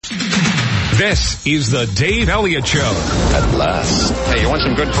This is the Dave Elliott Show. At last. Hey, you want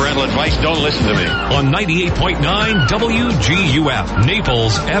some good parental advice? Don't listen to me. On 98.9 WGUF,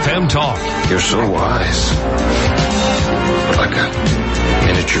 Naples FM Talk. You're so wise. Like a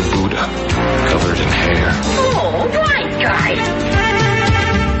miniature Buddha covered in hair. Oh, right, guy.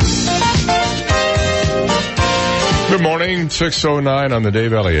 Good morning, 6:09 on the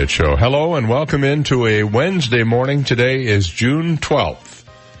Dave Elliott Show. Hello and welcome into a Wednesday morning. Today is June 12th,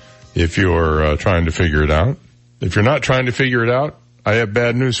 if you're trying to figure it out. If you're not trying to figure it out, I have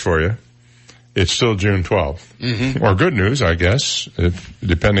bad news for you. It's still June 12th. Mm-hmm. Or good news, I guess,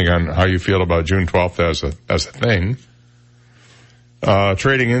 depending on how you feel about June 12th as a thing.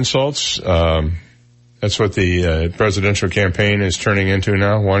 Trading insults, that's what the presidential campaign is turning into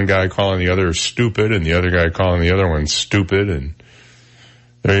now. One guy calling the other stupid and the other guy calling the other one stupid, and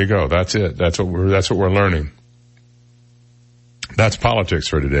there you go. That's it. That's what we're learning. That's politics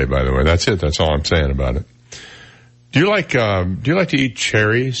for today, by the way. That's it. That's all I'm saying about it. Do you like to eat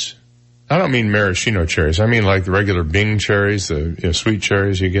cherries? I don't mean maraschino cherries. I mean like the regular Bing cherries, the sweet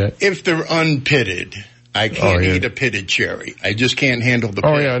cherries you get. If they're unpitted, I can't eat a pitted cherry. I just can't handle the pit.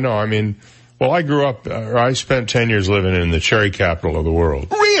 Oh yeah, no, I mean, well, I spent 10 years living in the cherry capital of the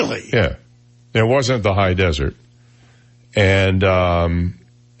world. Really? Yeah. It wasn't the high desert. And,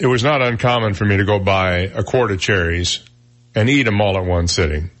 it was not uncommon for me to go buy a quart of cherries and eat them all at one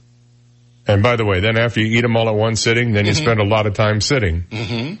sitting. And by the way, then after you eat them all at one sitting, then you spend a lot of time sitting.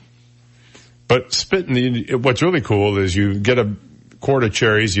 Mm-hmm. But what's really cool is you get a quart of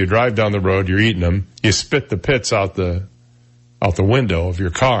cherries, you drive down the road, you're eating them, you spit the pits out the window of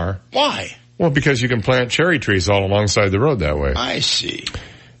your car. Why? Well, because you can plant cherry trees all alongside the road that way. I see.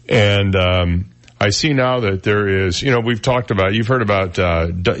 And I see now that there is, we've talked about, you've heard about,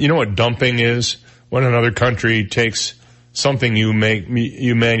 you know what dumping is? When another country takes something you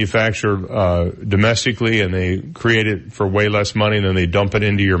manufacture domestically and they create it for way less money and then they dump it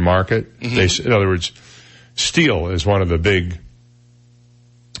into your market. Mm-hmm. In other words, steel is one of the big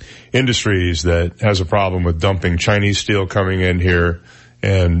industries that has a problem with dumping Chinese steel coming in here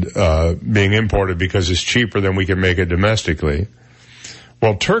and being imported because it's cheaper than we can make it domestically.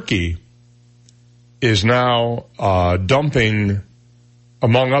 Well, Turkey is now dumping,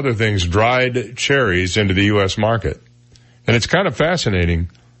 among other things, dried cherries into the U.S. market. And it's kind of fascinating.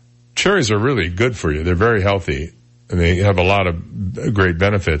 Cherries are really good for you. They're very healthy, and they have a lot of great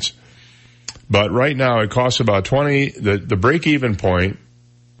benefits. But right now it costs about the break-even point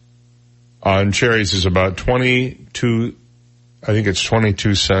on cherries is about 22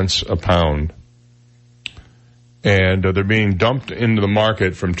 cents a pound. And they're being dumped into the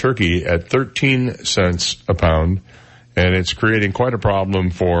market from Turkey at 13 cents a pound. And it's creating quite a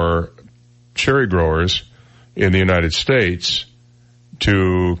problem for cherry growers in the United States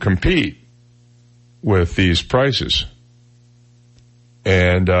to compete with these prices.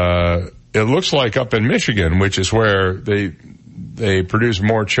 And it looks like up in Michigan, which is where they produce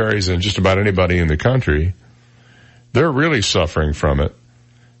more cherries than just about anybody in the country, they're really suffering from it.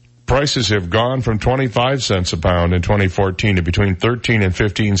 Prices have gone from 25 cents a pound in 2014 to between 13 and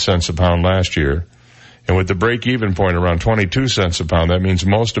 15 cents a pound last year. And with the break-even point around 22 cents a pound, that means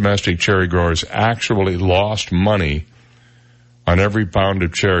most domestic cherry growers actually lost money on every pound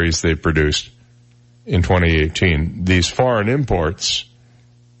of cherries they produced in 2018. These foreign imports,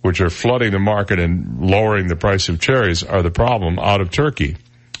 which are flooding the market and lowering the price of cherries, are the problem out of Turkey.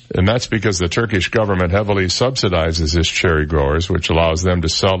 And that's because the Turkish government heavily subsidizes its cherry growers, which allows them to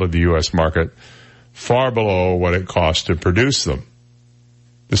sell to the U.S. market far below what it costs to produce them.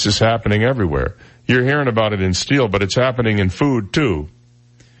 This is happening everywhere. You're hearing about it in steel, but it's happening in food too.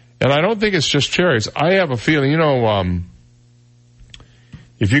 And I don't think it's just cherries. I have a feeling,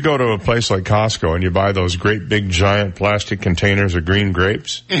 if you go to a place like Costco and you buy those great big giant plastic containers of green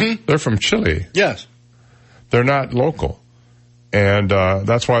grapes, they're from Chile. Yes. They're not local. And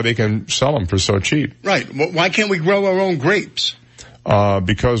that's why they can sell them for so cheap. Right. Well, why can't we grow our own grapes?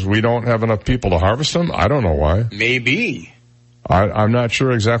 Because we don't have enough people to harvest them? I don't know why. Maybe. I'm not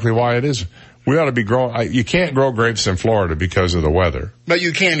sure exactly why it is. We ought to be growing. You can't grow grapes in Florida because of the weather. But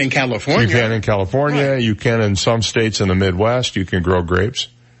you can in California. You can in California. Right. You can in some states in the Midwest. You can grow grapes.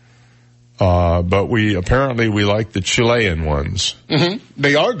 But we like the Chilean ones. Mm-hmm.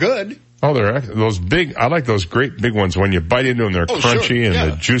 They are good. Oh, those big. I like those great big ones. When you bite into them, they're crunchy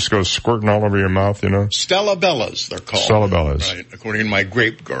and the juice goes squirting all over your mouth. Stella Bellas, they're called. Stella Bellas. Right, according to my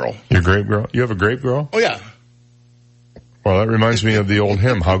grape girl. Your grape girl. You have a grape girl? Oh yeah. Well, that reminds me of the old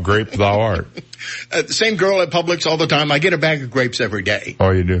hymn, How Grape Thou Art. The same girl at Publix all the time. I get a bag of grapes every day.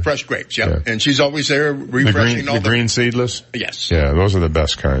 Oh, you do? Fresh grapes, yeah. And she's always there refreshing the green seedless? Yes. Yeah, those are the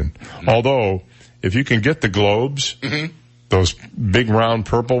best kind. Mm-hmm. Although, if you can get the globes, those big round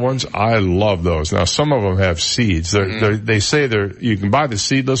purple ones, I love those. Now, some of them have seeds. They say you can buy the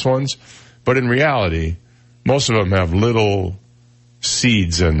seedless ones, but in reality, most of them have little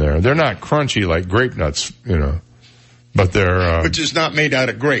seeds in there. They're not crunchy like grape nuts, you know. But they're which is not made out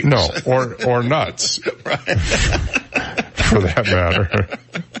of grapes. No, or nuts. Right. For that matter.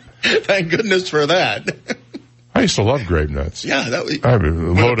 Thank goodness for that. I used to love grape nuts. Yeah, that was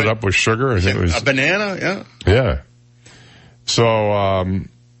loaded up with sugar. I think it was a banana, yeah. Yeah. So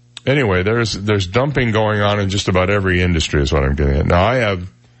anyway, there's dumping going on in just about every industry is what I'm getting at. Now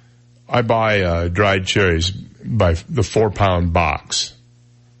I buy dried cherries by the 4-pound box.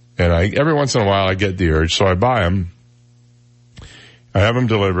 And every once in a while I get the urge, so I buy them. I have them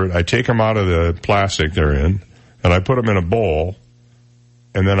delivered. I take them out of the plastic they're in, and I put them in a bowl,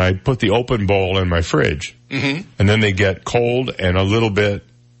 and then I put the open bowl in my fridge. Mm-hmm. And then they get cold and a little bit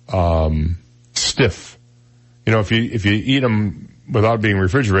stiff. You know, if you eat them without being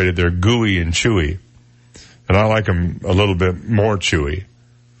refrigerated, they're gooey and chewy. And I like them a little bit more chewy.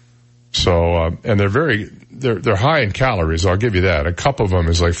 So, and they're high in calories, I'll give you that. A cup of them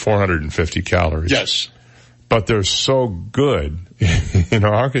is like 450 calories. Yes. But they're so good. You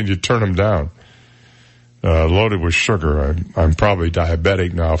know, how can you turn them down? Loaded with sugar. I'm probably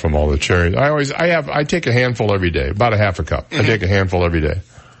diabetic now from all the cherries. I take a handful every day, about a half a cup. Mm-hmm. I take a handful every day.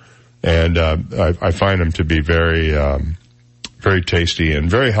 And, I find them to be very, very tasty and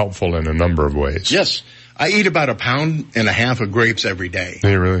very helpful in a number of ways. Yes. I eat about 1.5 pounds of grapes every day. Do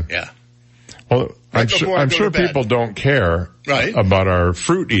you really? Yeah. Well, I'm sure people don't care about our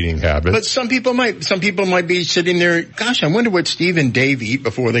fruit eating habits. But some people might be sitting there, gosh, I wonder what Steve and Dave eat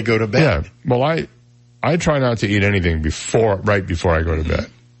before they go to bed. Yeah. Well, I try not to eat anything right before I go to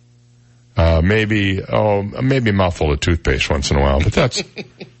bed. Maybe a mouthful of toothpaste once in a while, but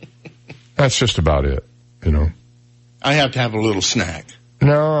that's just about it, you know. I have to have a little snack.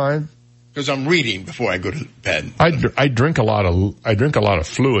 No, because I'm reading before I go to bed. I drink a lot of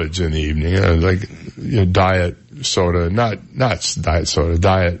fluids in the evening, like diet soda, not diet soda,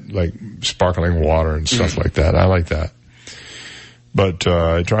 diet like sparkling water and stuff like that. I like that, but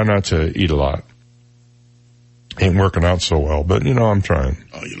I try not to eat a lot. Ain't working out so well, but you know I'm trying.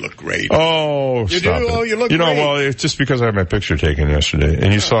 Oh, you look great. Oh, you stop do? it. Oh, you look great. great. Well, it's just because I had my picture taken yesterday,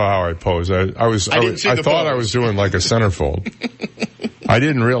 and you saw how I posed. I thought I was doing like a centerfold. I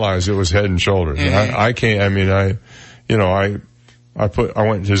didn't realize it was head and shoulders. Mm-hmm. I can't. I mean, I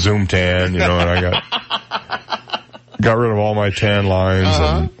went to Zoom Tan, you know, and I got rid of all my tan lines,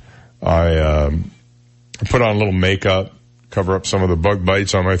 and I put on a little makeup, cover up some of the bug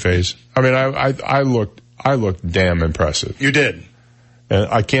bites on my face. I mean, I looked damn impressive. You did. And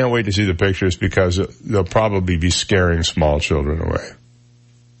I can't wait to see the pictures because they'll probably be scaring small children away.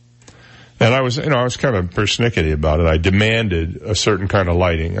 And I was kind of persnickety about it. I demanded a certain kind of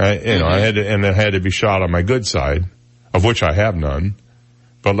lighting. It had to be shot on my good side, of which I have none.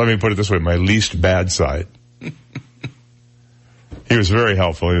 But let me put it this way, my least bad side. He was very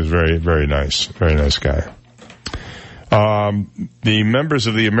helpful. He was very, very nice. Very nice guy. The members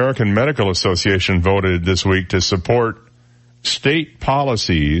of the American Medical Association voted this week to support state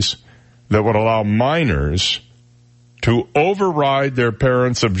policies that would allow minors to override their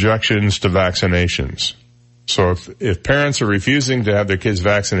parents' objections to vaccinations. So if parents are refusing to have their kids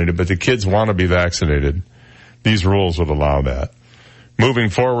vaccinated, but the kids want to be vaccinated, these rules would allow that. Moving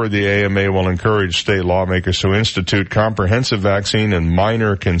forward, the AMA will encourage state lawmakers to institute comprehensive vaccine and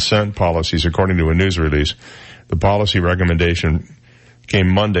minor consent policies, according to a news release. The policy recommendation came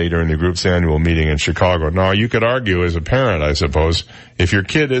Monday during the group's annual meeting in Chicago. Now, you could argue as a parent, I suppose, if your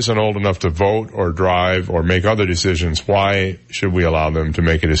kid isn't old enough to vote or drive or make other decisions, why should we allow them to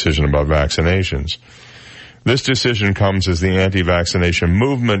make a decision about vaccinations? This decision comes as the anti-vaccination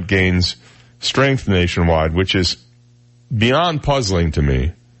movement gains strength nationwide, which is beyond puzzling to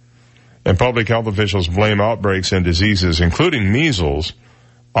me. And public health officials blame outbreaks and diseases, including measles,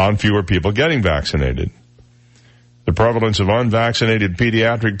 on fewer people getting vaccinated. The prevalence of unvaccinated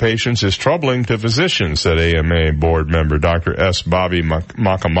pediatric patients is troubling to physicians, said AMA board member Dr. S. Bobby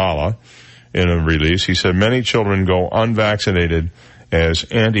Makamala in a release. He said many children go unvaccinated as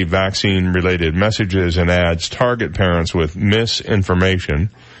anti-vaccine related messages and ads target parents with misinformation,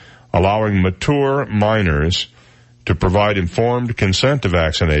 allowing mature minors to provide informed consent to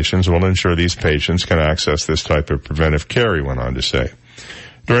vaccinations will ensure these patients can access this type of preventive care, he went on to say.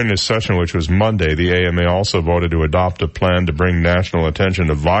 During this session, which was Monday, the AMA also voted to adopt a plan to bring national attention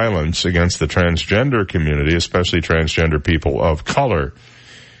to violence against the transgender community, especially transgender people of color.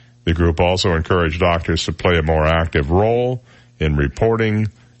 The group also encouraged doctors to play a more active role in reporting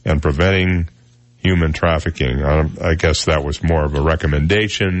and preventing human trafficking. I guess that was more of a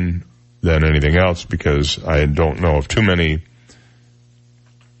recommendation than anything else, because I don't know of too many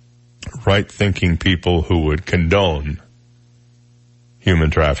right-thinking people who would condone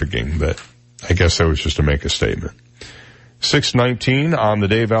human trafficking, but I guess that was just to make a statement. 6:19 on the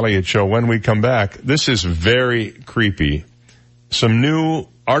Dave Elliott Show. When we come back, this is very creepy. Some new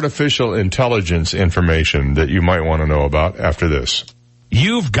artificial intelligence information that you might want to know about after this.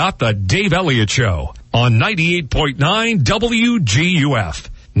 You've got the Dave Elliott Show on 98.9 WGUF,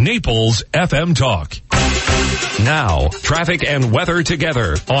 Naples FM Talk. Now, traffic and weather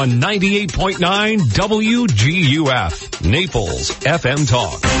together on 98.9 WGUF, Naples FM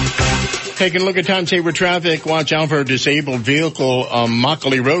Talk. Taking a look at time-saver traffic. Watch out for a disabled vehicle on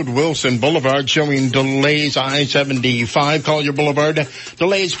Mockley Road, Wilson Boulevard, showing delays I-75, Collier Boulevard,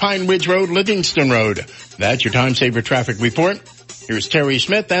 delays Pine Ridge Road, Livingston Road. That's your time-saver traffic report. Here's Terry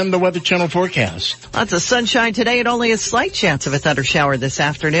Smith and the Weather Channel forecast. Lots of sunshine today and only a slight chance of a thunder shower this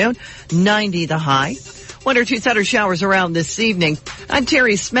afternoon. 90 the high. 1 or 2 thunder showers around this evening. I'm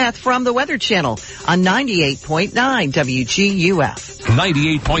Terry Smith from the Weather Channel on 98.9 WGUF.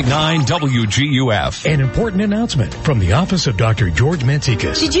 98.9 WGUF. An important announcement from the office of Dr. George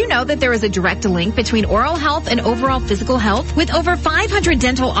Mantzoukas. Did you know that there is a direct link between oral health and overall physical health? With over 500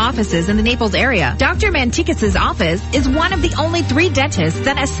 dental offices in the Naples area, Dr. Mantzoukas' office is one of the only 3 dentists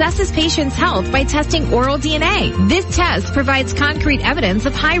that assesses patients' health by testing oral DNA. This test provides concrete evidence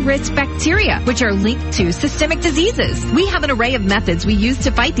of high-risk bacteria, which are linked to systemic diseases. We have an array of methods we use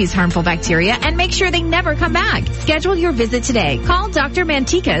to fight these harmful bacteria and make sure they never come back. Schedule your visit today. Call Dr.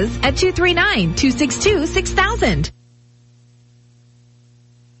 Mantzoukas at 239-262-6000.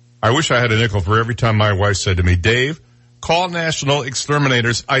 I wish I had a nickel for every time my wife said to me, Dave, call National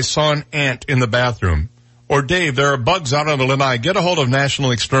Exterminators. I saw an ant in the bathroom. Or, Dave, there are bugs out on the lanai. Get a hold of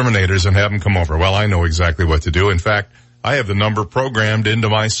National Exterminators and have them come over. Well, I know exactly what to do. In fact, I have the number programmed into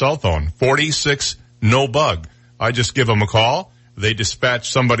my cell phone, 46 no bug. I just give them a call. They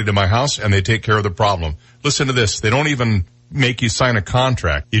dispatch somebody to my house and they take care of the problem. Listen to this. They don't even make you sign a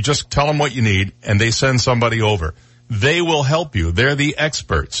contract. You just tell them what you need and they send somebody over. They will help you. They're the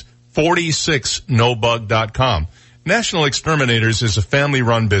experts. 46nobug.com. National Exterminators is a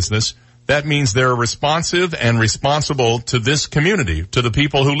family-run business. That means they're responsive and responsible to this community, to the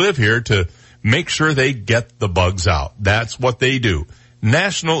people who live here, to make sure they get the bugs out. That's what they do.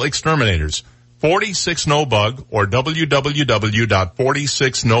 National Exterminators. 46nobug or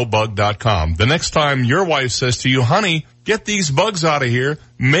www.46nobug.com. The next time your wife says to you, honey, get these bugs out of here,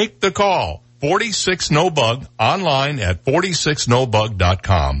 make the call. 46nobug online at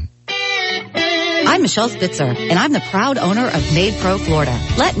 46nobug.com. I'm Michelle Spitzer, and I'm the proud owner of MaidPro Florida.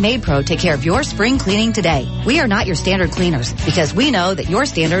 Let MaidPro take care of your spring cleaning today. We are not your standard cleaners because we know that your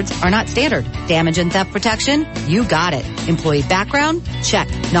standards are not standard. Damage and theft protection? You got it. Employee background? Check.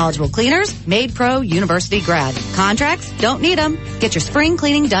 Knowledgeable cleaners? MaidPro University grad. Contracts? Don't need them. Get your spring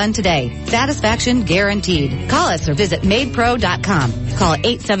cleaning done today. Satisfaction guaranteed. Call us or visit MaidPro.com. Call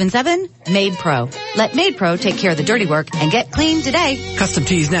 877-MaidPro. Let MaidPro take care of the dirty work and get clean today. Custom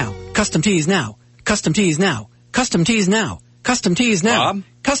tees now. Custom tees now. Custom tees now. Custom tees now. Custom tees now. Bob?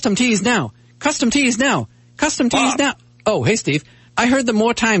 Custom tees now. Custom tees now. Custom tees now. Oh, hey, Steve. I heard the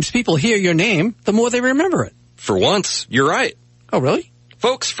more times people hear your name, the more they remember it. For once, you're right. Oh, really?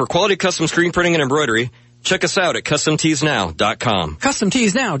 Folks, for quality custom screen printing and embroidery, check us out at CustomTeesNow.com.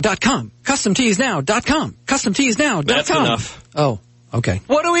 CustomTeesNow.com. CustomTeesNow.com. CustomTeesNow.com. That's enough. Oh, okay.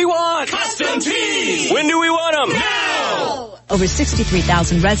 What do we want? Custom tees! When do we want them? Now! Over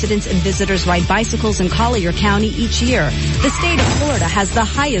 63,000 residents and visitors ride bicycles in Collier County each year. The state of Florida has the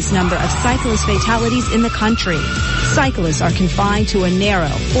highest number of cyclist fatalities in the country. Cyclists are confined to a narrow,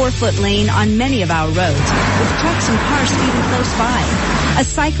 4-foot lane on many of our roads, with trucks and cars speeding close by. A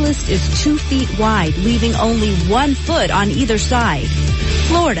cyclist is 2 feet wide, leaving only 1 foot on either side.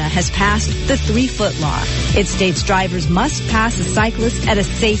 Florida has passed the 3-foot law. It states drivers must pass a cyclist at a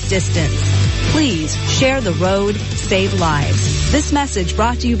safe distance. Please share the road, save lives. This message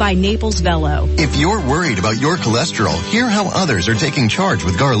brought to you by Naples Velo. If you're worried about your cholesterol, hear how others are taking charge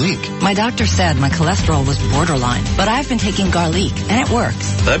with garlic. My doctor said my cholesterol was borderline, but I've been taking garlic, and it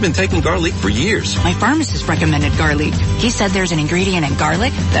works. I've been taking garlic for years. My pharmacist recommended garlic. He said there's an ingredient in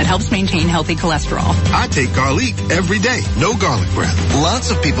garlic that helps maintain healthy cholesterol. I take garlic every day. No garlic breath.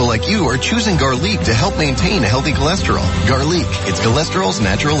 Lots of people like you are choosing garlic to help maintain a healthy cholesterol. Garlic, it's cholesterol's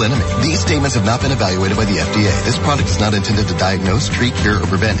natural enemy. These statements have not been evaluated by the FDA. This product is not intended to diagnose, treat, cure, or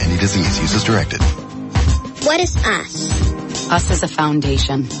prevent any disease. Use as directed. What is us? Us is a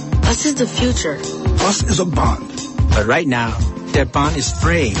foundation. Us is the future. Us is a bond. But right now, that bond is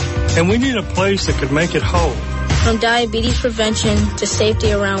fraying. And we need a place that could make it whole. From diabetes prevention to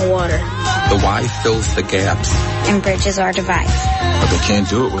safety around water. The Y fills the gaps. And bridges our divides. But they can't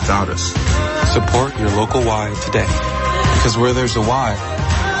do it without us. Support your local Y today. Because where there's a Y,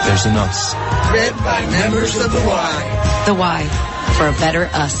 there's an us. Read by members of the Y. The Y. For a better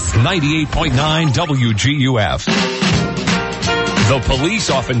us. 98.9 WGUF. The police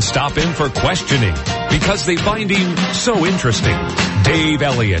often stop in for questioning because they find him so interesting. Dave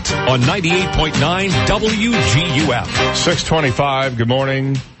Elliott on 98.9 WGUF. 625, good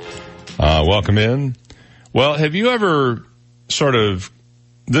morning. Welcome in. Well, have you ever sort of,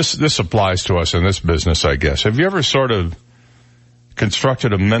 this applies to us in this business, I guess. Have you ever sort of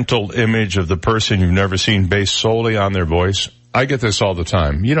constructed a mental image of the person you've never seen based solely on their voice? I get this all the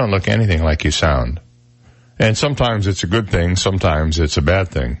time. You don't look anything like you sound. And sometimes it's a good thing, sometimes it's a bad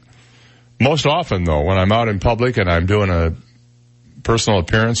thing. Most often, though, when I'm out in public and I'm doing a personal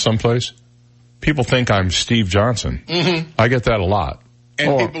appearance someplace, people think I'm Steve Johnson. Mm-hmm. I get that a lot.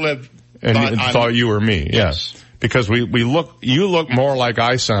 And people have thought you were me, yes. Because you look more like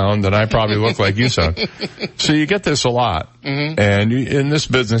I sound than I probably look like you sound. So you get this a lot. Mm-hmm. And in this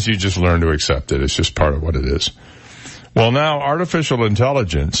business, you just learn to accept it. It's just part of what it is. Well, now artificial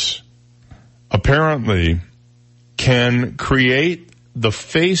intelligence apparently can create the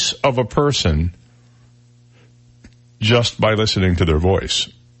face of a person just by listening to their voice.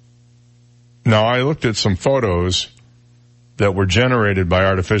 Now, I looked at some photos that were generated by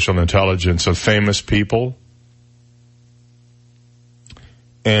artificial intelligence of famous people,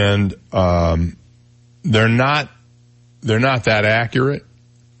 and they're not that accurate.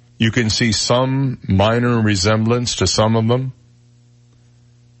 You can see some minor resemblance to some of them,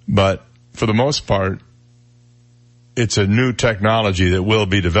 but for the most part, it's a new technology that will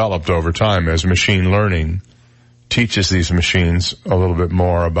be developed over time as machine learning teaches these machines a little bit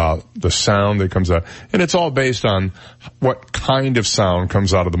more about the sound that comes out. And it's all based on what kind of sound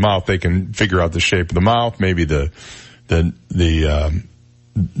comes out of the mouth. They can figure out the shape of the mouth, maybe the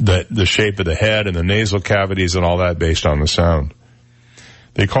shape of the head and the nasal cavities and all that based on the sound.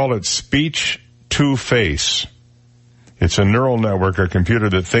 They call it speech-to-face. It's a neural network, a computer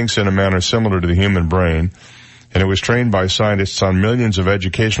that thinks in a manner similar to the human brain, and it was trained by scientists on millions of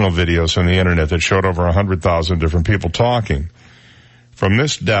educational videos on the internet that showed over 100,000 different people talking. From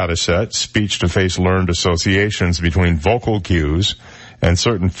this data set, speech-to-face learned associations between vocal cues and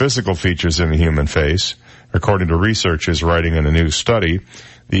certain physical features in the human face. According to researchers writing in a new study,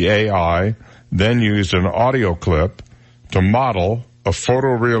 the AI then used an audio clip to model a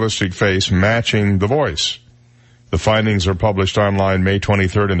photorealistic face matching the voice. The findings are published online May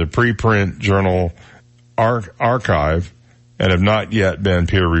 23rd in the preprint journal Archive and have not yet been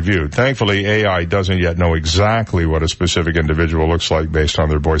peer-reviewed. Thankfully, AI doesn't yet know exactly what a specific individual looks like based on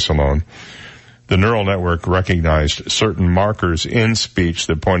their voice alone. The neural network recognized certain markers in speech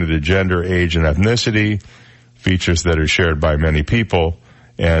that pointed to gender, age, and ethnicity, features that are shared by many people.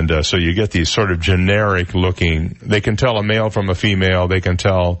 And so you get these sort of generic looking, they can tell a male from a female, they can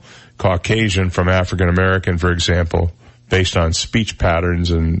tell Caucasian from African American, for example, based on speech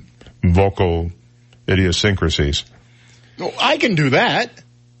patterns and vocal idiosyncrasies. Well, I can do that.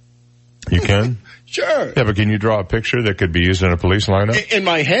 You can? Sure. Yeah, but can you draw a picture that could be used in a police lineup? In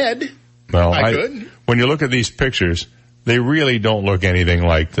my head. Well, I could. When you look at these pictures, they really don't look anything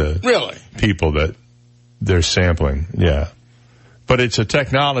like the people that they're sampling. Yeah. But it's a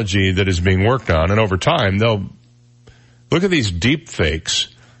technology that is being worked on, and over time, they'll look at these deep fakes.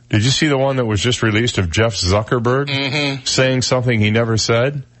 Did you see the one that was just released of Jeff Zuckerberg saying something he never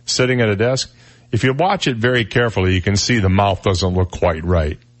said, sitting at a desk? If you watch it very carefully, you can see the mouth doesn't look quite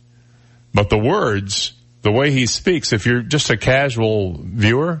right. But the words, the way he speaks, if you're just a casual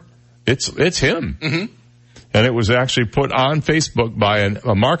viewer, it's him. Mm-hmm. And it was actually put on Facebook by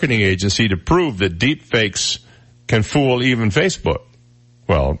a marketing agency to prove that deep fakes can fool even Facebook.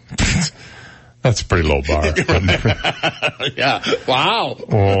 Well, That's a pretty low bar. Yeah. Wow.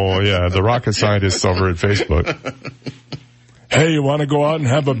 Oh, yeah. The rocket scientists over at Facebook. Hey, you want to go out and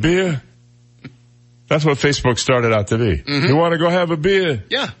have a beer? That's what Facebook started out to be. Mm-hmm. You want to go have a beer?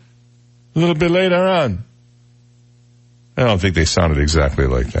 Yeah. A little bit later on. I don't think they sounded exactly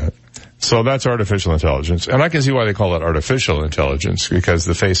like that. So that's artificial intelligence. And I can see why they call it artificial intelligence, because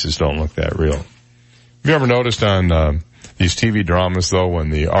the faces don't look that real. Have you ever noticed on these TV dramas, though, when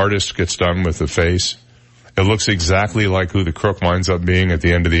the artist gets done with the face, it looks exactly like who the crook winds up being at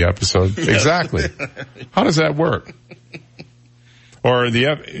the end of the episode? Exactly. How does that work? Or the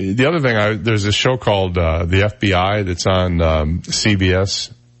other thing, there's a show called The FBI that's on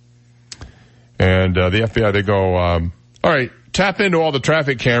CBS. And the FBI, they go, all right, tap into all the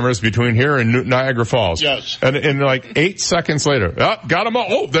traffic cameras between here and Niagara Falls. Yes. And like 8 seconds later, got them all.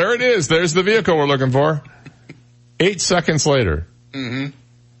 Oh, there it is. There's the vehicle we're looking for. 8 seconds later. Mm-hmm.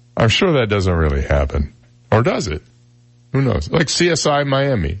 I'm sure that doesn't really happen. Or does it? Who knows? Like CSI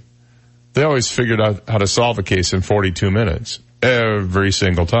Miami. They always figured out how to solve a case in 42 minutes. Every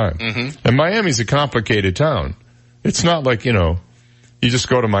single time. Mm-hmm. And Miami's a complicated town. It's not like, you just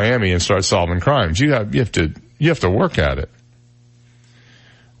go to Miami and start solving crimes. You have to work at it.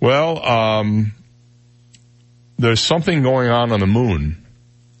 Well, there's something going on the moon.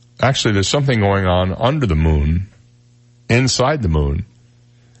 Actually, there's something going on under the moon, inside the moon,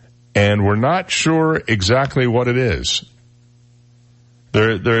 and we're not sure exactly what it is.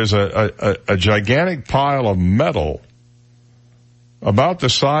 There's a gigantic pile of metal about the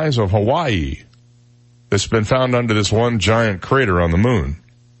size of Hawaii that's been found under this one giant crater on the moon.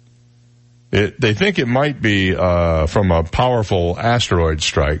 They think it might be from a powerful asteroid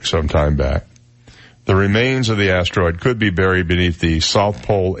strike sometime back. The remains of the asteroid could be buried beneath the South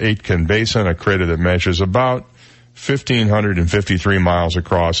Pole Aitken Basin, a crater that measures about 1,553 miles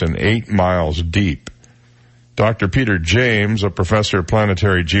across and 8 miles deep. Dr. Peter James, a professor of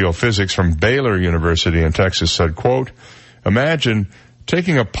planetary geophysics from Baylor University in Texas, said, quote, imagine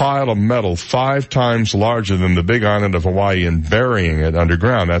taking a pile of metal 5 times larger than the big island of Hawaii and burying it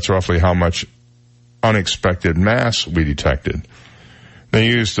underground. That's roughly how much unexpected mass we detected. They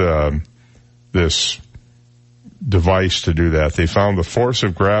used this device to do that. They found the force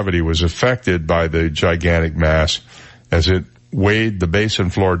of gravity was affected by the gigantic mass as it weighed the basin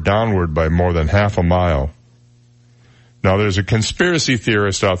floor downward by more than half a mile. Now, there's a conspiracy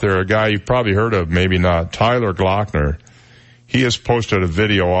theorist out there, a guy you've probably heard of, maybe not, Tyler Glockner. He has posted a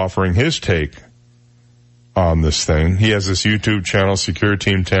video offering his take on this thing. He has this YouTube channel, Secure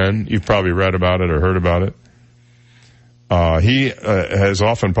Team 10. You've probably read about it or heard about it. He has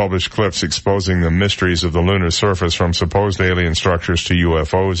often published clips exposing the mysteries of the lunar surface, from supposed alien structures to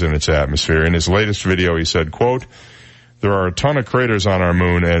UFOs in its atmosphere. In his latest video, he said, quote, there are a ton of craters on our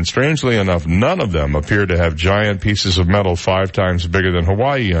moon, and strangely enough, none of them appear to have giant pieces of metal 5 times bigger than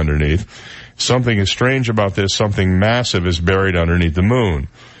Hawaii underneath. Something is strange about this. Something massive is buried underneath the moon.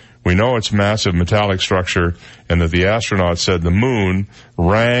 We know it's massive metallic structure, and that the astronauts said the moon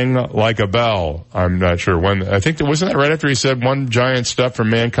rang like a bell. I'm not sure when. I think wasn't that right after he said one giant step for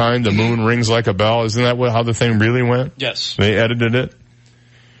mankind, the moon rings like a bell? Isn't that how the thing really went? Yes. They edited it.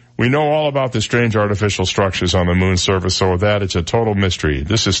 We know all about the strange artificial structures on the moon's surface, so with that, it's a total mystery.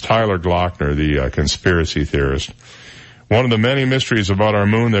 This is Tyler Glockner, the conspiracy theorist. One of the many mysteries about our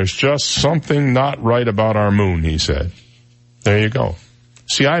moon, there's just something not right about our moon, he said. There you go.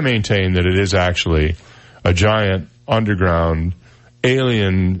 See, I maintain that it is actually a giant underground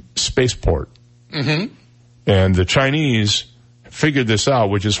alien spaceport. Mm-hmm. And the Chinese figured this out,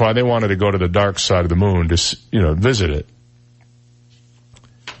 which is why they wanted to go to the dark side of the moon to, visit it.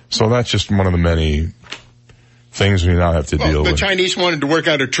 So that's just one of the many things we now have to deal with. The Chinese wanted to work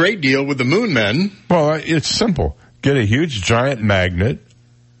out a trade deal with the moon men. Well, it's simple. Get a huge giant magnet,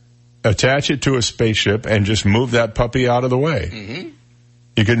 attach it to a spaceship, and just move that puppy out of the way. Mm-hmm.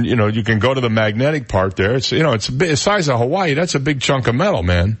 You can go to the magnetic part there. It's the size of Hawaii. That's a big chunk of metal,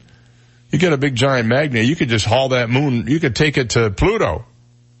 man. You get a big giant magnet, you could just haul that moon, you could take it to Pluto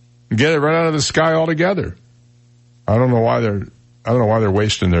and get it right out of the sky altogether. I don't know why they're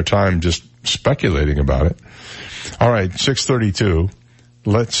wasting their time just speculating about it. All right, 6:32.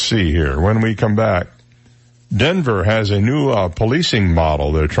 Let's see here. When we come back, Denver has a new policing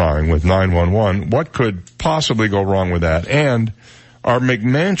model they're trying with 911. What could possibly go wrong with that? And are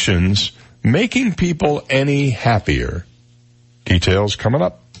McMansions making people any happier? Details coming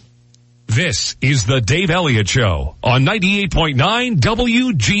up. This is the Dave Elliott Show on 98.9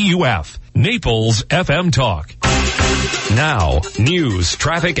 WGUF, Naples FM Talk. Now, news,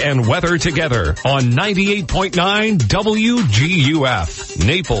 traffic, and weather together on 98.9 WGUF,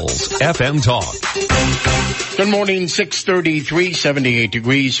 Naples FM Talk. Good morning, 6:33, 78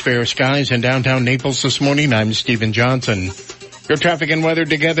 degrees, fair skies in downtown Naples this morning. I'm Stephen Johnson. Your traffic and weather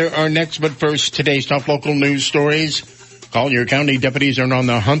together are next, but first, today's top local news stories. Collier County deputies are on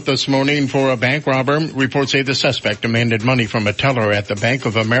the hunt this morning for a bank robber. Reports say the suspect demanded money from a teller at the Bank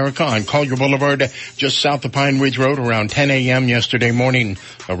of America on Collier Boulevard, just south of Pine Ridge Road, around 10 a.m. yesterday morning.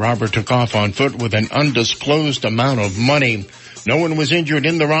 The robber took off on foot with an undisclosed amount of money. No one was injured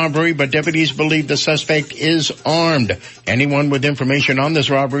in the robbery, but deputies believe the suspect is armed. Anyone with information on this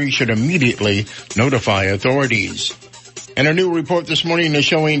robbery should immediately notify authorities. And a new report this morning is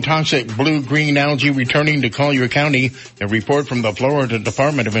showing toxic blue-green algae returning to Collier County. A report from the Florida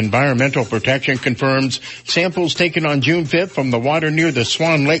Department of Environmental Protection confirms samples taken on June 5th from the water near the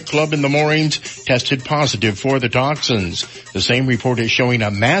Swan Lake Club in the moorings tested positive for the toxins. The same report is showing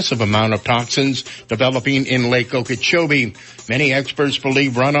a massive amount of toxins developing in Lake Okeechobee. Many experts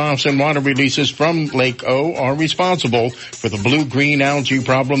believe runoffs and water releases from Lake O are responsible for the blue-green algae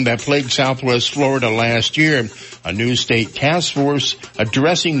problem that plagued Southwest Florida last year. A new state task force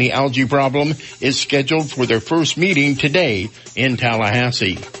addressing the algae problem is scheduled for their first meeting today in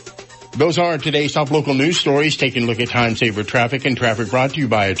Tallahassee. Those are today's top local news stories. Taking a look at time-saver traffic, and traffic brought to you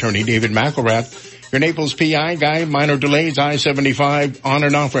by attorney David McElrath. Your Naples PI guy, minor delays, I-75 on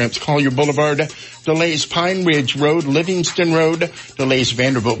and off ramps, Collier Boulevard, delays Pine Ridge Road, Livingston Road, delays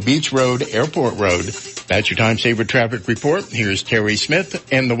Vanderbilt Beach Road, Airport Road. That's your time-saver traffic report. Here's Terry Smith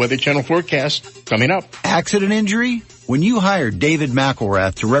and the Weather Channel forecast coming up. Accident injury? When you hire David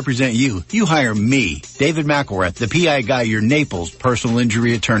McElrath to represent you, you hire me, David McElrath, the PI guy, your Naples personal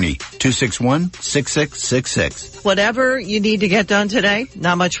injury attorney, 261-6666. Whatever you need to get done today,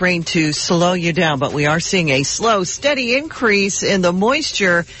 not much rain to slow you down, but we are seeing a slow, steady increase in the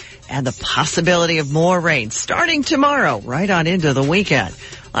moisture and the possibility of more rain starting tomorrow, right on into the weekend.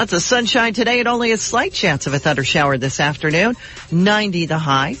 Lots of sunshine today and only a slight chance of a thunder shower this afternoon. 90 the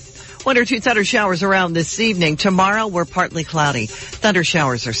high. 1 or 2 thunder showers around this evening. Tomorrow, we're partly cloudy. Thunder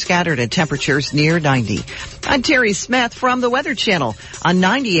showers are scattered at temperatures near 90. I'm Terry Smith from the Weather Channel on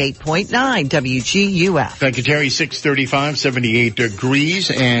 98.9 WGUF. Thank you, Terry. 6:35, 78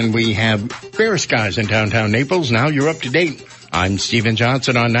 degrees, and we have fair skies in downtown Naples. Now you're up to date. I'm Stephen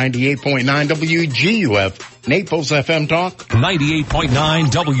Johnson on 98.9 WGUF, Naples FM Talk.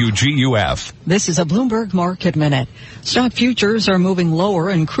 98.9 WGUF. This is a Bloomberg Market Minute. Stock futures are moving lower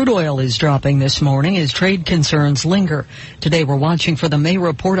and crude oil is dropping this morning as trade concerns linger. Today we're watching for the May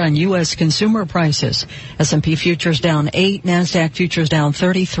report on U.S. consumer prices. S&P futures down 8, NASDAQ futures down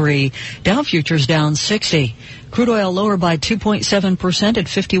 33, Dow futures down 60. Crude oil lower by 2.7% at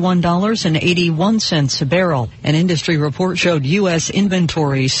 $51.81 a barrel. An industry report showed U.S.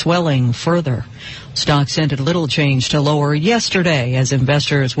 inventory swelling further. Stocks ended little change to lower yesterday as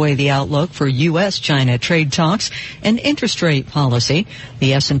investors weigh the outlook for U.S.-China trade talks and interest rate policy.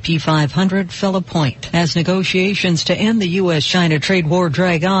 The S&P 500 fell a point. As negotiations to end the U.S.-China trade war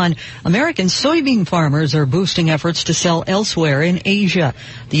drag on, American soybean farmers are boosting efforts to sell elsewhere in Asia.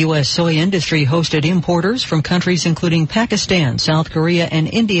 The U.S. soy industry hosted importers from countries including Pakistan, South Korea, and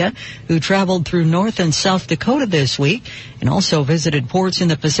India who traveled through North and South Dakota this week and also visited ports in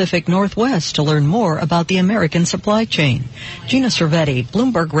the Pacific Northwest to learn more about the American supply chain. Gina Cervetti,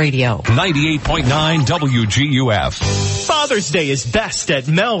 Bloomberg Radio. 98.9 WGUF. Father's Day is best at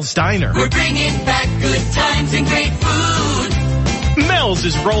Mel's Diner. We're bringing back good times and great food. Mel's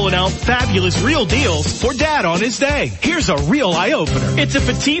is rolling out fabulous real deals for Dad on his day. Here's a real eye-opener. It's a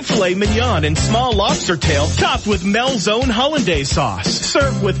petite filet mignon and small lobster tail topped with Mel's own hollandaise sauce.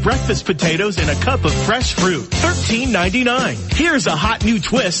 Served with breakfast potatoes and a cup of fresh fruit. $13.99. Here's a hot new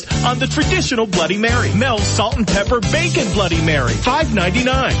twist on the traditional Bloody Mary. Mel's Salt and Pepper Bacon Bloody Mary.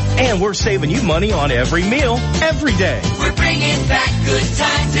 $5.99. And we're saving you money on every meal, every day. We're bringing back good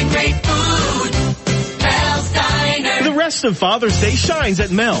times and great food. Mel's Diner. The rest of Father's Day shines at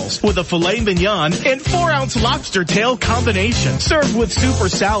Mel's with a filet mignon and 4-ounce lobster tail combination. Served with super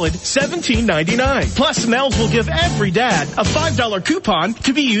salad, $17.99. Plus, Mel's will give every dad a $5 coupon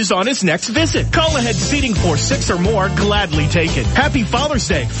to be used on his next visit. Call ahead seating for 6 or more, gladly taken. Happy Father's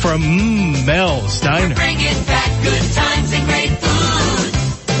Day from Mel's Diner. We're bringing back good times and great food.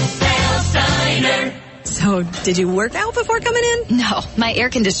 Mel's Diner. So, did you work out before coming in? No, my air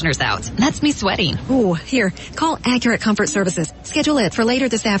conditioner's out. That's me sweating. Ooh, here, call Accurate Comfort Services. Schedule it for later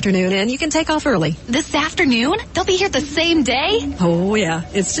this afternoon and you can take off early. This afternoon? They'll be here the same day? Oh, yeah.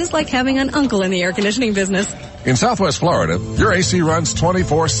 It's just like having an uncle in the air conditioning business. In Southwest Florida, your AC runs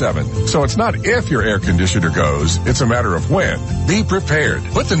 24/7. So it's not if your air conditioner goes, it's a matter of when. Be prepared.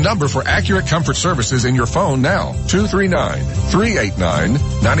 Put the number for Accurate Comfort Services in your phone now.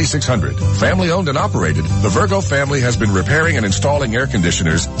 239-389-9600. Family owned and operated, the Virgo family has been repairing and installing air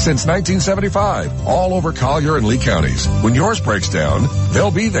conditioners since 1975, all over Collier and Lee counties. When yours breaks down,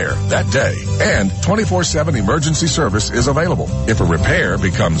 they'll be there that day. And 24/7 emergency service is available. If a repair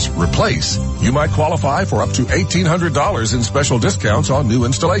becomes replace, you might qualify for up to $1,800 in special discounts on new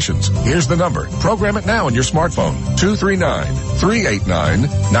installations. Here's the number. Program it now on your smartphone.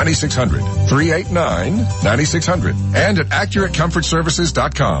 239-389-9600. 389-9600. And at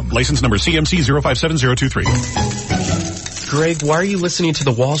AccurateComfortServices.com. License number CMC 057023. Greg, why are you listening to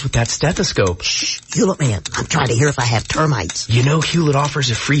the walls with that stethoscope? Shh, Hewlett man, I'm trying to hear if I have termites. You know Hewlett offers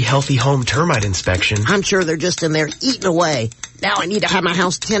a free Healthy Home termite inspection. I'm sure they're just in there eating away. Now I need to have my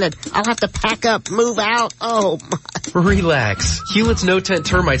house tinted. I'll have to pack up, move out. Oh, my. Relax. Hewlett's no-tent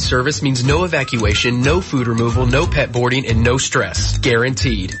termite service means no evacuation, no food removal, no pet boarding, and no stress.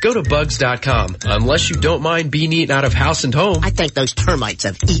 Guaranteed. Go to bugs.com. Unless you don't mind being eaten out of house and home. I think those termites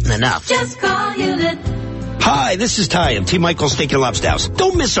have eaten enough. Just call Hewlett. Hi, this is Ty of T. Michael's Steak and Lobster House.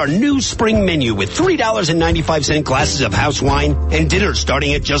 Don't miss our new spring menu with $3.95 glasses of house wine and dinner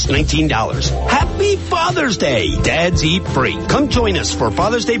starting at just $19. Happy Father's Day! Dads eat free. Come join us for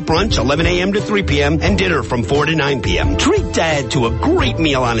Father's Day brunch, 11 a.m. to 3 p.m. and dinner from 4 to 9 p.m. Treat Dad to a great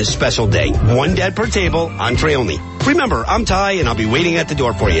meal on his special day. One dad per table, entree only. Remember, I'm Ty and I'll be waiting at the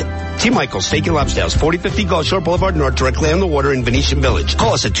door for you. T. Michael's Steak and Lobster House, 4050 Gulf Shore Boulevard North, directly on the water in Venetian Village.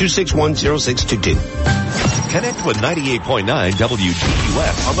 Call us at 261-0622. Connect with 98.9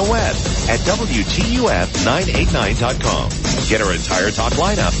 WGUF on the web at WGUF989.com. Get our entire talk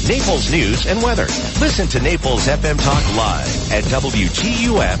lineup, Naples news and weather. Listen to Naples FM Talk live at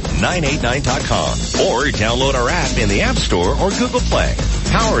WGUF989.com or download our app in the App Store or Google Play.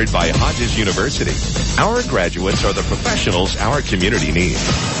 Powered by Hodges University. Our graduates are the professionals our community needs.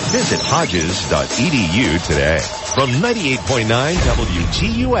 Visit Hodges.edu today. From 98.9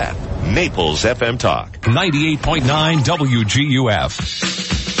 WGUF, Naples FM Talk. 98.9 WGUF.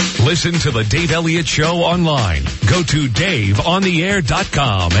 Listen to the Dave Elliott Show online. Go to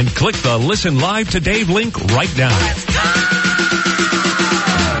DaveOnTheAir.com and click the Listen Live to Dave link right now.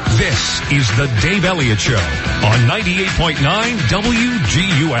 This is the Dave Elliott Show on 98.9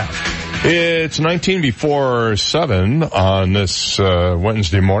 WGUF. It's 19 before 7 on this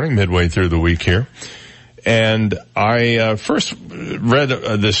Wednesday morning, midway through the week here. And I first read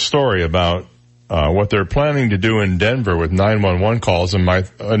this story about what they're planning to do in Denver with 911 calls, and my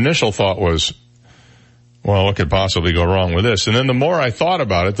initial thought was, well, what could possibly go wrong with this? And then the more I thought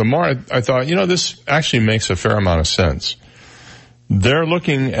about it, the more I thought, this actually makes a fair amount of sense. They're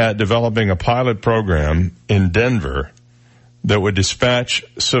looking at developing a pilot program in Denver that would dispatch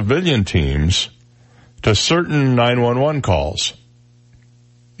civilian teams to certain 911 calls.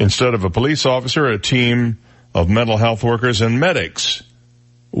 Instead of a police officer, a team of mental health workers and medics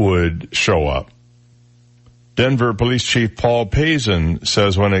would show up. Denver Police Chief Paul Pazin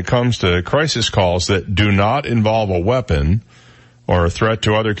says when it comes to crisis calls that do not involve a weapon or a threat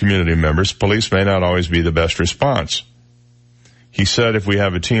to other community members, police may not always be the best response. He said if we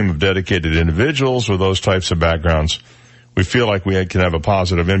have a team of dedicated individuals with those types of backgrounds, we feel like we can have a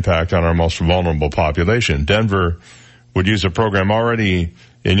positive impact on our most vulnerable population. Denver would use a program already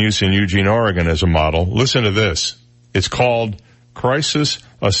in use in Eugene, Oregon as a model. Listen to this. It's called Crisis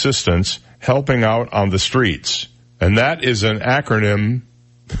Assistance Helping Out on the Streets. And that is an acronym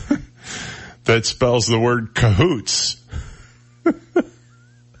that spells the word cahoots.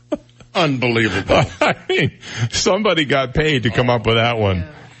 Unbelievable. I mean, somebody got paid to come up with that one.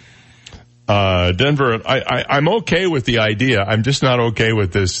 Denver, I'm okay with the idea. I'm just not okay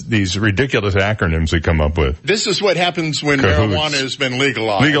with these ridiculous acronyms they come up with. This is what happens when cahoots. Marijuana has been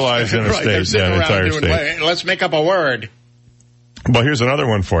legalized. Legalized in a right, state, an entire state. Let's make up a word. Well, here's another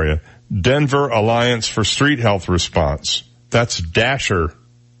one for you. Denver Alliance for Street Health Response. That's Dasher.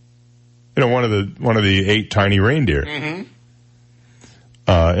 One of the 8 tiny reindeer. Mm-hmm.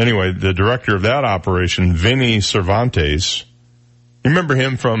 Anyway, the director of that operation, Vinny Cervantes. You remember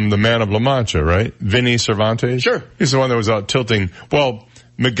him from The Man of La Mancha, right? Vinny Cervantes? Sure. He's the one that was out tilting. Well,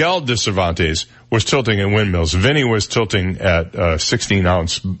 Miguel de Cervantes was tilting at windmills. Vinny was tilting at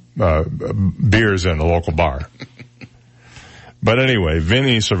 16-ounce beers in a local bar. But anyway,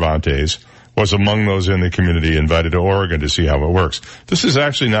 Vinny Cervantes was among those in the community invited to Oregon to see how it works. This is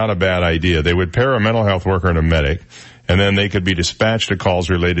actually not a bad idea. They would pair a mental health worker and a medic, and then they could be dispatched to calls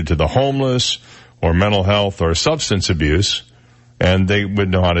related to the homeless or mental health or substance abuse. And they would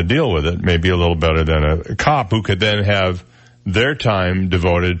know how to deal with it, maybe a little better than a cop who could then have their time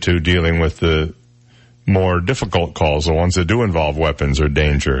devoted to dealing with the more difficult calls, the ones that do involve weapons or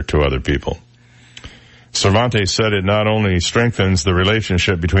danger to other people. Cervantes said it not only strengthens the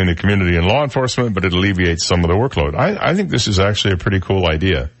relationship between the community and law enforcement, but it alleviates some of the workload. I think this is actually a pretty cool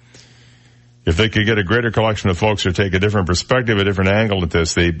idea. If they could get a greater collection of folks who take a different perspective, a different angle at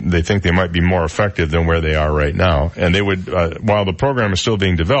this, they think they might be more effective than where they are right now. And they would, while the program is still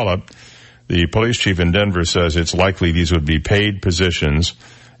being developed, the police chief in Denver says it's likely these would be paid positions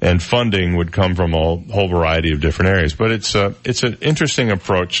and funding would come from a whole variety of different areas. But it's an interesting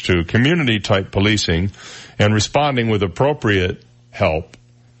approach to community type policing and responding with appropriate help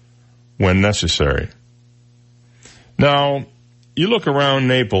when necessary. Now, you look around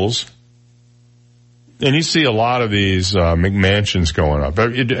Naples, and you see a lot of these McMansions going up.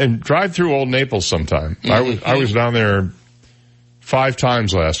 And drive through Old Naples sometime. I was down there 5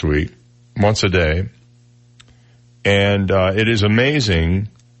 times last week, once a day. And it is amazing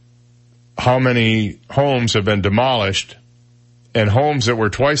how many homes have been demolished, and homes that were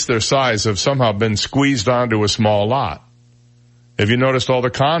twice their size have somehow been squeezed onto a small lot. Have you noticed all the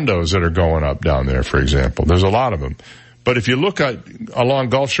condos that are going up down there, for example? There's a lot of them. But if you look along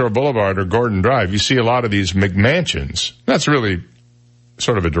Gulf Shore Boulevard or Gordon Drive, you see a lot of these McMansions. That's really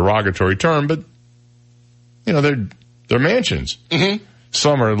sort of a derogatory term, but you know, they're mansions. Mm-hmm.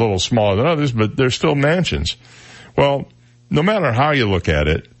 Some are a little smaller than others, but they're still mansions. Well, no matter how you look at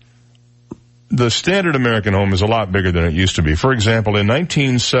it, the standard American home is a lot bigger than it used to be. For example, in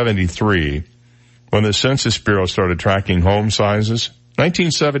 1973, when the Census Bureau started tracking home sizes,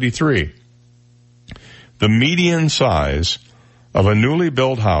 1973, the median size of a newly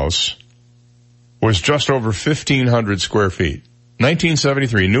built house was just over 1,500 square feet.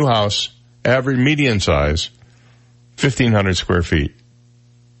 1973, new house, average median size, 1,500 square feet.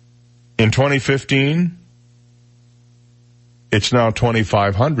 In 2015, it's now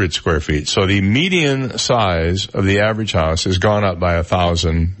 2,500 square feet. So the median size of the average house has gone up by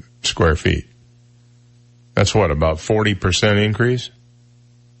 1,000 square feet. That's what, about 40% increase?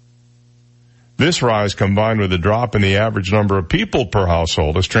 This rise, combined with a drop in the average number of people per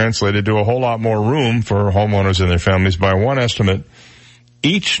household, has translated to a whole lot more room for homeowners and their families. By one estimate,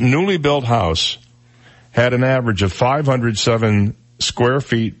 each newly built house had an average of 507 square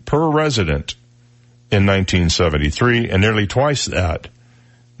feet per resident in 1973, and nearly twice that,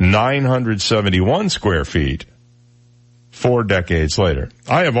 971 square feet 4 decades later.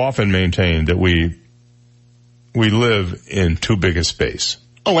 I have often maintained that we live in too big a space.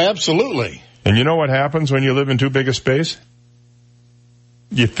 Oh, absolutely. And you know what happens when you live in too big a space?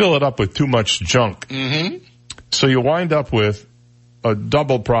 You fill it up with too much junk. Mm-hmm. So you wind up with a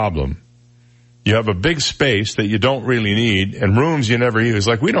double problem. You have a big space that you don't really need, and rooms you never use.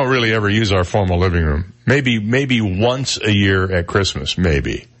 Like, we don't really ever use our formal living room. Maybe once a year at Christmas,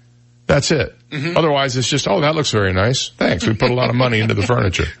 maybe. That's it. Mm-hmm. Otherwise, it's just, oh, that looks very nice. Thanks. We put a lot of money into the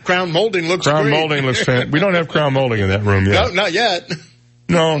furniture. Crown molding looks great. Crown molding looks fantastic. We don't have crown molding in that room yet. No, not yet.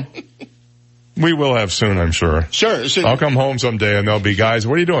 No. We will have soon, I'm sure. Sure. I'll come home someday and there'll be guys,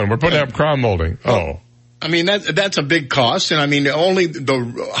 what are you doing? We're putting up crown molding. Oh. I mean, that's a big cost, and I mean, only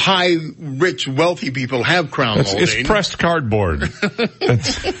the high, rich, wealthy people have crown molding. It's pressed cardboard.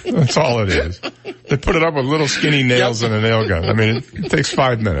 That's all it is. They put it up with little skinny nails and a nail gun. I mean, it takes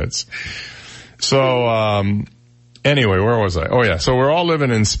 5 minutes. So, anyway, where was I? Oh yeah, so we're all living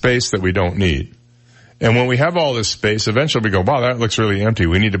in space that we don't need. And when we have all this space, eventually we go, wow, that looks really empty.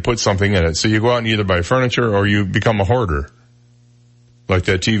 We need to put something in it. So you go out and either buy furniture or you become a hoarder. Like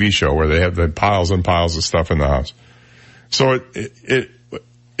that TV show where they have the piles and piles of stuff in the house. So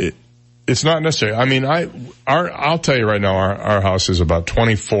it's not necessary. I mean, I'll tell you right now, our house is about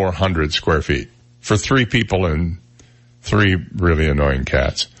 2,400 square feet for 3 people and 3 really annoying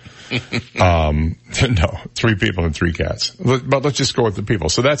cats. No, 3 people and 3 cats. But let's just go with the people.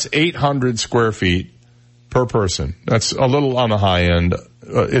 So that's 800 square feet per person. That's a little on the high end.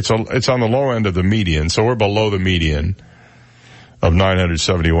 It's on the low end of the median. So we're below the median of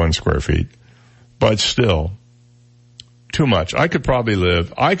 971 square feet. But still, too much. I could probably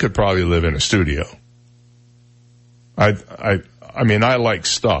live in a studio. I mean, I like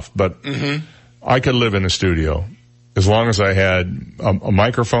stuff, but mm-hmm. I could live in a studio as long as I had a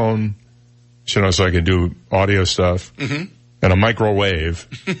microphone, so I could do audio stuff, mm-hmm. and a microwave,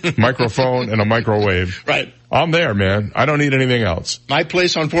 microphone and a microwave. Right. I'm there, man. I don't need anything else. My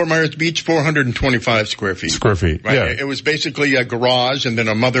place on Fort Myers Beach, 425 square feet. Square feet, right. Yeah. It was basically a garage and then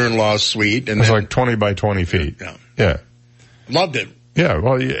a mother-in-law's suite. And it was like 20 by 20 feet. Yeah. Loved it. Yeah,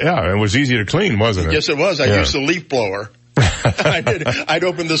 well, yeah, it was easy to clean, wasn't it? Yes, it was. I used the leaf blower. I did. I'd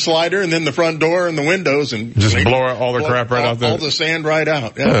open the slider and then the front door and the windows and just blow all the crap right out there. All the sand right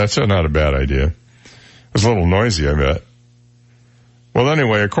out. Yeah, that's not a bad idea. It was a little noisy, I bet. Well,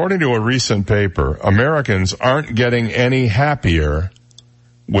 anyway, according to a recent paper, Americans aren't getting any happier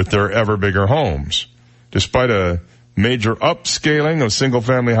with their ever bigger homes. Despite a major upscaling of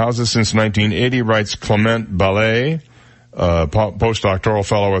single-family houses since 1980, writes Clement Ballet, postdoctoral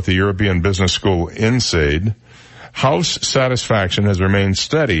fellow at the European Business School INSAID, house satisfaction has remained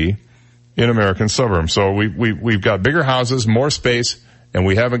steady in American suburbs. So we've got bigger houses, more space, and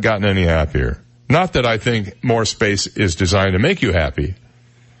we haven't gotten any happier. Not that I think more space is designed to make you happy.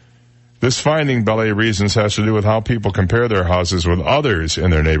 This finding, Ballet reasons, has to do with how people compare their houses with others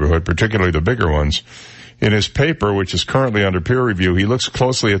in their neighborhood, particularly the bigger ones. In his paper, which is currently under peer review, he looks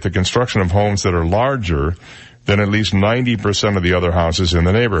closely at the construction of homes that are larger than at least 90% of the other houses in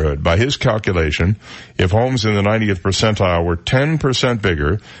the neighborhood. By his calculation, if homes in the 90th percentile were 10%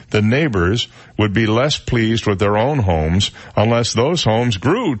 bigger, the neighbors would be less pleased with their own homes unless those homes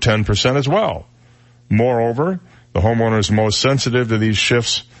grew 10% as well. Moreover, the homeowners most sensitive to these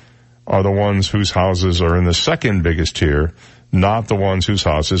shifts are the ones whose houses are in the second biggest tier, not the ones whose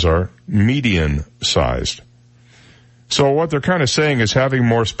houses are median-sized. So what they're kind of saying is having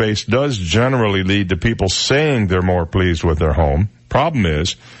more space does generally lead to people saying they're more pleased with their home. Problem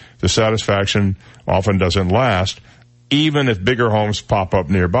is, the satisfaction often doesn't last, even if bigger homes pop up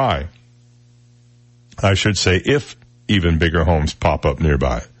nearby. I should say, if even bigger homes pop up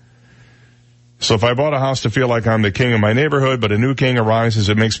nearby. So if I bought a house to feel like I'm the king of my neighborhood, but a new king arises,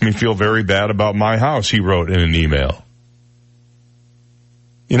 it makes me feel very bad about my house, he wrote in an email.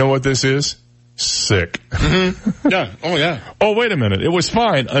 You know what this is? Sick. Mm-hmm. Yeah. Oh, yeah. Oh, wait a minute. It was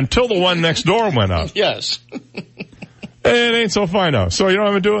fine until the one next door went up. Yes. It ain't so fine now. So you know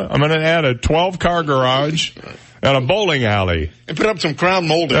what I'm going to do? I'm going to add a 12-car garage and a bowling alley. And put up some crown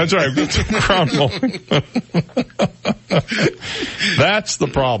molding. That's right. Put some crown molding. That's the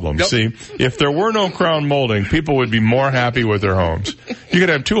problem. Yep. See, if there were no crown molding, people would be more happy with their homes. You could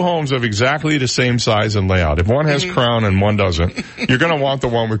have two homes of exactly the same size and layout. If one has crown and one doesn't, you're going to want the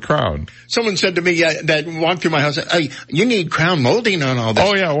one with crown. Someone said to me that walked through my house, hey, you need crown molding on all this.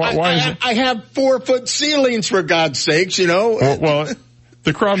 Oh, yeah. Why is it? I have 4-foot ceilings, for God's sakes, you know. Well,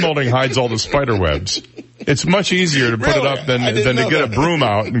 the crown molding hides all the spider webs. It's much easier to put it up than to get a broom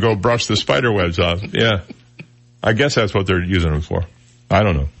out and go brush the spider webs off. Yeah. I guess that's what they're using them for. I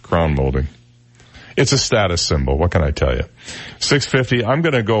don't know. Crown molding. It's a status symbol. What can I tell you? 6:50. I'm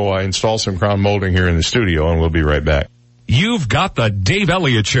going to go install some crown molding here in the studio, and we'll be right back. You've got the Dave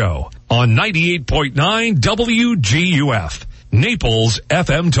Elliott Show on 98.9 WGUF, Naples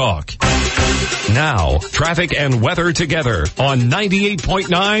FM Talk. Now, traffic and weather together on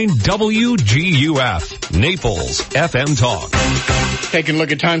 98.9 WGUF, Naples FM Talk. Taking a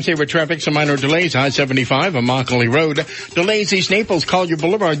look at time-saver traffic, some minor delays. I-75 on Immokalee Road. Delays East Naples, Collier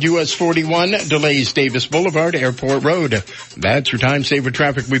Boulevard, US 41. Delays Davis Boulevard, Airport Road. That's your time-saver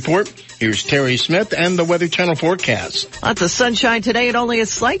traffic report. Here's Terry Smith and the Weather Channel forecast. Lots of sunshine today and only a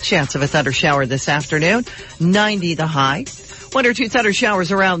slight chance of a thunder shower this afternoon. 90 the high. 1 or 2 thunder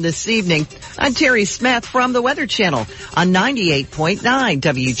showers around this evening. I'm Terry Smith from the Weather Channel on 98.9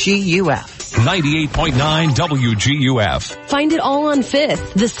 WGUF. 98.9 WGUF. Find it all on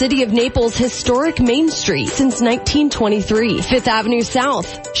 5th, the city of Naples' historic Main Street since 1923. 5th Avenue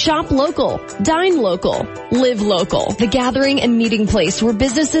South. Shop local. Dine local. Live local. The gathering and meeting place where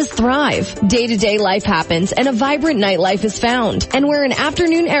businesses thrive. Day-to-day life happens and a vibrant nightlife is found. And where an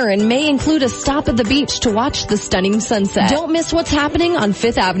afternoon errand may include a stop at the beach to watch the stunning sunset. Don't miss what's happening on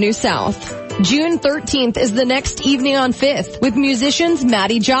 5th Avenue South. June 13th is the next evening on 5th with musicians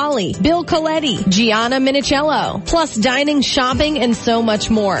Matty Jolly, Bill Coletti, Gianna Minicello, plus dining, shopping, and so much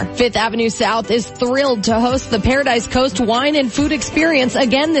more. 5th Avenue South is thrilled to host the Paradise Coast Wine and Food Experience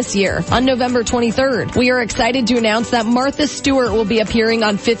again this year on November 23rd. We are excited to announce that Martha Stewart will be appearing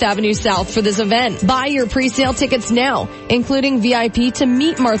on 5th Avenue South for this event. Buy your pre-sale tickets now, including VIP to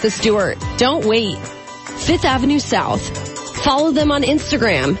meet Martha Stewart. Don't wait. 5th Avenue South. Follow them on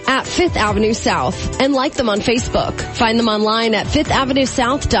Instagram at 5th Avenue South and like them on Facebook. Find them online at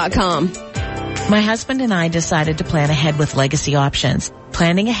 5thavenuesouth.com. My husband and I decided to plan ahead with Legacy Options.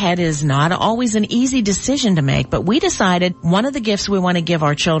 Planning ahead is not always an easy decision to make, but we decided one of the gifts we want to give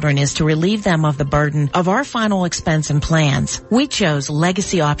our children is to relieve them of the burden of our final expense and plans. We chose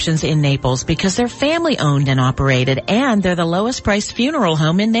Legacy Options in Naples because they're family owned and operated, and they're the lowest priced funeral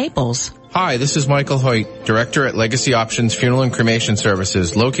home in Naples. Hi, this is Michael Hoyt, Director at Legacy Options Funeral and Cremation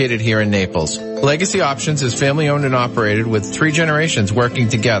Services, located here in Naples. Legacy Options is family-owned and operated with 3 generations working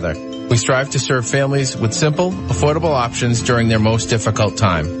together. We strive to serve families with simple, affordable options during their most difficult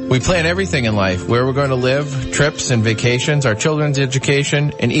time. We plan everything in life, where we're going to live, trips and vacations, our children's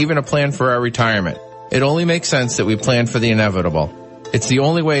education, and even a plan for our retirement. It only makes sense that we plan for the inevitable. It's the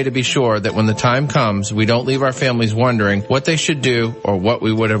only way to be sure that when the time comes, we don't leave our families wondering what they should do or what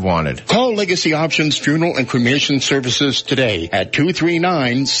we would have wanted. Call Legacy Options Funeral and Cremation Services today at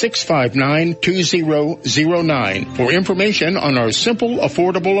 239-659-2009 for information on our simple,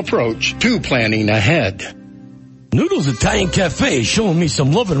 affordable approach to planning ahead. Noodles Italian Cafe is showing me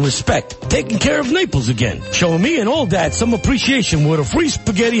some love and respect, taking care of Naples again, showing me and all dad some appreciation with a free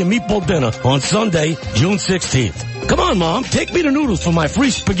spaghetti and meatball dinner on Sunday, June 16th. Come on, Mom, take me to Noodles for my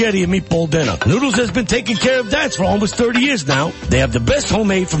free spaghetti and meatball dinner. Noodles has been taking care of dads for almost 30 years now. They have the best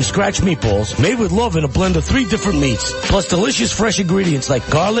homemade from scratch meatballs, made with love in a blend of 3 different meats, plus delicious fresh ingredients like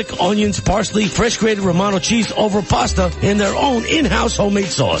garlic, onions, parsley, fresh grated Romano cheese over pasta, and their own in-house homemade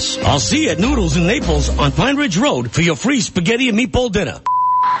sauce. I'll see you at Noodles in Naples on Pine Ridge Road for your free spaghetti and meatball dinner.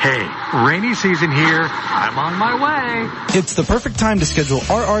 Hey, rainy season here. I'm on my way. It's the perfect time to schedule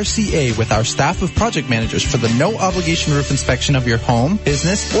RRCA with our staff of project managers for the no-obligation roof inspection of your home,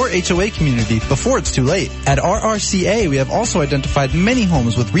 business, or HOA community before it's too late. At RRCA, we have also identified many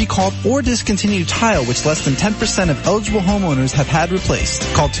homes with recalled or discontinued tile, which less than 10% of eligible homeowners have had replaced.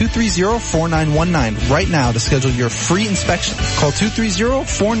 Call 230-4919 right now to schedule your free inspection. Call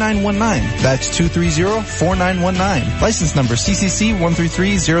 230-4919. That's 230-4919. License number CCC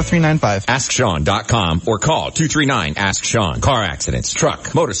 1330395. AskSean.com or call 239-ASK-SEAN. Car accidents,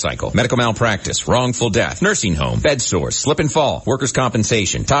 truck, motorcycle, medical malpractice, wrongful death, nursing home, bed sores, slip and fall, workers'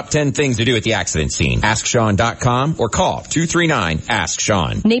 compensation. Top 10 things to do at the accident scene. AskSean.com or call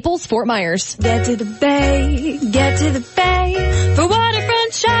 239-ASK-SEAN. Naples, Fort Myers. Get to the bay, get to the bay for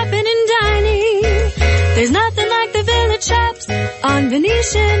waterfront shopping and dining. There's nothing like the Village Shops on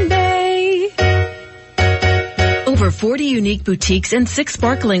Venetian Bay. Over 40 unique boutiques and 6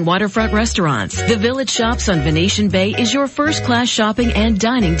 sparkling waterfront restaurants. The Village Shops on Venetian Bay is your first-class shopping and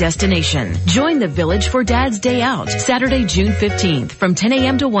dining destination. Join the Village for Dad's Day Out, Saturday, June 15th from 10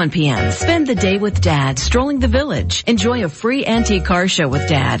 a.m. to 1 p.m. Spend the day with Dad, strolling the Village. Enjoy a free antique car show with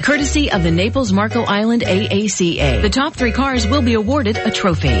Dad, courtesy of the Naples Marco Island AACA. The top 3 cars will be awarded a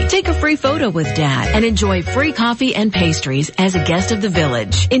trophy. Take a free photo with Dad and enjoy free coffee and pastries as a guest of the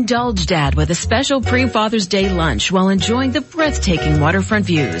Village. Indulge Dad with a special pre-Father's Day lunch while enjoying the breathtaking waterfront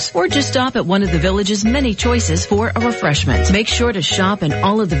views, or just stop at one of the Village's many choices for a refreshment. Make sure to shop in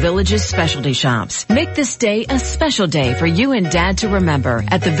all of the Village's specialty shops. Make this day a special day for you and Dad to remember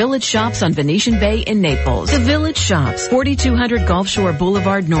at the Village Shops on Venetian Bay in Naples. The Village Shops, 4200 Gulf Shore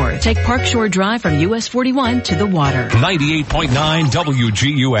Boulevard North. Take Park Shore Drive from US 41 to the water. 98.9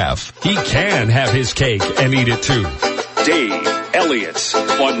 WGUF. He can have his cake and eat it too. Dave Elliott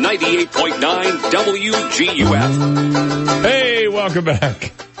on 98.9 WGUF. Hey, welcome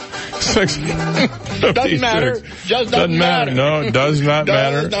back. Doesn't matter. Just doesn't matter. No, it does not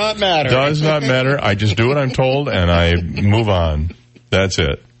matter. Does not matter. Does not matter. I just do what I'm told and I move on. That's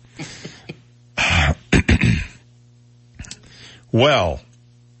it. Well,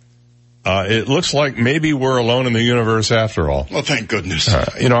 it looks like maybe we're alone in the universe after all. Well, thank goodness.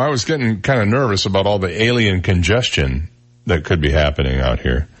 I was getting kind of nervous about all the alien congestion that could be happening out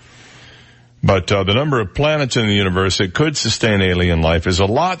here. But the number of planets in the universe that could sustain alien life is a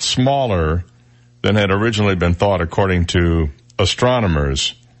lot smaller than had originally been thought, according to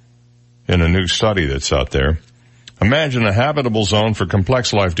astronomers in a new study that's out there. Imagine a habitable zone for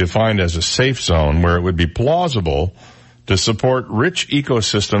complex life defined as a safe zone where it would be plausible to support rich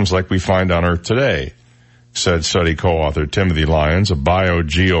ecosystems like we find on Earth today, said study co-author Timothy Lyons, a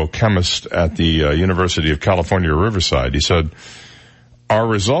biogeochemist at the University of California, Riverside. He said, our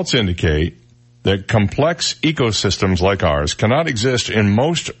results indicate that complex ecosystems like ours cannot exist in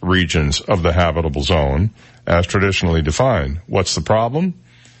most regions of the habitable zone as traditionally defined. What's the problem?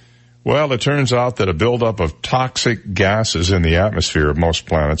 Well, it turns out that a buildup of toxic gases in the atmosphere of most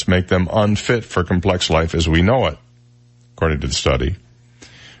planets make them unfit for complex life as we know it, according to the study.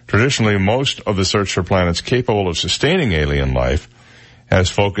 Traditionally, most of the search for planets capable of sustaining alien life has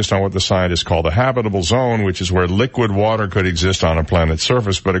focused on what the scientists call the habitable zone, which is where liquid water could exist on a planet's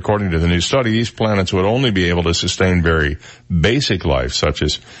surface. But according to the new study, these planets would only be able to sustain very basic life, such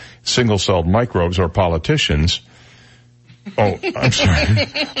as single-celled microbes or politicians. Oh, I'm sorry.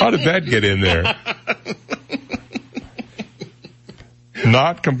 How did that get in there?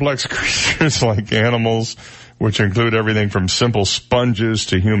 Not complex creatures like animals, which include everything from simple sponges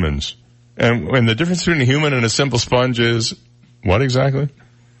to humans. And the difference between a human and a simple sponge is what exactly?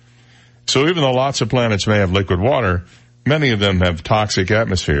 So even though lots of planets may have liquid water, many of them have toxic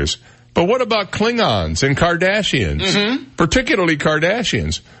atmospheres. But what about Klingons and Kardashians? Mm-hmm. Particularly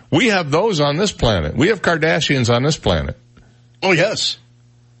Kardashians. We have those on this planet. We have Kardashians on this planet. Oh, yes.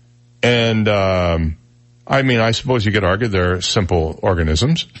 And, I suppose you could argue they're simple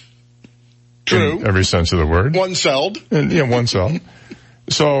organisms. True. In every sense of the word. One-celled. One-celled.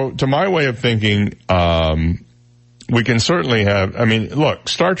 So, to my way of thinking, we can certainly have, look,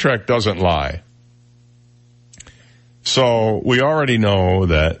 Star Trek doesn't lie. So, we already know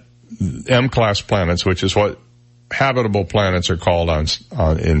that M-class planets, which is what habitable planets are called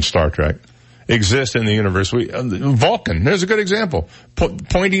in Star Trek, exist in the universe. Vulcan, there's a good example.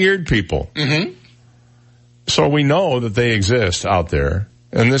 Pointy-eared people. Mm-hmm. So we know that they exist out there.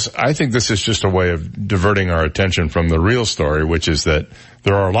 And I think this is just a way of diverting our attention from the real story, which is that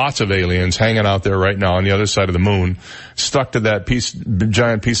there are lots of aliens hanging out there right now on the other side of the moon, stuck to that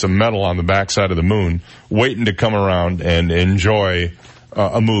giant piece of metal on the backside of the moon, waiting to come around and enjoy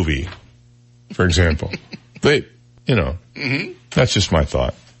a movie, for example. Mm-hmm. That's just my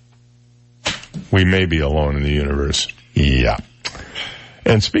thought. We may be alone in the universe. Yeah.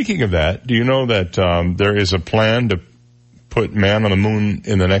 And speaking of that, do you know that there is a plan to put man on the moon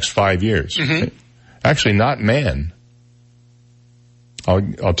in the next 5 years? Mm-hmm. Actually, not man.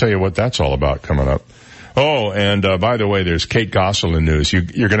 I'll tell you what that's all about coming up. Oh, and by the way, there's Kate Gosselin news.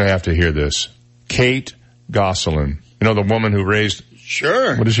 You're going to have to hear this. Kate Gosselin. You know, the woman who raised...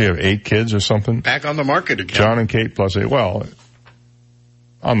 Sure. What does she have, 8 kids or something? Back on the market again. John and Kate plus 8. Well,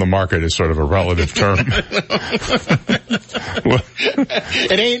 on the market is sort of a relative term.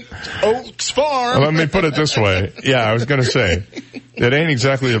 It ain't Oaks Farm. Let me put it this way. Yeah, I was going to say, it ain't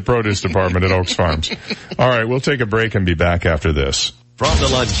exactly the produce department at Oaks Farms. All right, we'll take a break and be back after this. From the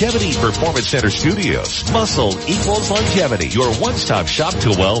Longevity Performance Center studios, muscle equals longevity. Your one-stop shop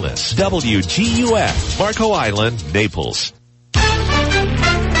to wellness. WGUF, Marco Island, Naples.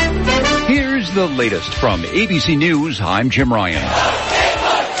 Here's the latest from ABC News. I'm Jim Ryan.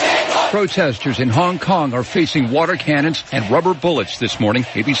 Protesters in Hong Kong are facing water cannons and rubber bullets this morning.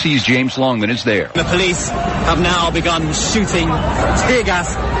 ABC's James Longman is there. The police have now begun shooting tear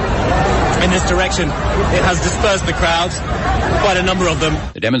gas in this direction. It has dispersed the crowds, quite a number of them.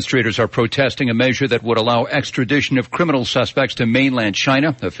 The demonstrators are protesting a measure that would allow extradition of criminal suspects to mainland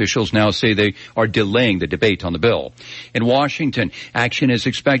China. Officials now say they are delaying the debate on the bill. In Washington, action is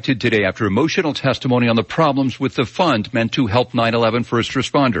expected today after emotional testimony on the problems with the fund meant to help 9/11 first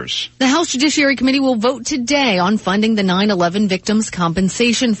responders. The House Judiciary Committee will vote today on funding the 9/11 Victims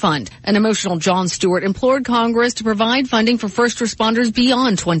Compensation Fund. An emotional Jon Stewart implored Congress to provide funding for first responders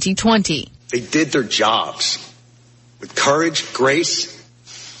beyond 2020. They did their jobs with courage, grace,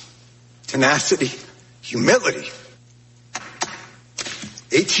 tenacity, humility.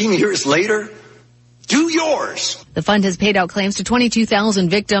 18 years later, do yours. The fund has paid out claims to 22,000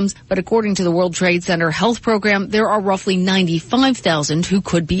 victims, but according to the World Trade Center Health Program, there are roughly 95,000 who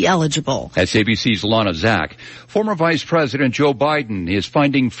could be eligible. That's ABC's Lana Zak. Former Vice President Joe Biden is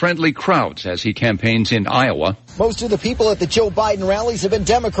finding friendly crowds as he campaigns in Iowa. Most of the people at the Joe Biden rallies have been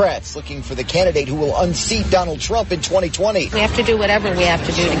Democrats, looking for the candidate who will unseat Donald Trump in 2020. We have to do whatever we have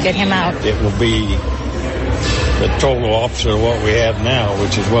to do to get him out. It will be the total opposite of what we have now,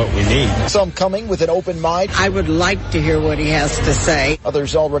 which is what we need. Some coming with an open mind. I would like to hear what he has to say.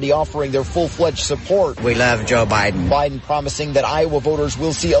 Others already offering their full-fledged support. We love Joe Biden. Biden promising that Iowa voters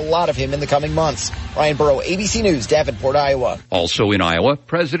will see a lot of him in the coming months. Ryan Burrow, ABC News, Davenport, Iowa. Also in Iowa,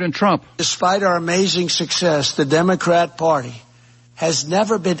 President Trump. Despite our amazing success, the Democrat Party has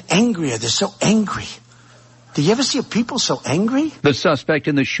never been angrier. They're so angry. Do you ever see people so angry? The suspect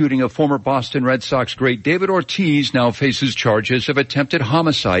in the shooting of former Boston Red Sox great David Ortiz now faces charges of attempted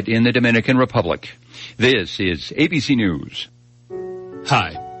homicide in the Dominican Republic. This is ABC News.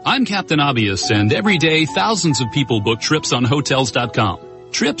 Hi, I'm Captain Obvious, and every day thousands of people book trips on Hotels.com.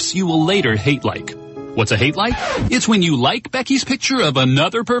 Trips you will later hate like. What's a hate like? It's when you like Becky's picture of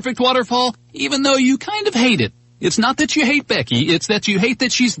another perfect waterfall, even though you kind of hate it. It's not that you hate Becky, it's that you hate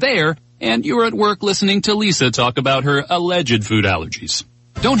that she's there, and you're at work listening to Lisa talk about her alleged food allergies.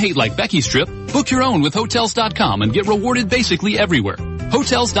 Don't hate like Becky's trip. Book your own with Hotels.com and get rewarded basically everywhere.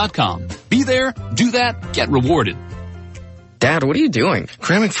 Hotels.com. Be there, do that, get rewarded. Dad, what are you doing?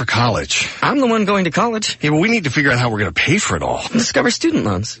 Cramming for college. I'm the one going to college. Yeah, but we need to figure out how we're going to pay for it all. Discover Student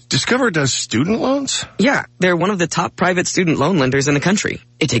Loans. Discover does student loans? Yeah, they're one of the top private student loan lenders in the country.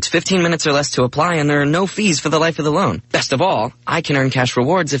 It takes 15 minutes or less to apply, and there are no fees for the life of the loan. Best of all, I can earn cash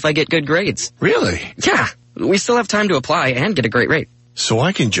rewards if I get good grades. Really? Yeah, we still have time to apply and get a great rate. So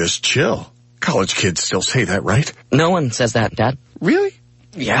I can just chill. College kids still say that, right? No one says that, Dad. Really?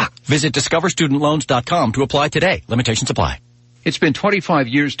 Yeah. Visit discoverstudentloans.com to apply today. Limitations apply. It's been 25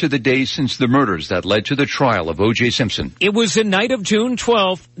 years to the day since the murders that led to the trial of O.J. Simpson. It was the night of June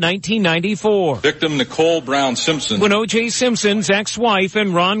 12, 1994. Victim Nicole Brown Simpson. When O.J. Simpson's ex-wife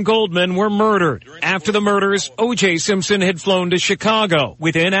and Ron Goldman were murdered. After the murders, O.J. Simpson had flown to Chicago.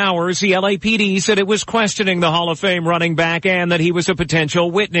 Within hours, the LAPD said it was questioning the Hall of Fame running back and that he was a potential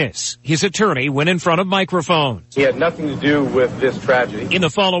witness. His attorney went in front of microphones. He had nothing to do with this tragedy. In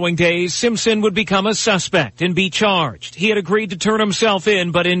the following days, Simpson would become a suspect and be charged. He had agreed to turn himself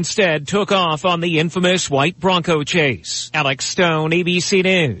in, but instead took off on the infamous white Bronco chase. Alex Stone, ABC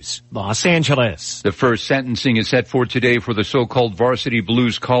News, Los Angeles. The first sentencing is set for today for the so-called Varsity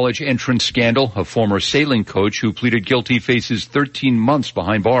Blues college entrance scandal. A former sailing coach who pleaded guilty faces 13 months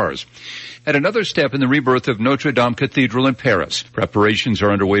behind bars. At another step in the rebirth of Notre Dame Cathedral in Paris, preparations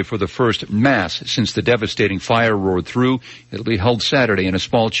are underway for the first Mass since the devastating fire roared through. It'll be held Saturday in a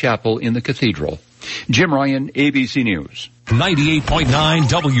small chapel in the cathedral. Jim Ryan, ABC News. 98.9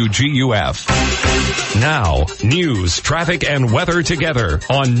 WGUF. Now, news, traffic, and weather together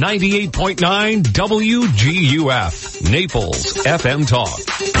on 98.9 WGUF. Naples FM Talk.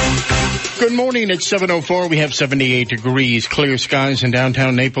 Good morning. It's 7:04. We have 78 degrees, clear skies in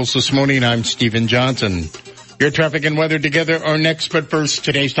downtown Naples this morning. I'm Stephen Johnson. Your traffic and weather together are next, but first,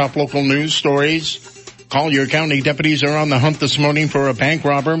 today's top local news stories. Collier County deputies are on the hunt this morning for a bank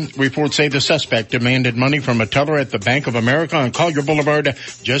robber. Reports say the suspect demanded money from a teller at the Bank of America on Collier Boulevard,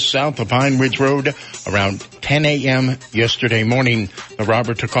 just south of Pine Ridge Road, around 10 a.m. yesterday morning. The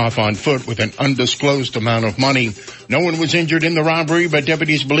robber took off on foot with an undisclosed amount of money. No one was injured in the robbery, but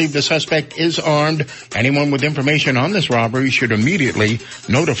deputies believe the suspect is armed. Anyone with information on this robbery should immediately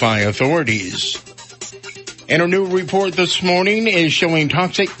notify authorities. And a new report this morning is showing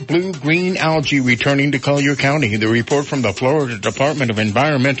toxic blue-green algae returning to Collier County. The report from the Florida Department of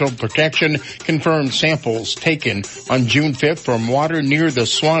Environmental Protection confirmed samples taken on June 5th from water near the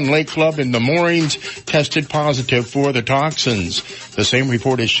Swan Lake Club in the moorings tested positive for the toxins. The same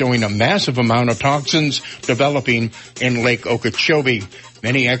report is showing a massive amount of toxins developing in Lake Okeechobee.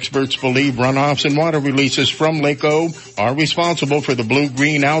 Many experts believe runoffs and water releases from Lake O are responsible for the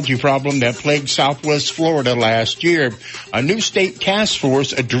blue-green algae problem that plagued southwest Florida last year. A new state task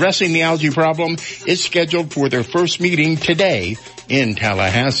force addressing the algae problem is scheduled for their first meeting today in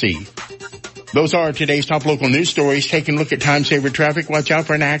Tallahassee. Those are today's top local news stories. Taking a look at time-saver traffic. Watch out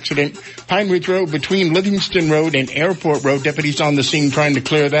for an accident. Pine Ridge Road between Livingston Road and Airport Road. Deputies on the scene trying to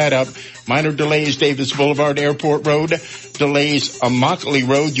clear that up. Minor delays, Davis Boulevard, Airport Road. Delays on Mockley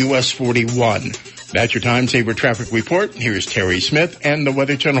Road, US 41. That's your time-saver traffic report. Here's Terry Smith and the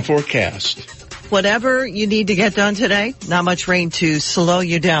Weather Channel forecast. Whatever you need to get done today, not much rain to slow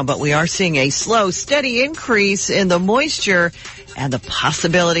you down, but we are seeing a slow, steady increase in the moisture and the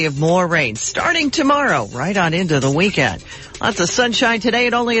possibility of more rain starting tomorrow, right on into the weekend. Lots of sunshine today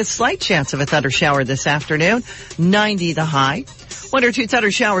and only a slight chance of a thunder shower this afternoon. 90 the high. 1 or 2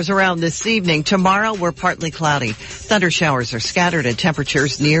 thunder showers around this evening. Tomorrow, we're partly cloudy. Thunder showers are scattered at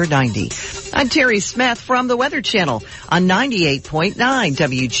temperatures near 90. I'm Terry Smith from the Weather Channel on 98.9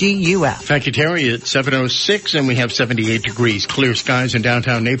 WGUF. Thank you, Terry. It's 7:06 and we have 78 degrees. Clear skies in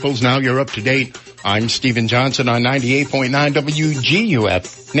downtown Naples. Now you're up to date. I'm Stephen Johnson on 98.9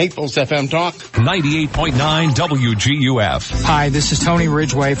 WGUF. Naples FM Talk. 98.9 WGUF. Hi, this is Tony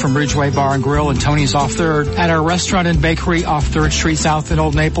Ridgway from Ridgway Bar and Grill and Tony's Off 3rd. At our restaurant and bakery off 3rd Street South in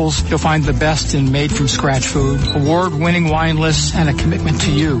Old Naples, you'll find the best in made-from-scratch food, award-winning wine lists, and a commitment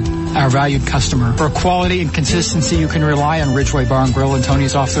to you, our valued customer. For quality and consistency, you can rely on Ridgway Bar and Grill and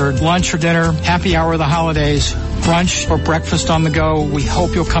Tony's Off 3rd. Lunch or dinner, happy hour of the holidays, brunch or breakfast on the go, we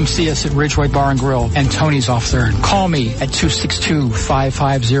hope you'll come see us at Ridgway Bar and Grill and Tony's Off 3rd. Call me at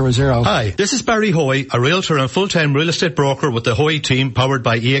 262-5500. Hi, this is Barry Hoy, a realtor and full-time real estate broker with the Hoy team powered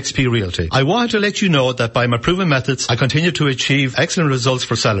by eXp Realty. I wanted to let you know that by my proven methods, I continue to achieve excellent results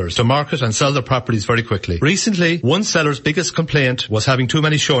for sellers to market and sell their properties very quickly. Recently, one seller's biggest complaint was having too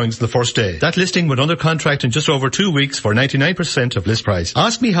many showings the first day. That listing went under contract in just over 2 weeks for 99% of list price.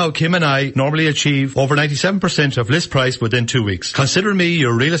 Ask me how Kim and I normally achieve over 97% of list price within 2 weeks. Consider me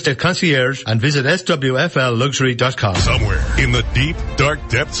your real estate concierge and visit visit swflluxury.com. Somewhere in the deep, dark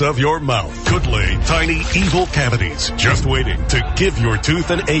depths of your mouth could lay tiny, evil cavities, just waiting to give your tooth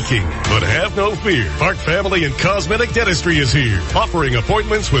an aching. But have no fear. Park Family and Cosmetic Dentistry is here, offering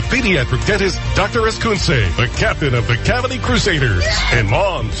appointments with pediatric dentist Dr. Eskunse, the captain of the Cavity Crusaders. And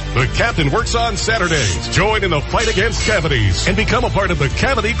moms, the captain works on Saturdays. Join in the fight against cavities and become a part of the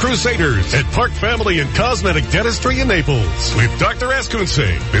Cavity Crusaders at Park Family and Cosmetic Dentistry in Naples with Dr.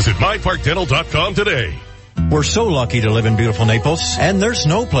 Eskunse. Visit myparkdental.com today. We're so lucky to live in beautiful Naples, and there's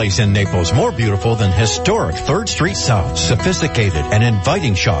no place in Naples more beautiful than historic 3rd Street South. Sophisticated and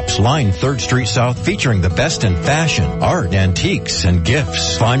inviting shops line 3rd Street South, featuring the best in fashion, art, antiques, and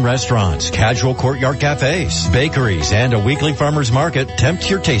gifts. Fine restaurants, casual courtyard cafes, bakeries, and a weekly farmer's market tempt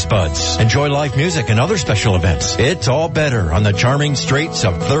your taste buds. Enjoy live music and other special events. It's all better on the charming streets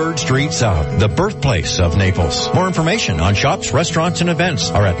of 3rd Street South, the birthplace of Naples. More information on shops, restaurants, and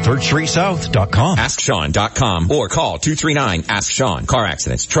events are at 3rdstreetsouth.com. AskSean.com or call 239-ASK-SEAN. Car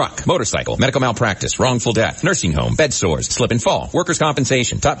accidents, truck, motorcycle, medical malpractice, wrongful death, nursing home, bed sores, slip and fall, workers'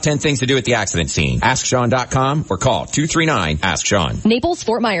 compensation. Top 10 things to do at the accident scene. AskSean.com or call 239-ASK-SEAN. Naples,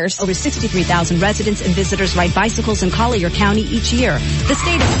 Fort Myers. Over 63,000 residents and visitors ride bicycles in Collier County each year. The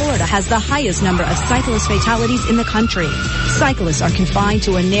state of Florida has the highest number of cyclist fatalities in the country. Cyclists are confined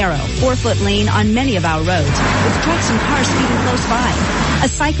to a narrow 4-foot lane on many of our roads, with trucks and cars speeding close by. A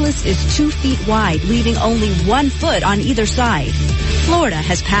cyclist is 2 feet wide, leaving only 1 foot on either side. Florida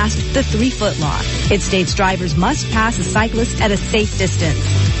has passed the 3-foot law. It states drivers must pass a cyclist at a safe distance.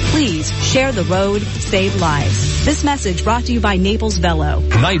 Please share the road, save lives. This message brought to you by Naples Velo.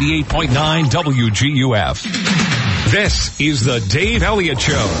 98.9 WGUF. This is the Dave Elliott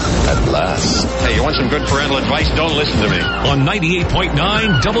Show. At last. Hey, you want some good parental advice? Don't listen to me. On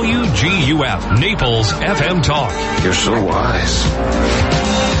 98.9 WGUF, Naples FM Talk. You're so wise.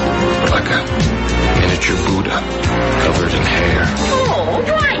 Like a miniature Buddha covered in hair. Oh,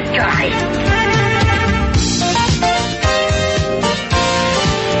 right, guys.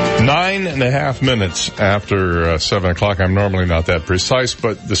 9.5 minutes after 7 o'clock. I'm normally not that precise,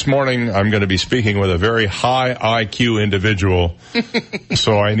 but this morning I'm going to be speaking with a very high IQ individual,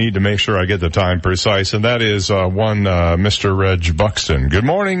 so I need to make sure I get the time precise, and that is Mr. Reg Buxton. Good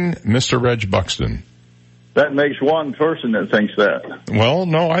morning, Mr. Reg Buxton. That makes one person that thinks that. Well,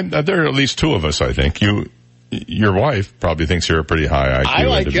 no, there are at least two of us, I think. Your wife probably thinks you're a pretty high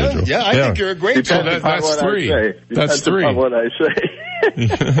IQ individual. You. Yeah, I think you're a great person. So that's three. That's three. Depends on what I say.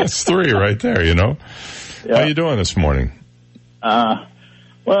 That's three right there, you know. Yeah. How you doing this morning? Well,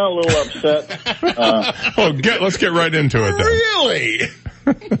 a little upset. Let's get right into it then. Really?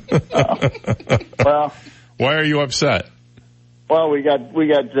 Well, why are you upset? Well, we got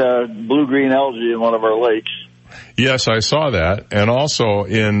blue-green algae in one of our lakes. Yes, I saw that, and also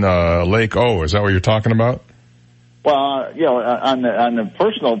in Lake O. Is that what you're talking about? Well, on the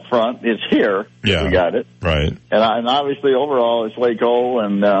personal front, it's here. Yeah, we got it right. And obviously, overall, it's Lake O.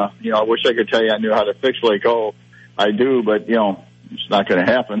 And I wish I could tell you I knew how to fix Lake O. I do, but it's not going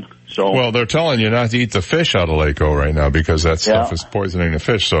to happen. So, well, they're telling you not to eat the fish out of Lake O right now because that stuff is poisoning the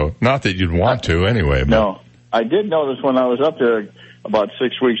fish. So, not that you'd want to anyway. But. No. I did notice when I was up there about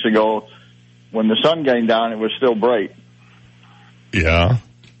 6 weeks ago, when the sun came down, it was still bright. Yeah.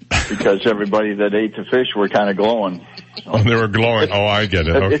 Because everybody that ate the fish were kind of glowing. So they were glowing. I get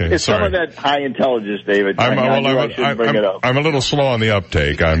it. Okay, it's sorry. some of that high intelligence, David. I'm a little slow on the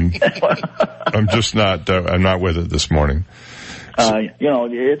uptake. I'm just not. I'm not with it this morning. It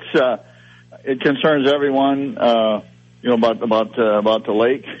concerns everyone. About the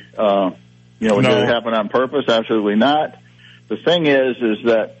lake. Did it happen on purpose? Absolutely not. The thing is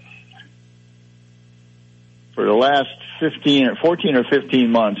that for the last 14 or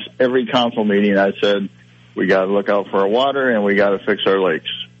 15 months, every council meeting I said, we got to look out for our water and we got to fix our lakes.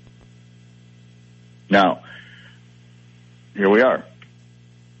 Now, here we are.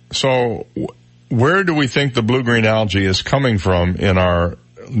 So, where do we think the blue-green algae is coming from in our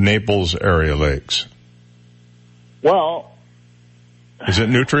Naples area lakes? Well, is it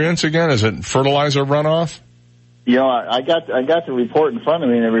nutrients again? Is it fertilizer runoff? I got the report in front of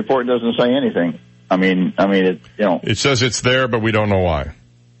me, and the report doesn't say anything. It says it's there, but we don't know why.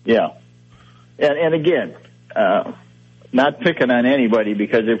 Yeah. And again, not picking on anybody,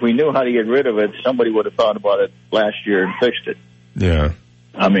 because if we knew how to get rid of it, somebody would have thought about it last year and fixed it. Yeah.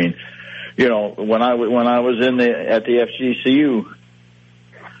 When I was at the FGCU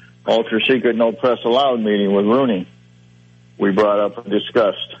ultra secret no press allowed meeting with Rooney, we brought up and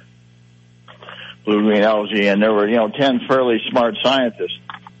discussed blue-green algae, and there were 10 fairly smart scientists.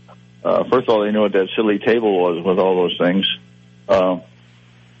 First of all, they knew what that silly table was with all those things.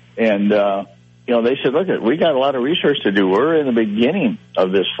 they said, look, we got a lot of research to do. We're in the beginning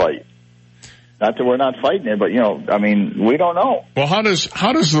of this fight. Not that we're not fighting it, but, we don't know. Well, how does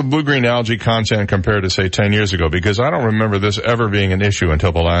the blue-green algae content compare to, say, 10 years ago? Because I don't remember this ever being an issue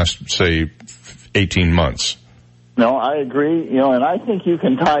until the last, say, 18 months. No, I agree. And I think you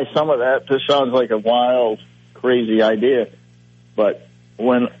can tie some of that. This sounds like a wild, crazy idea. But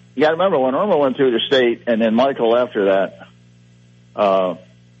you got to remember, when Irma went through the state and then Michael after that,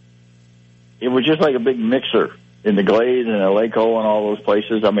 it was just like a big mixer in the Glades and in Lake O and all those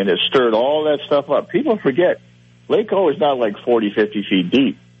places. It stirred all that stuff up. People forget, Lake O is not like 40, 50 feet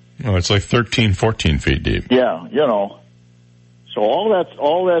deep. No, it's like 13, 14 feet deep. Yeah, So all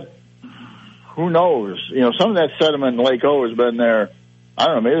that, who knows? Some of that sediment in Lake O has been there. I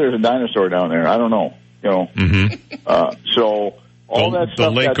don't know, maybe there's a dinosaur down there. I don't know. So all that stuff, the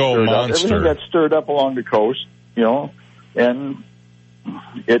Lake O monster, everything got stirred up along the coast, and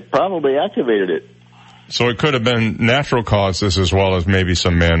it probably activated it. So it could have been natural causes as well as maybe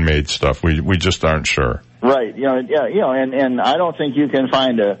some man-made stuff. We just aren't sure. Right. And I don't think you can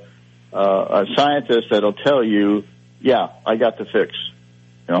find a scientist that'll tell you, I got the fix.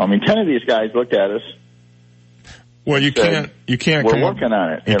 10 of these guys looked at us. Well, you can't we're come working up,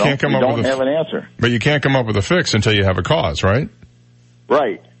 on it. You can't come we up don't with have an answer. But you can't come up with a fix until you have a cause, right?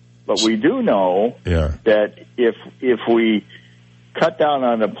 Right. But we do know that if we cut down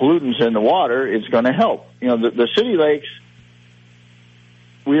on the pollutants in the water, it's going to help. The city lakes,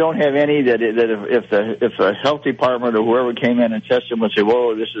 we don't have any that if the health department or whoever came in and tested them would say,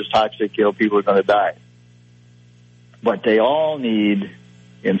 whoa, this is toxic, people are going to die. But they all need,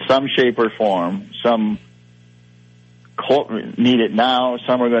 in some shape or form, some need it now,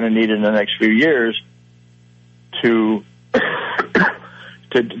 some are going to need it in the next few years to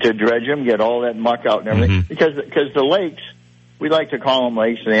dredge them, get all that muck out and everything. Because the lakes, we like to call them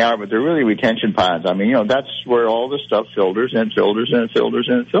lakes, and they are, but they're really retention ponds. That's where all the stuff filters and filters and filters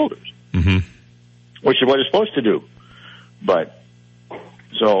and filters, which is what it's supposed to do. But,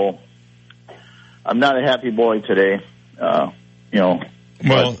 so, I'm not a happy boy today,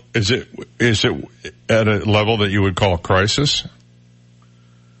 Well, is it at a level that you would call crisis?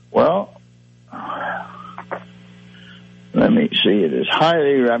 Well, let me see. It is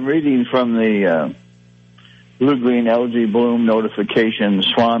highly, I'm reading from the blue-green algae bloom notification,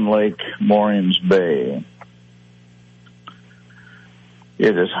 Swan Lake, Morins Bay.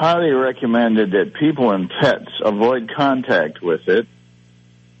 It is highly recommended that people and pets avoid contact with it.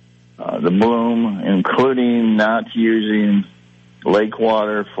 The bloom, including not using lake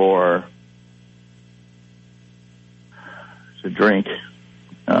water to drink.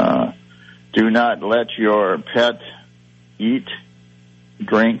 Do not let your pet eat,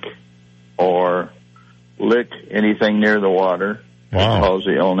 drink, or lick anything near the water. Wow. That causes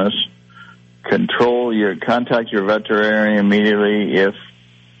the illness. Contact your veterinarian immediately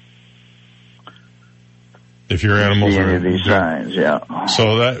if your animals see any of these signs. Yeah.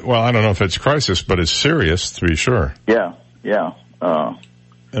 So I don't know if it's crisis, but it's serious to be sure. Yeah.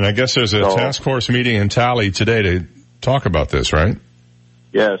 And I guess there's a task force meeting in Tally today to talk about this, right?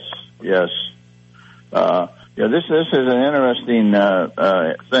 Yes. This is an interesting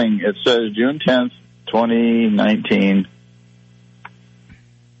thing. It says June 10th, 2019.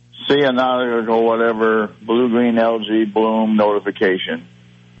 See an article, whatever, blue-green algae bloom notification.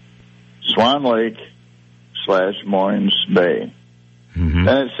 Swan Lake / Morins Bay. Then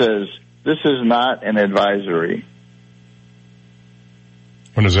it says, this is not an advisory.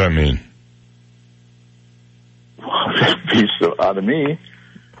 What does that mean? Piece out of me.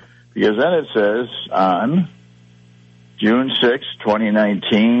 Because then it says, on June 6,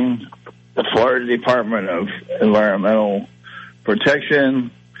 2019, the Florida Department of Environmental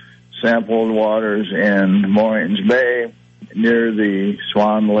Protection sampled waters in Morins Bay near the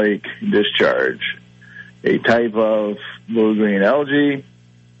Swan Lake discharge. A type of blue-green algae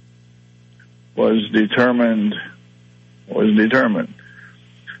was determined.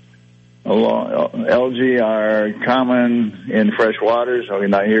 Algae are common in fresh waters. Okay,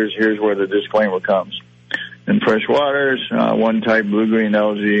 now here's where the disclaimer comes. In fresh waters, one type blue-green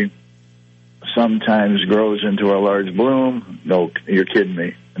algae sometimes grows into a large bloom. No, you're kidding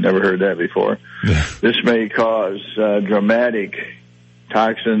me. I never heard that before. This may cause dramatic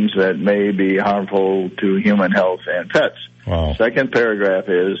toxins that may be harmful to human health and pets. Wow. Second paragraph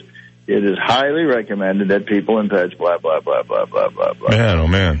is, it is highly recommended that people and pets, blah, blah, blah, blah, blah, blah, blah. Man, oh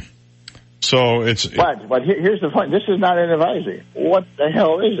man. So it's... But here's the point. This is not an advisory. What the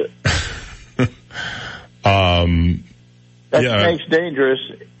hell is it? That makes dangerous.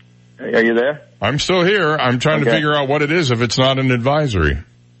 Are you there? I'm still here. I'm trying to figure out what it is if it's not an advisory.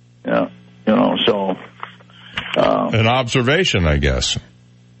 Yeah. An observation, I guess.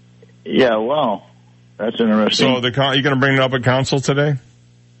 Yeah, well, that's interesting. So you're going to bring it up at council today?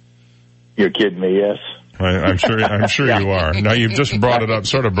 You're kidding me, yes. I'm sure you are. Now, you've just brought it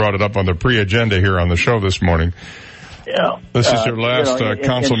up on the pre-agenda here on the show this morning. Yeah. This is your last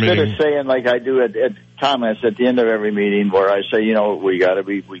council meeting. Instead of saying like I do at comments at the end of every meeting where I say, we got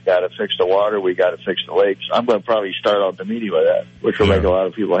to fix the water, we got to fix the lakes. I'm going to probably start out the meeting with that, which will make a lot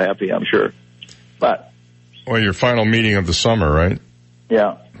of people happy, I'm sure. But. Well, your final meeting of the summer, right?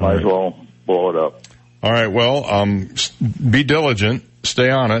 Yeah. Might as well blow it up. All right. Well, be diligent.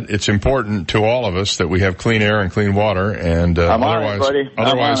 Stay on it. It's important to all of us that we have clean air and clean water, and I'm on it, buddy.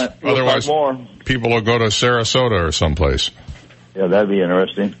 Otherwise, people will go to Sarasota or someplace. Yeah, that'd be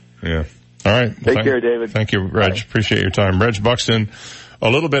interesting. Yeah. All right. Take care, David. Thank you, Reg. Bye. Appreciate your time. Reg Buxton, a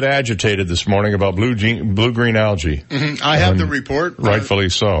little bit agitated this morning about blue-green algae. Mm-hmm. I have the report. Rightfully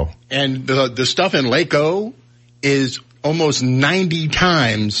so. And the stuff in Lake O is almost 90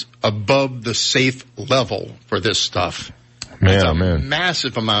 times above the safe level for this stuff. It's a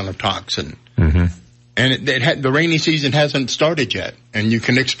massive amount of toxin. Mm-hmm. And the rainy season hasn't started yet. And you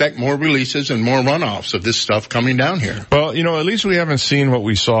can expect more releases and more runoffs of this stuff coming down here. Well, at least we haven't seen what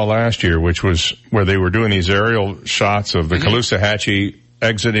we saw last year, which was where they were doing these aerial shots of the Caloosahatchee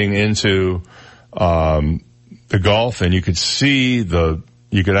exiting into the Gulf, and you could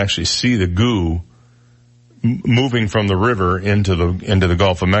actually see the goo moving from the river into the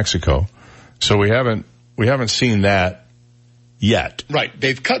Gulf of Mexico. So we haven't seen that yet. Right.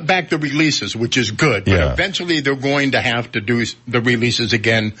 They've cut back the releases, which is good. But eventually they're going to have to do the releases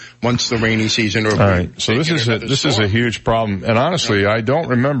again once the rainy season over. All right. So this is a huge problem. And honestly, I don't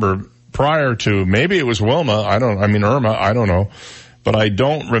remember prior to, maybe it was Irma, I don't know. But I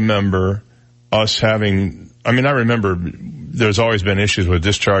don't remember us having, I remember there's always been issues with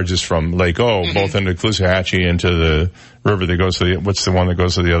discharges from Lake O, both into Caloosahatchee, into the river that goes to what's the one that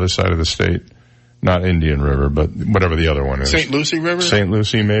goes to the other side of the state? Not Indian River, but whatever the other one is. St. Lucie River? St.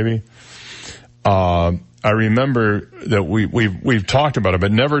 Lucie, maybe. I remember that we've talked about it,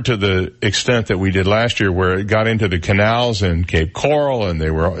 but never to the extent that we did last year, where it got into the canals in Cape Coral, and it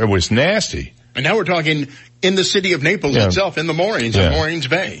was nasty. And now we're talking in the city of Naples itself, in the moorings, in Moorings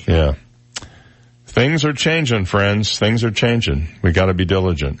Bay. Yeah. Things are changing, friends. Things are changing. We got to be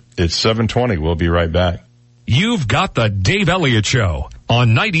diligent. It's 7:20. We'll be right back. You've got the Dave Elliott Show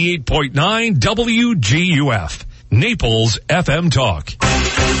on 98.9 WGUF, Naples FM Talk.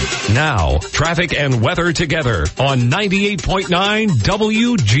 Now, traffic and weather together on 98.9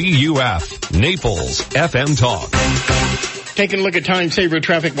 WGUF, Naples FM Talk. Taking a look at time-saver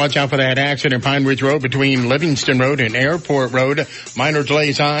traffic. Watch out for that accident. Pine Ridge Road between Livingston Road and Airport Road. Minor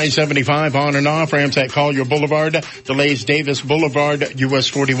delays I-75 on and off. Ramps at Collier Boulevard. Delays Davis Boulevard, US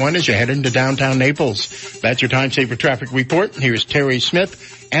 41 as you head into downtown Naples. That's your time-saver traffic report. Here's Terry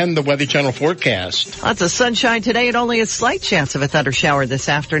Smith and the Weather Channel forecast. Lots of sunshine today and only a slight chance of a thunder shower this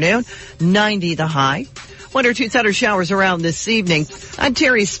afternoon. 90 the high. 1 or 2 thunder showers around this evening. I'm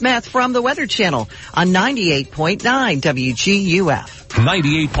Terry Smith from the Weather Channel on 98.9 WGUF.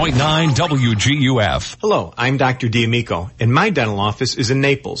 98.9 WGUF. Hello, I'm Dr. D'Amico, and my dental office is in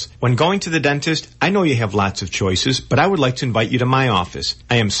Naples. When going to the dentist, I know you have lots of choices, but I would like to invite you to my office.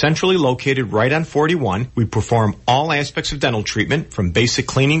 I am centrally located right on 41. We perform all aspects of dental treatment, from basic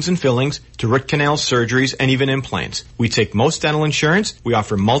cleanings and fillings to root canal surgeries and even implants. We take most dental insurance, we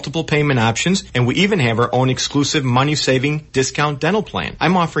offer multiple payment options, and we even have our own exclusive money-saving discount dental plan.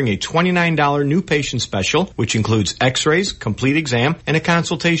 I'm offering a $29 new patient special, which includes x-rays, complete exam, and a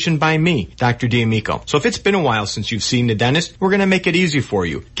consultation by me, Dr. D'Amico. So if it's been a while since you've seen the dentist, we're going to make it easy for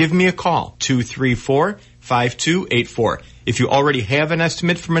you. Give me a call, 234-5284. If you already have an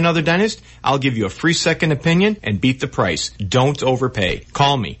estimate from another dentist, I'll give you a free second opinion and beat the price. Don't overpay.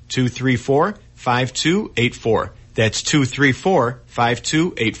 Call me, 234-5284. That's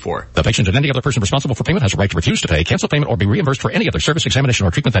 234-5284. The patient and any other person responsible for payment has a right to refuse to pay, cancel payment, or be reimbursed for any other service, examination,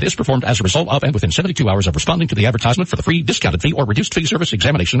 or treatment that is performed as a result of and within 72 hours of responding to the advertisement for the free, discounted fee, or reduced fee service,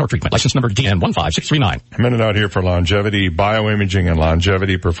 examination, or treatment. License number DN15639. A minute out here for Longevity Bioimaging and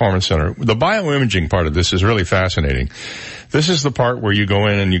Longevity Performance Center. The bioimaging part of this is really fascinating. This is the part where you go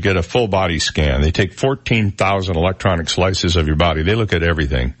in and you get a full body scan. They take 14,000 electronic slices of your body. They look at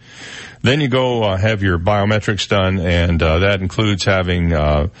everything. Then you go have your biometrics done, and that includes having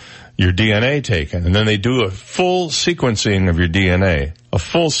your DNA taken. And then they do a full sequencing of your DNA, a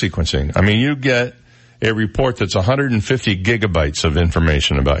full sequencing. I mean, a report that's 150 gigabytes of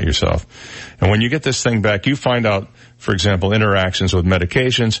information about yourself. And when you get this thing back, you find out, for example, interactions with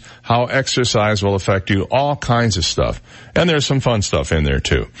medications, how exercise will affect you, all kinds of stuff. And there's some fun stuff in there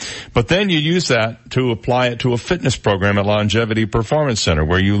too. But then you use that to apply it to a fitness program at Longevity Performance Center,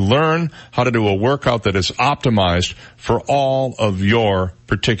 where you learn how to do a workout that is optimized for all of your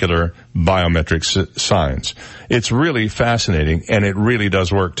particular biometric signs. It's really fascinating, and it really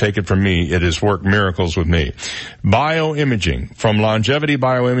does work. Take it from me. It has worked miracles with me. Bioimaging from Longevity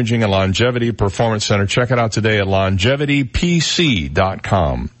Bioimaging and Longevity Performance Center. Check it out today at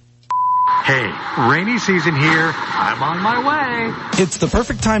longevitypc.com. Hey, rainy season here. I'm on my way. It's the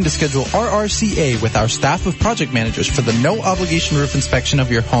perfect time to schedule RRCA with our staff of project managers for the no-obligation roof inspection of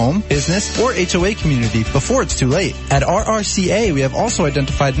your home, business, or HOA community before it's too late. At RRCA, we have also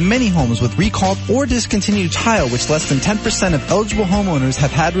identified many homes with recalled or discontinued tile, which less than 10% of eligible homeowners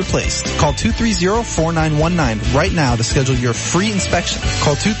have had replaced. Call 230-4919 right now to schedule your free inspection.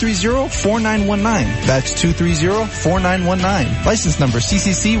 Call 230-4919. That's 230-4919. License number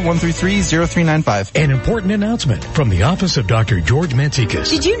CCC 1330395. An important announcement from the office of Dr. George Mantzikis.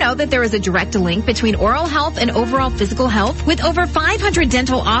 Did you know that there is a direct link between oral health and overall physical health? With over 500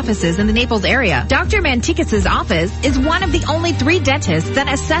 dental offices in the Naples area, Dr. Mantzikis' office is one of the only 3 dentists that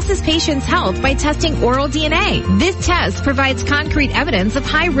assesses patients' health by testing oral DNA. This test provides concrete evidence of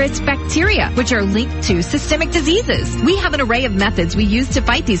high-risk bacteria, which are linked to systemic diseases. We have an array of methods we use to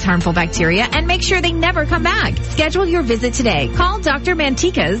fight these harmful bacteria and make sure they never come back. Schedule your visit today. Call Dr.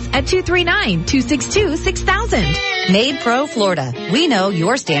 Mantzikis at 239-262-6000. Made Pro Florida. We know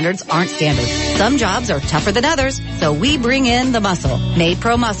your standards aren't standard. Some jobs are tougher than others, so we bring in the muscle. Made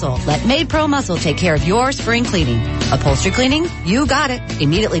Pro Muscle. Let Made Pro Muscle take care of your spring cleaning. Upholstery cleaning? You got it.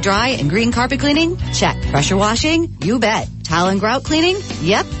 Immediately dry and green carpet cleaning? Check. Pressure washing? You bet. Tile and grout cleaning?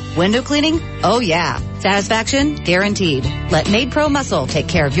 Yep. Window cleaning? Oh yeah. Satisfaction? Guaranteed. Let Made Pro Muscle take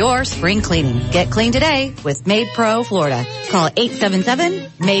care of your spring cleaning. Get clean today with Made Pro Florida. Call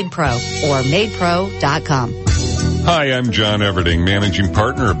 877-MADE-PRO or MadePro.com. Hi, I'm John Everding, managing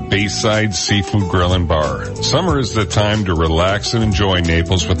partner of Bayside Seafood Grill and Bar. Summer is the time to relax and enjoy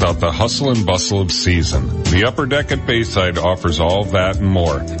Naples without the hustle and bustle of season. The Upper Deck at Bayside offers all that and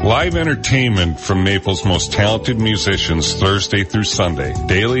more. Live entertainment from Naples' most talented musicians Thursday through Sunday.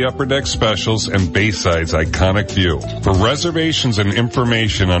 Daily Upper Deck specials and Bayside's iconic view. For reservations and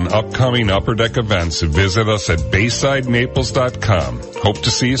information on upcoming Upper Deck events, visit us at BaysideNaples.com. Hope to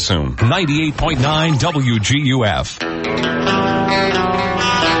see you soon. 98.9 WGUF.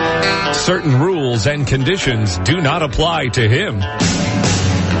 Certain rules and conditions do not apply to him.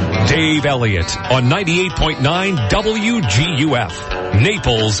 Dave Elliott on 98.9 WGUF,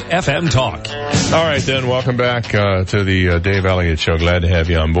 Naples FM Talk. All right, then, welcome back to the Dave Elliott Show. Glad to have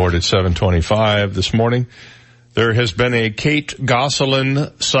you on board at 7:25 this morning. There has been a Kate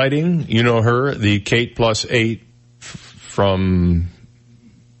Gosselin sighting. You know her, the Kate Plus 8 from,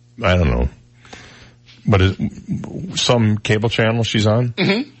 I don't know, what is some cable channel she's on?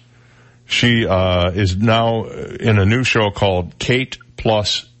 Mm-hmm. She is now in a new show called Kate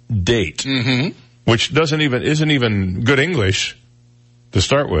Plus Date, mm-hmm. which isn't even good English to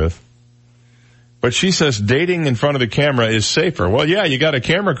start with. But she says dating in front of the camera is safer. Well, yeah, you got a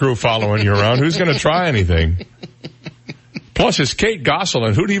camera crew following you around. Who's going to try anything? Plus, it's Kate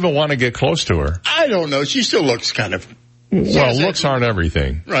Gosselin. Who'd even want to get close to her? I don't know. She still looks kind of... Well, looks aren't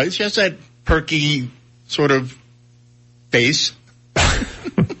everything. Right. She has that perky sort of face.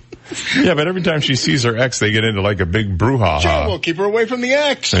 Yeah, but every time she sees her ex, they get into like a big brouhaha. Sure, we'll keep her away from the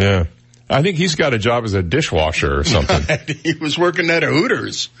ex. Yeah. I think he's got a job as a dishwasher or something. Right. He was working at a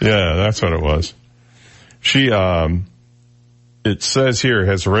Hooters. Yeah, that's what it was. She, it says here,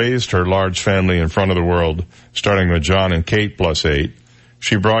 has raised her large family in front of the world, starting with John and Kate Plus 8.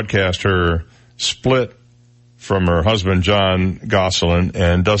 She broadcast her split from her husband, John Gosselin,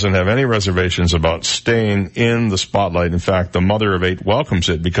 and doesn't have any reservations about staying in the spotlight. In fact, the mother of 8 welcomes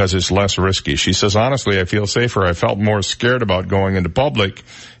it because it's less risky. She says, honestly, I feel safer. I felt more scared about going into public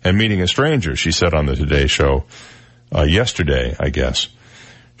and meeting a stranger, she said on the Today Show yesterday, I guess.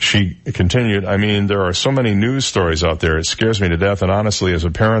 She continued, I mean, there are so many news stories out there. It scares me to death. And honestly, as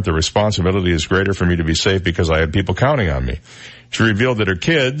a parent, the responsibility is greater for me to be safe because I had people counting on me. She revealed that her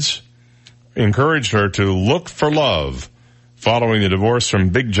kids encouraged her to look for love following the divorce from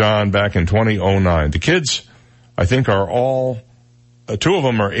Big John back in 2009. The kids, I think, are all, 2 of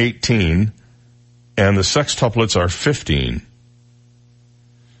them are 18, and the sextuplets are 15.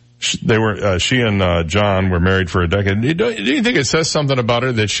 She and John were married for a decade. Do you think it says something about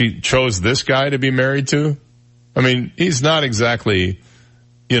her that she chose this guy to be married to? I mean, he's not exactly,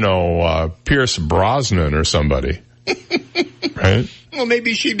 Pierce Brosnan or somebody. Right? Well,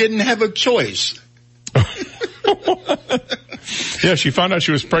 maybe she didn't have a choice. Yeah, she found out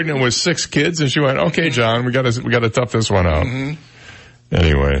she was pregnant with 6 kids, and she went, "Okay, John, we got to tough this one out." Mm-hmm.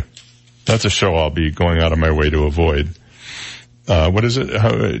 Anyway, that's a show I'll be going out of my way to avoid. What is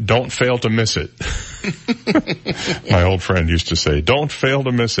it? Don't fail to miss it. My old friend used to say, "Don't fail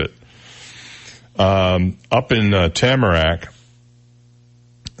to miss it." Up in Tamarack,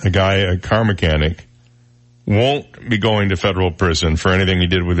 a car mechanic, won't be going to federal prison for anything he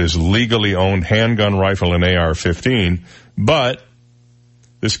did with his legally owned handgun rifle and AR-15, but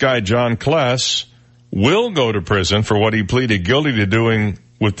this guy, John Kless, will go to prison for what he pleaded guilty to doing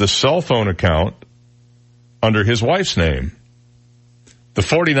with the cell phone account under his wife's name. The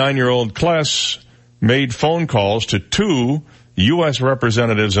 49-year-old Kless made phone calls to 2 U.S.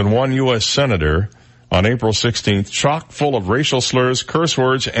 representatives and 1 U.S. senator on April 16th, chock full of racial slurs, curse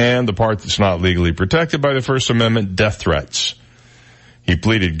words, and the part that's not legally protected by the First Amendment, death threats. He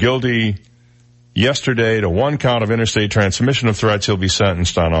pleaded guilty yesterday to 1 count of interstate transmission of threats. He'll be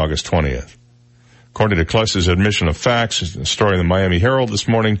sentenced on August 20th. According to Kless's admission of facts, a story in the Miami Herald this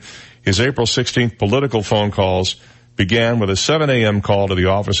morning, his April 16th political phone calls began with a 7 a.m. call to the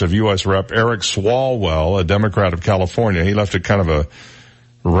office of U.S. Rep. Eric Swalwell, a Democrat of California. He left a kind of a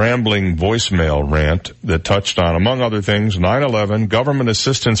rambling voicemail rant that touched on, among other things, 9/11, government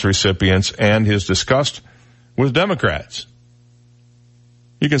assistance recipients, and his disgust with Democrats.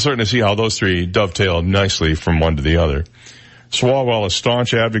 You can certainly see how those 3 dovetail nicely from one to the other. Swalwell, a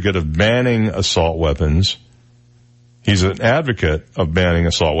staunch advocate of banning assault weapons. He's an advocate of banning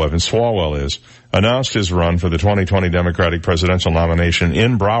assault weapons. Swalwell is. Announced his run for the 2020 Democratic presidential nomination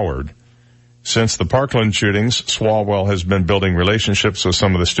in Broward. Since the Parkland shootings, Swalwell has been building relationships with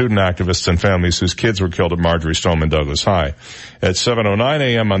some of the student activists and families whose kids were killed at Marjory Stoneman Douglas High. At 7:09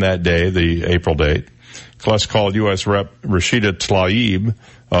 a.m. on that day, the April date, Kless called U.S. Rep. Rashida Tlaib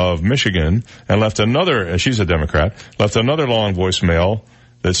of Michigan and left another, she's a Democrat, left another long voicemail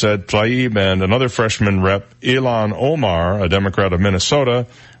that said Tlaib and another freshman rep, Ilhan Omar, a Democrat of Minnesota,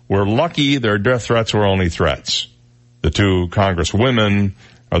 were lucky their death threats were only threats. The 2 congresswomen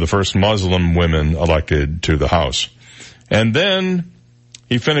are the first Muslim women elected to the House. And then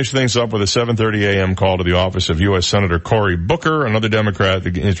he finished things up with a 7:30 a.m. call to the office of U.S. Senator Cory Booker, another Democrat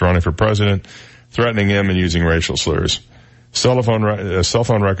that is running for president, threatening him and using racial slurs. Cell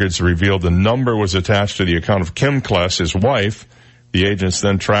phone records revealed the number was attached to the account of Kim Kless, his wife. The agents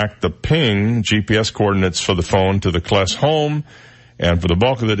then tracked the ping GPS coordinates for the phone to the Kless home and for the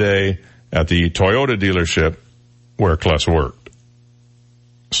bulk of the day at the Toyota dealership where Kless worked.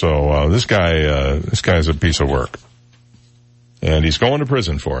 So this guy's a piece of work. And he's going to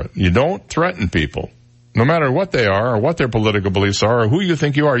prison for it. You don't threaten people, no matter what they are or what their political beliefs are or who you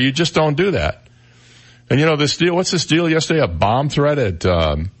think you are. You just don't do that. And this deal, what's this deal yesterday? A bomb threat at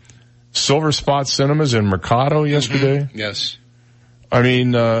Silver Spot Cinemas in Mercado yesterday? Mm-hmm. Yes. I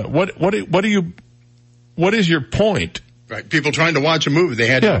mean, what is your point? Right. People trying to watch a movie, they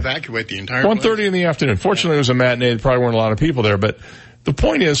had to evacuate the entire 1:30 in the afternoon. Fortunately, it was a matinee. There probably weren't a lot of people there, but the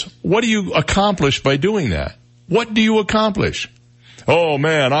point is, what do you accomplish by doing that? What do you accomplish? Oh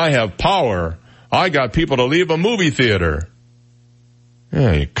man, I have power. I got people to leave a movie theater.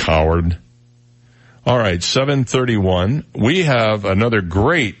 Yeah, you coward. All right, 7:31. We have another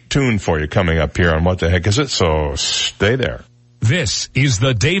great tune for you coming up here on What the Heck Is It? So stay there. This is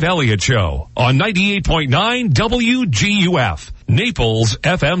the Dave Elliott Show on 98.9 WGUF, Naples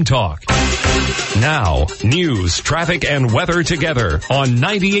FM Talk. Now, news, traffic, and weather together on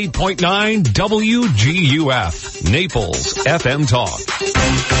 98.9 WGUF, Naples FM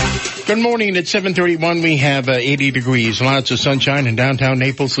Talk. Good morning. At 7:31, we have 80 degrees, lots of sunshine in downtown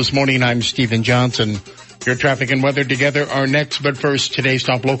Naples this morning. I'm Stephen Johnson. Your traffic and weather together are next, but first, today's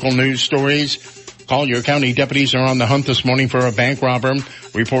top local news stories. Collier County deputies are on the hunt this morning for a bank robber.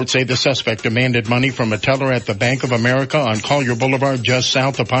 Reports say the suspect demanded money from a teller at the Bank of America on Collier Boulevard just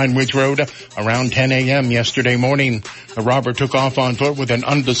south of Pine Ridge Road around 10 a.m. yesterday morning. The robber took off on foot with an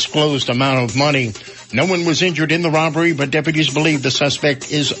undisclosed amount of money. No one was injured in the robbery, but deputies believe the suspect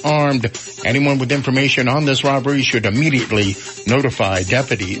is armed. Anyone with information on this robbery should immediately notify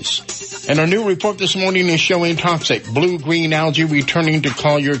deputies. And our new report this morning is showing toxic blue-green algae returning to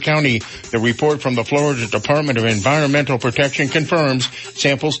Collier County. The report from the the Florida Department of Environmental Protection confirms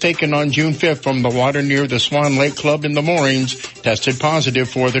samples taken on June 5th from the water near the Swan Lake Club in the moorings tested positive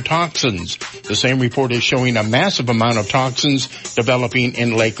for the toxins. The same report is showing a massive amount of toxins developing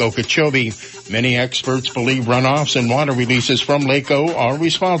in Lake Okeechobee. Many experts believe runoffs and water releases from Lake O are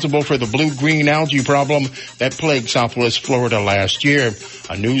responsible for the blue-green algae problem that plagued Southwest Florida last year.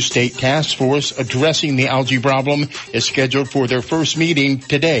 A new state task force addressing the algae problem is scheduled for their first meeting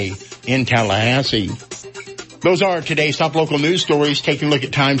today in Tallahassee. Those are today's top local news stories. Taking a look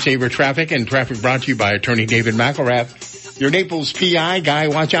at time-saver traffic, and traffic brought to you by Attorney David McElrath. Your Naples PI guy,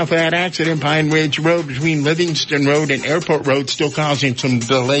 watch out for that accident. Pine Ridge Road between Livingston Road and Airport Road still causing some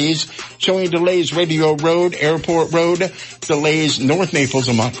delays. Showing delays Radio Road, Airport Road, delays North Naples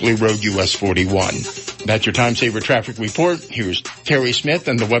and Immokalee Road, US 41. That's your time saver traffic report. Here's Terry Smith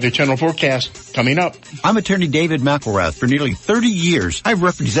and the Weather Channel forecast coming up. I'm Attorney David McElrath. For nearly 30 years, I've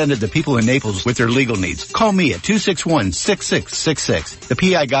represented the people in Naples with their legal needs. Call me at 261-6666. The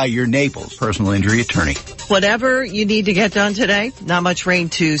PI guy, your Naples personal injury attorney. Whatever you need to get done today, not much rain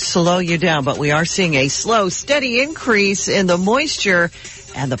to slow you down, but we are seeing a slow, steady increase in the moisture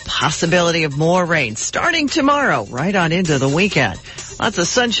and the possibility of more rain starting tomorrow, right on into the weekend. Lots of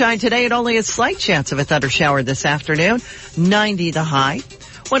sunshine today and only a slight chance of a thunder shower this afternoon. 90 the high.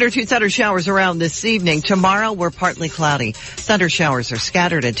 1 or 2 thunder showers around this evening. Tomorrow, we're partly cloudy. Thunder showers are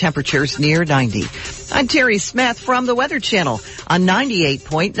scattered and temperatures near 90. I'm Terry Smith from the Weather Channel on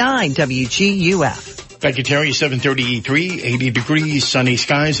 98.9 WGUF. Thank you, Terry. 7:33, 80 degrees, sunny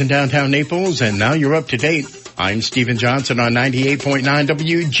skies in downtown Naples, and now you're up to date. I'm Stephen Johnson on 98.9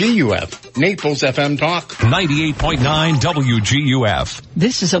 WGUF, Naples FM Talk. 98.9 WGUF.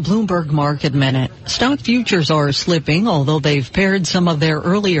 This is a Bloomberg Market Minute. Stock futures are slipping, although they've pared some of their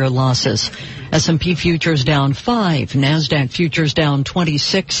earlier losses. S&P futures down 5, NASDAQ futures down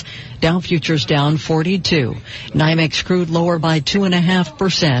 26, Dow futures down 42. NYMEX crude lower by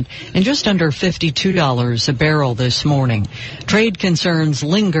 2.5% and just under $52 a barrel this morning. Trade concerns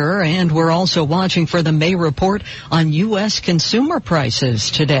linger, and we're also watching for the May report on U.S. consumer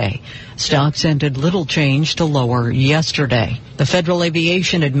prices today. Stocks ended little change to lower yesterday. The Federal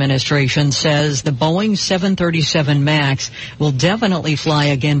Aviation Administration says the Boeing 737 MAX will definitely fly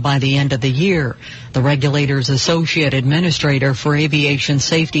again by the end of the year. The regulator's associate administrator for aviation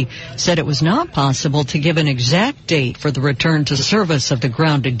safety said it was not possible to give an exact date for the return to service of the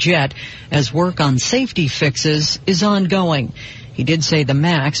grounded jet, as work on safety fixes is ongoing. He did say the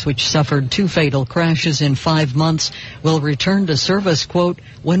MAX, which suffered 2 fatal crashes in 5 months, will return to service, quote,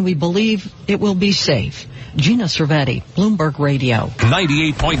 when we believe it will be safe. Gina Cervetti, Bloomberg Radio.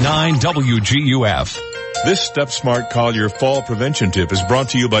 98.9 WGUF. This Step Smart Collier Fall Prevention Tip is brought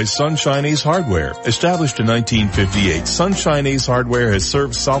to you by Sunshine Ace Hardware. Established in 1958, Sunshine Ace Hardware has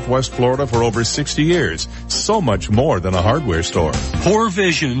served Southwest Florida for over 60 years. So much more than a hardware store. Poor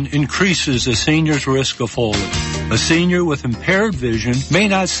vision increases a senior's risk of falling. A senior with impaired vision may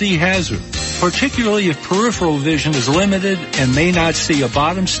not see hazards, particularly if peripheral vision is limited and may not see a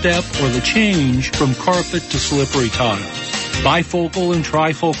bottom step or the change from carpet to slippery tiles. Bifocal and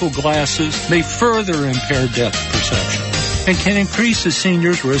trifocal glasses may further impair depth perception and can increase a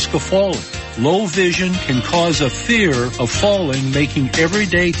senior's risk of falling. Low vision can cause a fear of falling, making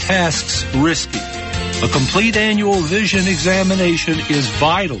everyday tasks risky. A complete annual vision examination is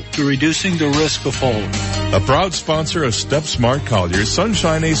vital to reducing the risk of falling. A proud sponsor of Step Smart Collier,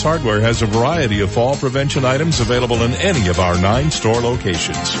 Sunshine Ace Hardware has a variety of fall prevention items available in any of our 9 store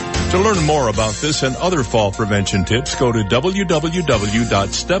locations. To learn more about this and other fall prevention tips, go to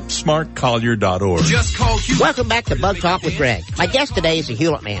www.stepsmartcollier.org. Just call Hewlett. Welcome back to Bug Talk with Greg. My guest today is a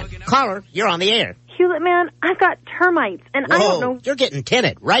Hewlett man. Caller, you're on the air. Hewlett man, I've got termites, and Whoa, I don't know. You're getting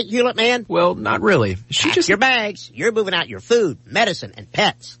tinted, right, Hewlett man? Well, not really. Pack your bags. You're moving out your food, medicine, and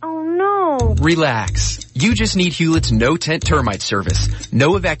pets. Oh, no. Relax. You just need Hewlett's no-tent termite service.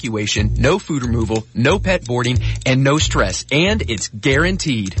 No evacuation, no food removal, no pet boarding, and no stress. And it's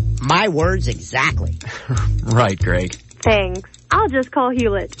guaranteed. My words exactly. Right, Greg. Thanks. I'll just call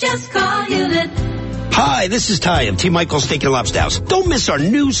Hewlett. Just call Hewlett. Hi, this is Ty of T. Michael's Steak and Lobster House. Don't miss our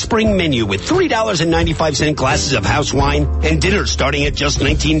new spring menu with $3.95 glasses of house wine and dinner starting at just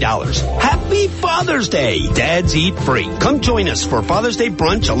 $19. Happy Father's Day! Dads eat free. Come join us for Father's Day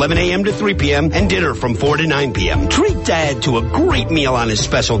brunch, 11 a.m. to 3 p.m. and dinner from 4 to 9 p.m. Treat Dad to a great meal on his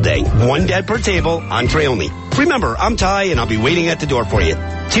special day. One dad per table, entree only. Remember, I'm Ty, and I'll be waiting at the door for you.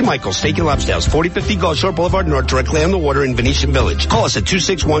 T. Michael's Steak and Lobster House, 4050 Gulf Shore Boulevard North, directly on the water in Venetian Village. Call us at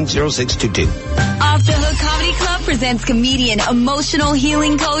 261-0622. Off the Hook Comedy Club presents comedian, emotional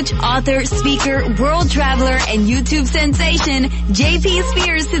healing coach, author, speaker, world traveler, and YouTube sensation, JP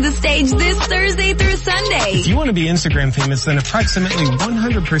Spears to the stage this Thursday through Sunday. If you want to be Instagram famous, then approximately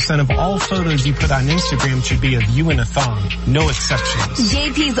 100% of all photos you put on Instagram should be of you in a thong. No exceptions.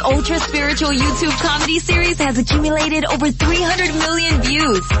 JP's ultra-spiritual YouTube comedy series has accumulated over 300 million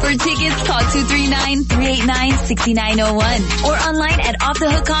views. For tickets, call 239-389-6901 or online at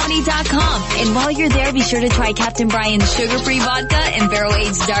offthehookcomedy.com. And while you're there, be sure to try Captain Brian's sugar-free vodka and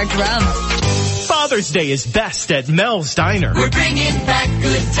barrel-aged dark rum. Father's Day is best at Mel's Diner. We're bringing back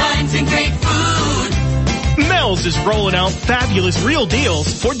good times and great food. Mel's is rolling out fabulous real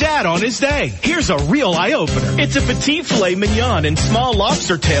deals for Dad on his day. Here's a real eye-opener. It's a petite filet mignon and small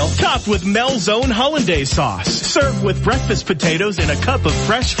lobster tail topped with Mel's own hollandaise sauce. Served with breakfast potatoes and a cup of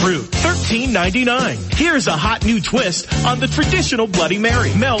fresh fruit. $13.99. Here's a hot new twist on the traditional Bloody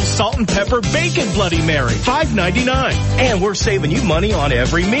Mary. Mel's Salt and Pepper Bacon Bloody Mary. $5.99. And we're saving you money on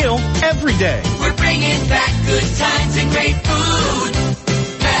every meal, every day. We're bringing back good times and great food.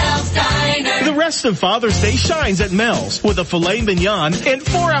 Mel's Diner. The rest of Father's Day shines at Mel's with a filet mignon and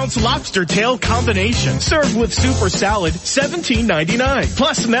 4-ounce lobster tail combination. Served with soup or salad, $17.99.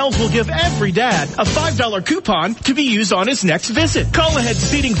 Plus, Mel's will give every dad a $5 coupon to be used on his next visit. Call ahead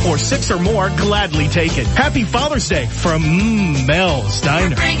seating for 6 or more, gladly take it. Happy Father's Day from Mel's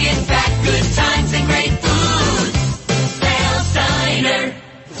Diner. We're bringing back good times and great food. Mel's Diner.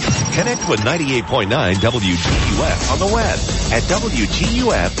 Connect with 98.9 WGUF on the web at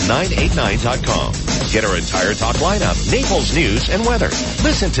WGUF989.com. Get our entire talk lineup, Naples news and weather.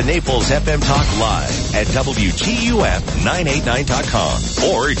 Listen to Naples FM Talk live at WGUF989.com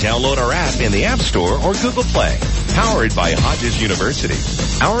or download our app in the App Store or Google Play. Powered by Hodges University.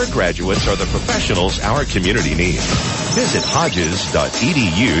 Our graduates are the professionals our community needs. Visit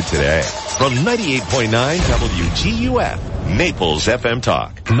hodges.edu today. From 98.9 WGUF, Naples FM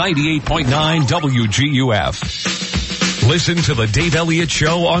Talk. 98.9 WGUF. Listen to the Dave Elliott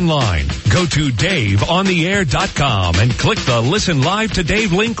Show online. Go to DaveOnTheAir.com and click the Listen Live to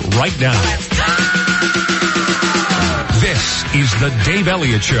Dave link right now. This is the Dave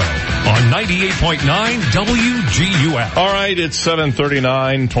Elliott Show on 98.9 WGUF. All right, it's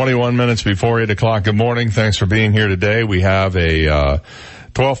 7:39, 21 minutes before 8 o'clock. Good morning. Thanks for being here today. We have a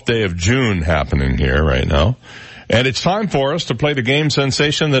 12th day of June happening here right now. And it's time for us to play the game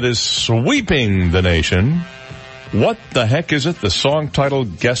sensation that is sweeping the nation. What the heck is it? The song title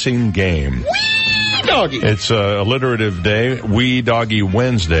guessing game. Wee Doggy. It's a alliterative day, Wee Doggy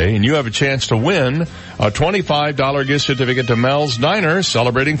Wednesday, and you have a chance to win a $25 gift certificate to Mel's Diner,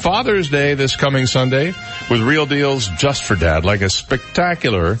 celebrating Father's Day this coming Sunday with real deals just for Dad, like a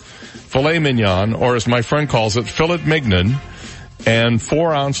spectacular filet mignon, or as my friend calls it, filet mignon, and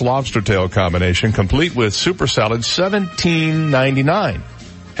 4-ounce lobster tail combination, complete with super salad, $17.99.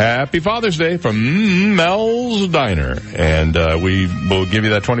 Happy Father's Day from Mel's Diner. And we will give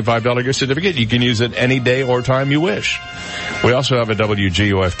you that $25 gift certificate. You can use it any day or time you wish. We also have a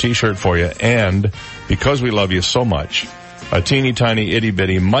WGUF t-shirt for you. And because we love you so much, a teeny tiny itty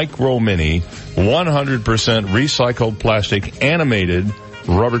bitty micro mini 100% recycled plastic animated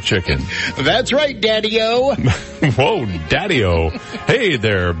rubber chicken. That's right, Daddy-O. Whoa, Daddy-O. Hey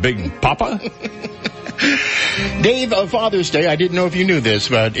there, Big Papa. Dave, Father's Day, I didn't know if you knew this,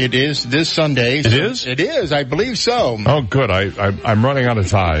 but it is this Sunday. It is? It is, I believe so. Oh, good. I'm running out of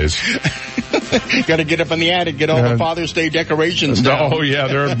ties. Got to get up in the attic, get all the Father's Day decorations down. Oh, yeah,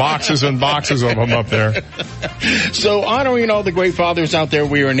 there are boxes and boxes of them up there. So, honoring all the great fathers out there,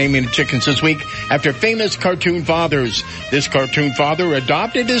 we are naming the chickens this week after famous cartoon fathers. This cartoon father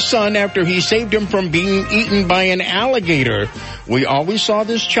adopted his son after he saved him from being eaten by an alligator. We always saw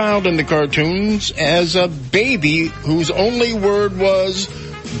this child in the cartoons as a baby whose only word was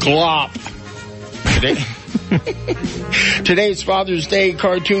glop. Today's Father's Day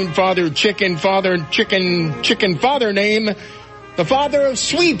cartoon father, chicken father name, the father of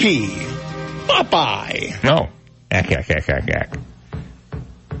Sweet Pea, Popeye. No.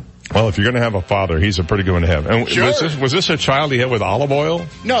 Well, if you're going to have a father, he's a pretty good one to have. And sure. Was this a child he had with olive oil?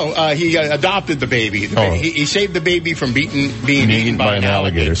 No, he adopted the baby. He saved the baby from being eaten by an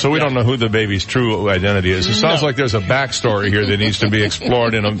alligator. So we don't know who the baby's true identity is. It sounds like there's a backstory here that needs to be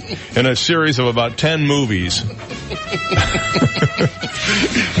explored in a series of about 10 movies.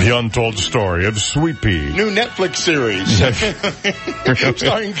 The Untold Story of Sweet Pea. New Netflix series.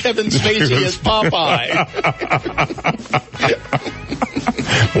 Starring Kevin Spacey as Popeye.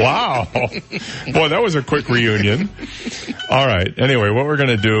 Wow. Boy, that was a quick reunion. All right. Anyway, what we're going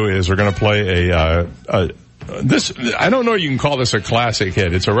to do is we're going to play this, I don't know you can call this a classic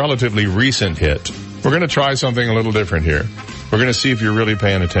hit. It's a relatively recent hit. We're going to try something a little different here. We're going to see if you're really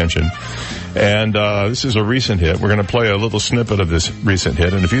paying attention. And this is a recent hit. We're going to play a little snippet of this recent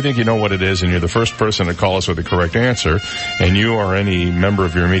hit. And if you think you know what it is and you're the first person to call us with the correct answer, and you or any member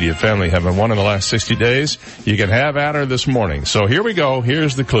of your immediate family haven't won in the last 60 days, you can have at her this morning. So here we go.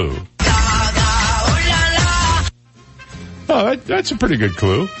 Here's the clue. Oh, that's a pretty good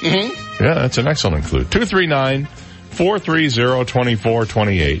clue. Mm-hmm. Yeah, that's an excellent clue.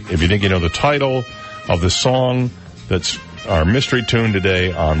 239-430-2428. If you think you know the title of the song that's our mystery tune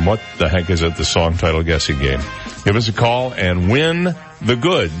today on What the Heck Is It, the song title guessing game. Give us a call and win the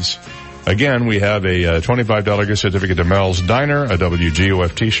goods. Again, we have a $25 gift certificate to Mel's Diner, a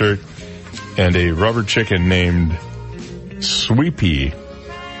WGOF t-shirt, and a rubber chicken named Sweepy,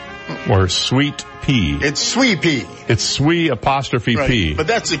 or Sweet Pea. It's Sweet Pea. It's Sweet apostrophe right. P. But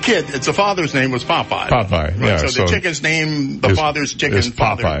that's the kid. It's the father's name was Popeye. Popeye, right. yeah. So the chicken's name, the father's chicken, is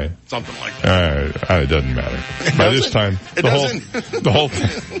Popeye. father, something like that. It doesn't matter. By this time, the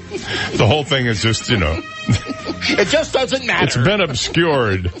whole thing is just, it just doesn't matter. It's been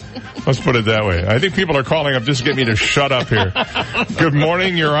obscured. Let's put it that way. I think people are calling up just to get me to shut up here. Good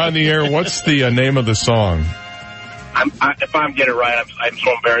morning. You're on the air. What's the name of the song? If I'm getting it right, I'm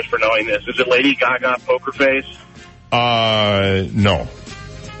so embarrassed for knowing this. Is it Lady Gaga, Poker Face? No.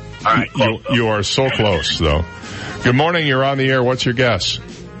 All right, close, you are so close, though. Good morning. You're on the air. What's your guess?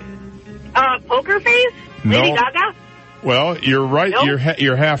 Poker Face? No. Lady Gaga? Well, you're right. Nope.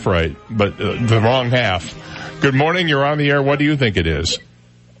 You're half right, but the wrong half. Good morning. You're on the air. What do you think it is?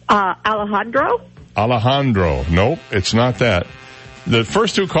 Alejandro? Alejandro. Nope, it's not that. The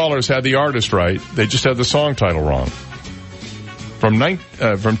first two callers had the artist right. They just had the song title wrong. From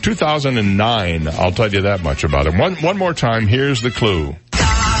 2009, I'll tell you that much about it. One more time. Here's the clue.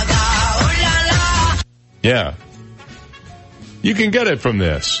 Yeah. You can get it from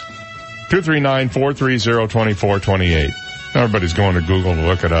this. 239-430-2428. Everybody's going to Google to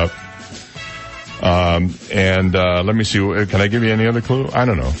look it up. Let me see. Can I give you any other clue? I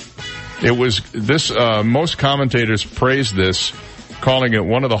don't know. It was this, most commentators praised this, calling it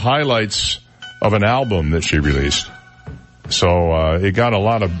one of the highlights of an album that she released. So, it got a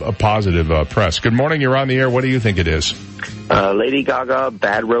lot of positive press. Good morning. You're on the air. What do you think it is? Lady Gaga,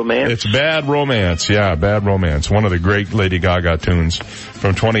 Bad Romance. It's Bad Romance. Yeah, Bad Romance. One of the great Lady Gaga tunes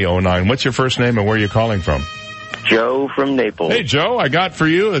from 2009. What's your first name and where are you calling from? Joe from Naples. Hey, Joe, I got for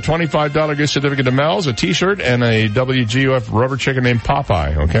you a $25 gift certificate to Mel's, a t-shirt, and a WGOF rubber chicken named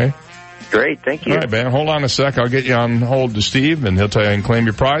Popeye, okay? Great, thank you. All right, man, hold on a sec. I'll get you on hold to Steve, and he'll tell you and claim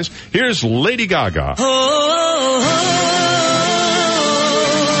your prize. Here's Lady Gaga.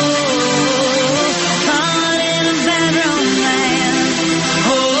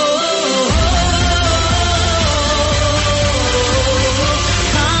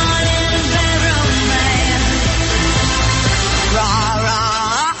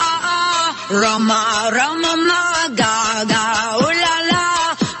 Roma, Roma, ma, Gaga, ooh la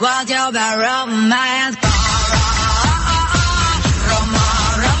la, what's your bad romance? Roma,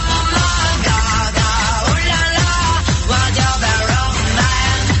 Roma, ma, Gaga, ooh la la, what's your bad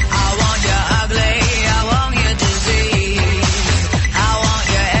romance? I want you ugly, I want you disease, I want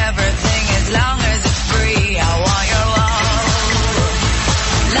you everything as long as it's free. I want your love,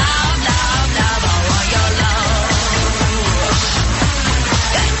 love, love, love, I want your love.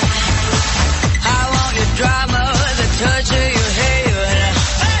 Drama, the touch of your hair.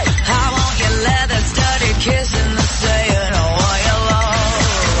 I want your leather studded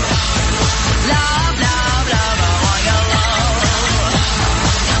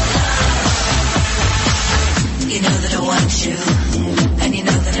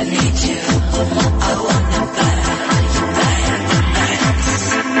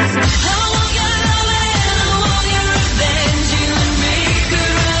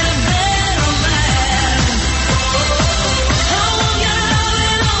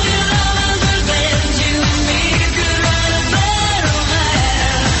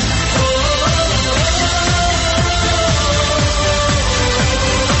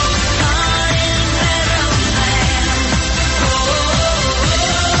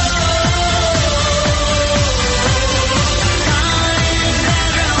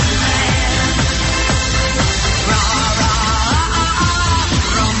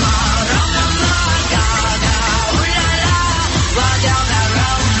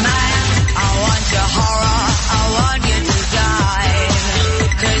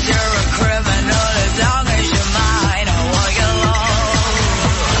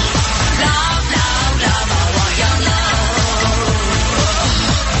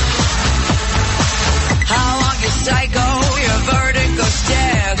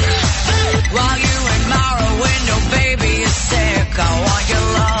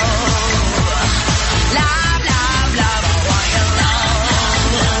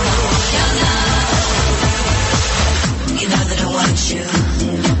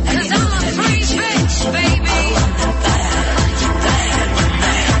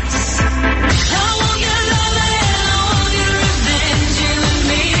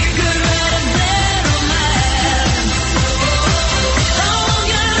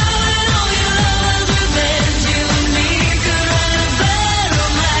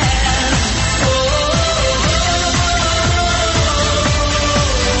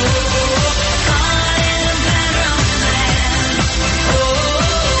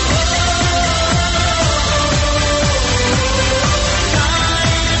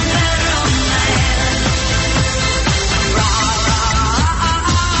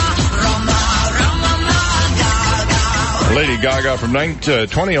Lady Gaga from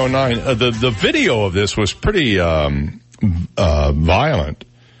 2009. The video of this was pretty violent.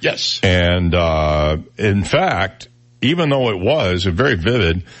 Yes. And in fact, even though it was very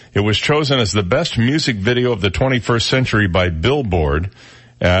vivid, it was chosen as the best music video of the 21st century by Billboard.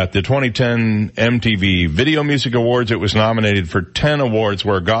 At the 2010 MTV Video Music Awards, it was nominated for 10 awards,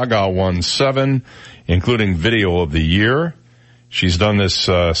 where Gaga won 7, including Video of the Year. She's done this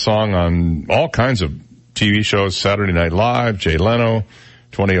song on all kinds of TV shows, Saturday Night Live, Jay Leno,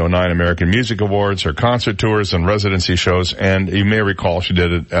 2009 American Music Awards, her concert tours and residency shows, and you may recall she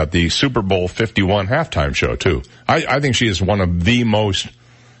did it at the Super Bowl 51 halftime show, too. I think she is one of the most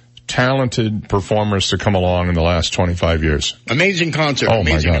talented performers to come along in the last 25 years. Amazing concert. Oh,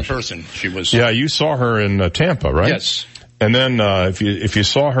 amazing my in gosh. person. She was. Yeah, you saw her in Tampa, right? Yes. And then if you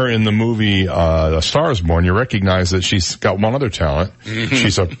saw her in the movie A Star Is Born, you recognize that she's got one other talent. Mm-hmm.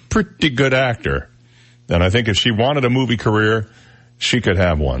 She's a pretty good actor. And I think if she wanted a movie career, she could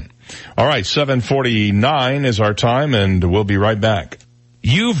have one. All right, 7:49 is our time, and we'll be right back.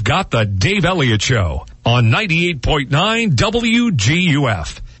 You've got the Dave Elliott Show on 98.9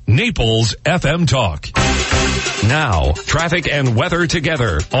 WGUF. Naples FM Talk. Now, traffic and weather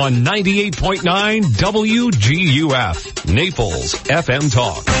together on 98.9 WGUF. Naples FM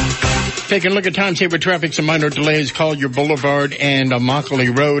Talk. Taking a look at time-saver traffic, some minor delays, Collier Boulevard and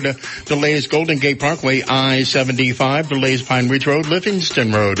Immokalee Road. Delays Golden Gate Parkway, I-75. Delays Pine Ridge Road,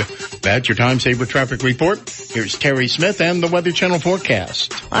 Livingston Road. That's your time-saver traffic report. Here's Terry Smith and the Weather Channel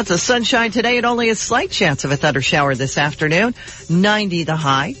forecast. Lots of sunshine today and only a slight chance of a thunder shower this afternoon. 90 the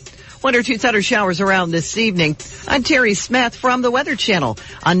high. 1 or 2 thunder showers around this evening. I'm Terry Smith from the Weather Channel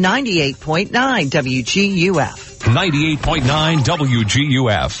on 98.9 WGUF. 98.9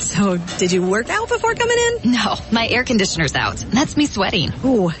 WGUF. So, did you work out before coming in? No, my air conditioner's out. That's me sweating.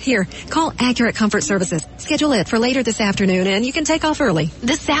 Ooh, here, call Accurate Comfort Services. Schedule it for later this afternoon and you can take off early.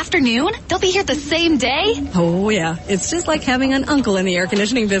 This afternoon? They'll be here the same day? Oh yeah, it's just like having an uncle in the air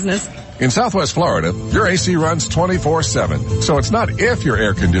conditioning business. In Southwest Florida, your AC runs 24/7. So it's not if your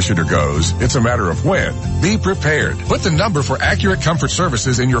air conditioner goes, it's a matter of when. Be prepared. Put the number for Accurate Comfort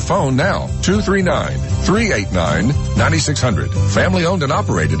Services in your phone now. 239-389-9600. Family owned and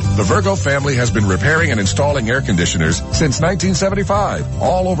operated, the Virgo family has been repairing and installing air conditioners since 1975,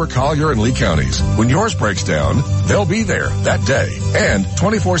 all over Collier and Lee counties. When yours breaks down, they'll be there that day. And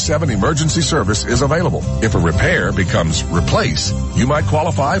 24/7 emergency service is available. If a repair becomes replace, you might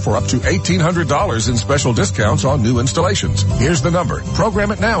qualify for up to $1,800 in special discounts on new installations. Here's the number. Program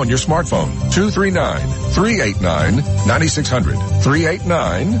it now on your smartphone. 239-389-9600.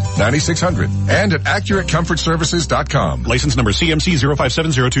 389-9600. And at AccurateComfortServices.com. License number CMC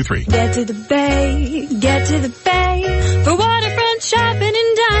 057023. Get to the bay, get to the bay for waterfront shopping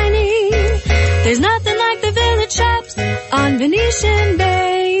and dining. There's nothing like the Village Shops on Venetian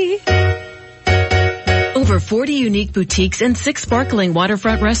Bay. Over 40 unique boutiques and 6 sparkling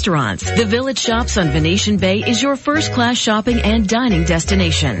waterfront restaurants. The Village Shops on Venetian Bay is your first-class shopping and dining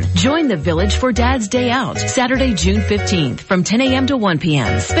destination. Join the Village for Dad's Day Out, Saturday, June 15th from 10 a.m. to 1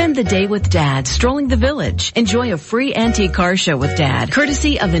 p.m. Spend the day with Dad strolling the Village. Enjoy a free antique car show with Dad,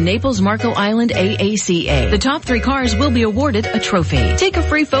 courtesy of the Naples Marco Island AACA. The top 3 cars will be awarded a trophy. Take a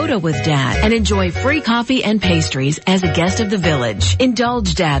free photo with Dad and enjoy free coffee and pastries as a guest of the Village.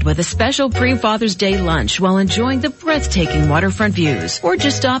 Indulge Dad with a special pre-Father's Day lunch while enjoying the breathtaking waterfront views, or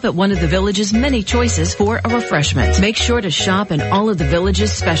just stop at one of the Village's many choices for a refreshment. Make sure to shop in all of the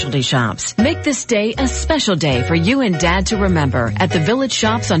Village's specialty shops. Make this day a special day for you and Dad to remember at the Village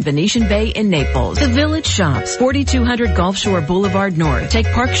Shops on Venetian Bay in Naples. The Village Shops, 4200 Gulf Shore Boulevard North. Take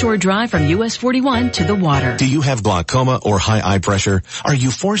Park Shore Drive from US 41 to the water. Do you have glaucoma or high eye pressure? Are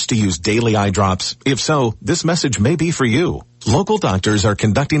you forced to use daily eye drops? If so, this message may be for you. Local doctors are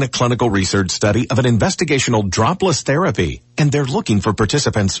conducting a clinical research study of an investigational dropless therapy, and they're looking for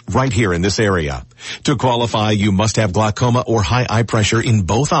participants right here in this area. To qualify, you must have glaucoma or high eye pressure in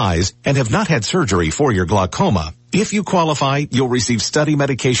both eyes and have not had surgery for your glaucoma. If you qualify, you'll receive study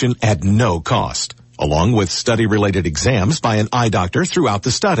medication at no cost, along with study-related exams by an eye doctor throughout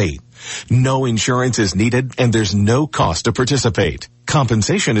the study. No insurance is needed, and there's no cost to participate.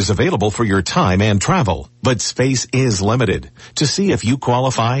 Compensation is available for your time and travel, but space is limited. To see if you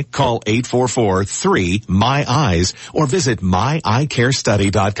qualify, call 844-3-MY-EYES or visit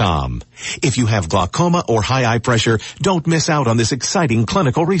myeyecarestudy.com. If you have glaucoma or high eye pressure, don't miss out on this exciting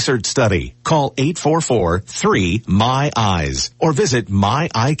clinical research study. Call 844-3-MY-EYES or visit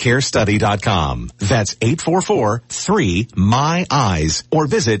myeyecarestudy.com. That's 844-3-MY-EYES or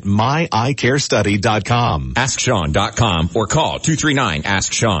visit myeyecarestudy.com. AskSean.com or call 239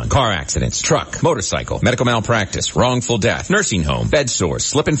 239-ASK-SEAN. Car accidents, truck, motorcycle, medical malpractice, wrongful death, nursing home, bed sores,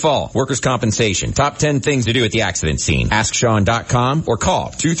 slip and fall, workers' compensation. Top 10 things to do at the accident scene. AskSean.com or call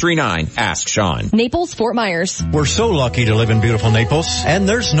 239-ASK-SEAN. Naples, Fort Myers. We're so lucky to live in beautiful Naples, and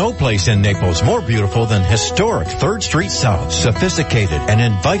there's no place in Naples more beautiful than historic 3rd Street South. Sophisticated and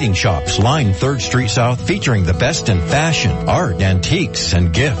inviting shops line 3rd Street South, featuring the best in fashion, art, antiques,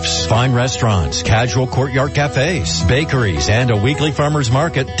 and gifts. Fine restaurants, casual courtyard cafes, bakeries, and a weekly farmers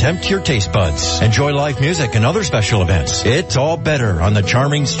market tempt your taste buds. Enjoy live music and other special events. It's all better on the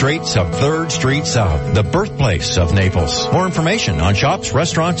charming streets of 3rd Street South, the birthplace of Naples. More information on shops,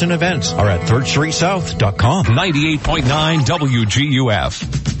 restaurants, and events are at 3rdstreetsouth.com. 98.9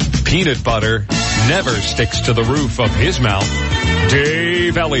 WGUF. Peanut butter never sticks to the roof of his mouth.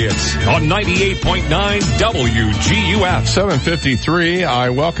 Dave Elliott on 98.9 WGUF. 7:53. I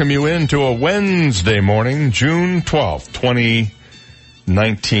welcome you into a Wednesday morning, June 12th,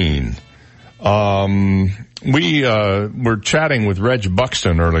 2019. We were chatting with Reg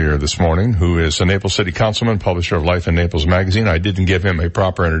Buxton earlier this morning, who is a Naples City Councilman, publisher of Life in Naples magazine. I didn't give him a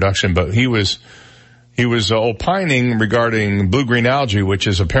proper introduction, but he was opining regarding blue-green algae, which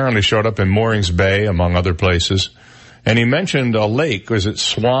has apparently showed up in Moorings Bay, among other places. And he mentioned a lake. Was it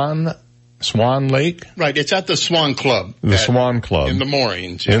Swan Lake? Right. It's at the Swan Club. The Swan Club. In the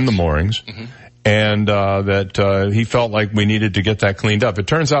Moorings. Yes. In the Moorings. Mm-hmm. And that he felt like we needed to get that cleaned up. It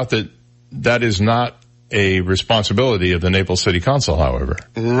turns out that is not a responsibility of the Naples City Council, however.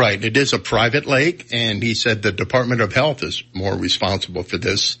 Right. It is a private lake, and he said the Department of Health is more responsible for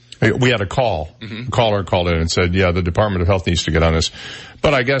this. We had a call. Mm-hmm. A caller called in and said, yeah, the Department of Health needs to get on this.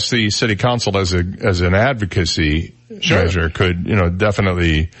 But I guess the City Council as an advocacy measure could,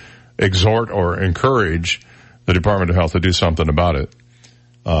 definitely exhort or encourage the Department of Health to do something about it.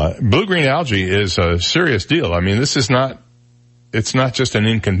 Blue-green algae is a serious deal. I mean, it's not just an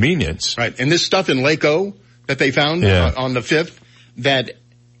inconvenience. Right. And this stuff in Lake O that they found on the 5th, that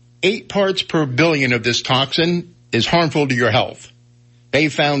 8 parts per billion of this toxin is harmful to your health. They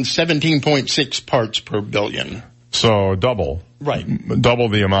found 17.6 parts per billion. So double. Right. Double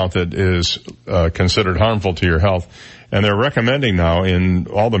the amount that is considered harmful to your health. And they're recommending now in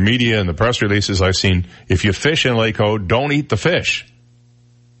all the media and the press releases I've seen, if you fish in Lake O, don't eat the fish.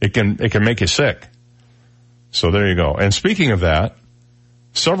 It can make you sick. So there you go. And speaking of that,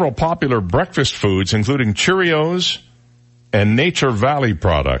 several popular breakfast foods, including Cheerios and Nature Valley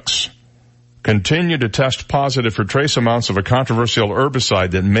products, continue to test positive for trace amounts of a controversial herbicide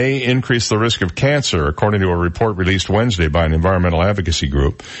that may increase the risk of cancer, according to a report released Wednesday by an environmental advocacy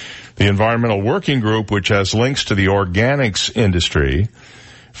group. The Environmental Working Group, which has links to the organics industry,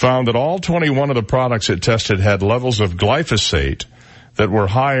 found that all 21 of the products it tested had levels of glyphosate that were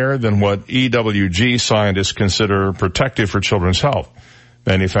higher than what EWG scientists consider protective for children's health.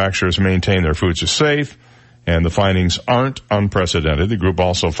 Manufacturers maintain their foods are safe, and the findings aren't unprecedented. The group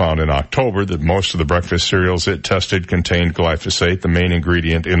also found in October that most of the breakfast cereals it tested contained glyphosate, the main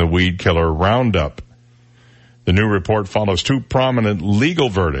ingredient in the weed killer Roundup. The new report follows 2 prominent legal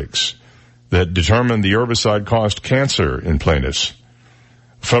verdicts that determined the herbicide caused cancer in plaintiffs.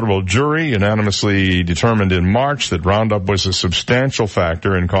 A federal jury unanimously determined in March that Roundup was a substantial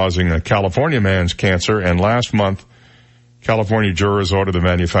factor in causing a California man's cancer, and last month, California jurors ordered the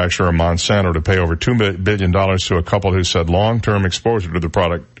manufacturer Monsanto to pay over $2 billion to a couple who said long-term exposure to the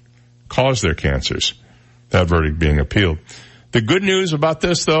product caused their cancers. That verdict being appealed. The good news about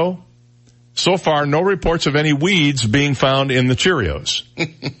this, though, so far no reports of any weeds being found in the Cheerios.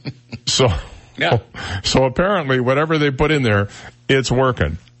 So apparently whatever they put in there, it's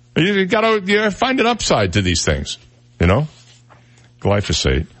working. You gotta find an upside to these things,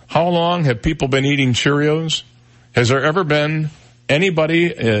 Glyphosate. How long have people been eating Cheerios? Has there ever been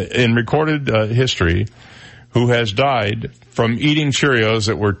anybody in recorded history who has died from eating Cheerios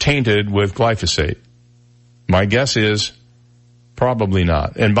that were tainted with glyphosate? My guess is probably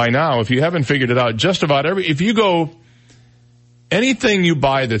not. And by now, if you haven't figured it out, just about if you go, anything you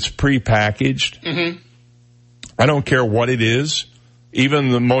buy that's prepackaged, I don't care what it is, even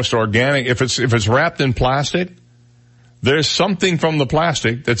the most organic, if it's wrapped in plastic, there's something from the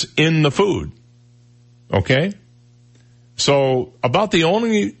plastic that's in the food. Okay? So about the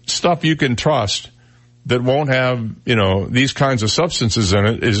only stuff you can trust that won't have, these kinds of substances in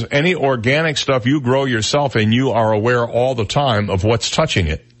it is any organic stuff you grow yourself, and you are aware all the time of what's touching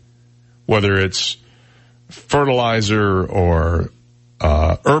it. Whether it's fertilizer or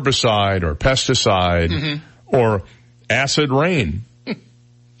herbicide or pesticide or acid rain.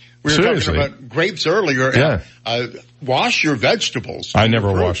 We were talking about grapes earlier. Yeah. Wash your vegetables. I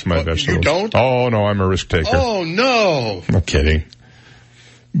never wash my vegetables. You don't? Oh, no, I'm a risk taker. Oh, no. I'm kidding.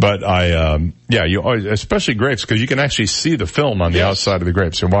 But especially grapes, because you can actually see the film on the outside of the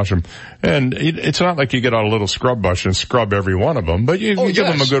grapes. You wash them, and it's not like you get out a little scrub brush and scrub every one of them, but you give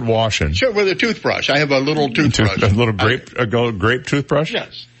them a good washing. Sure, with a toothbrush. I have a little toothbrush. A little grape toothbrush?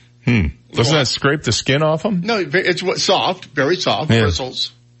 Yes. Doesn't that scrape the skin off them? No, it's soft, very soft,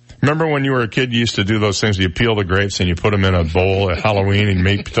 bristles. Remember when you were a kid, you used to do those things, you peel the grapes and you put them in a bowl at Halloween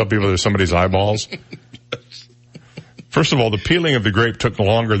and tell people they're somebody's eyeballs? First of all, the peeling of the grape took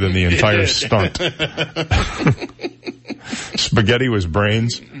longer than the entire stunt. Spaghetti was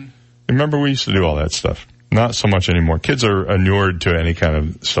brains. Remember, we used to do all that stuff. Not so much anymore. Kids are inured to any kind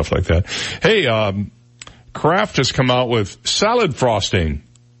of stuff like that. Hey, Kraft has come out with salad frosting.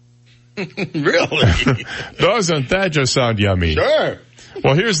 Really? Doesn't that just sound yummy? Sure.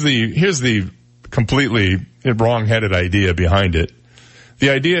 Well, here's the completely wrong-headed idea behind it. The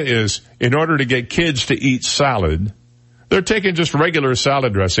idea is, in order to get kids to eat salad, they're taking just regular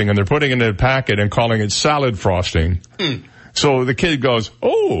salad dressing and they're putting it in a packet and calling it salad frosting. So the kid goes,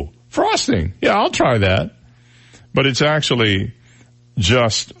 "Oh, frosting. Yeah, I'll try that." But it's actually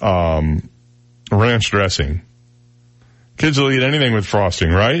just ranch dressing. Kids will eat anything with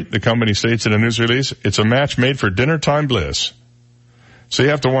frosting, right? The company states in a news release, it's a match made for dinner time bliss. So you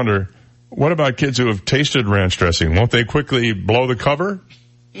have to wonder, what about kids who have tasted ranch dressing? Won't they quickly blow the cover?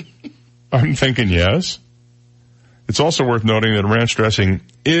 I'm thinking yes. It's also worth noting that ranch dressing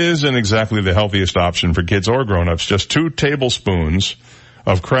isn't exactly the healthiest option for kids or grown-ups. Just 2 tablespoons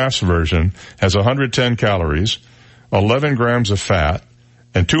of Kraft's version has 110 calories, 11 grams of fat,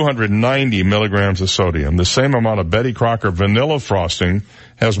 and 290 milligrams of sodium. The same amount of Betty Crocker vanilla frosting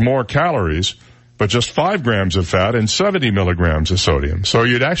has more calories, but just 5 grams of fat and 70 milligrams of sodium. So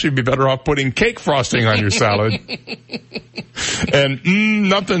you'd actually be better off putting cake frosting on your salad. And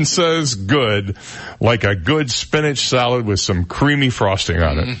nothing says good like a good spinach salad with some creamy frosting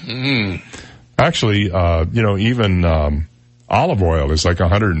on it. Actually, even olive oil is like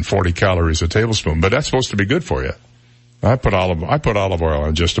 140 calories a tablespoon, but that's supposed to be good for you. I put olive oil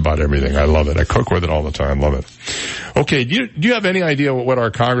on just about everything. I love it. I cook with it all the time. Love it. Okay, do you have any idea what our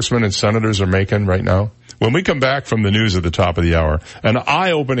congressmen and senators are making right now? When we come back from the news at the top of the hour, an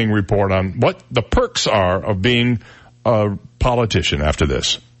eye-opening report on what the perks are of being a politician after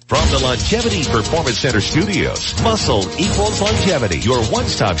this. From the Longevity Performance Center studios, muscle equals longevity. Your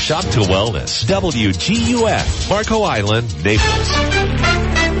one-stop shop to wellness. WGUF, Marco Island, Naples.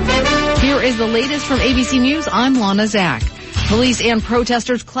 Here is the latest from ABC News. I'm Lana Zach. Police and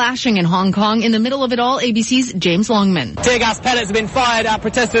protesters clashing in Hong Kong. In the middle of it all, ABC's James Longman. Tear gas pellets have been fired at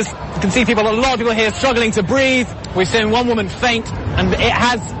protesters. You can see a lot of people here struggling to breathe. We've seen one woman faint, and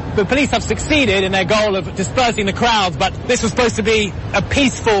the police have succeeded in their goal of dispersing the crowds, but this was supposed to be a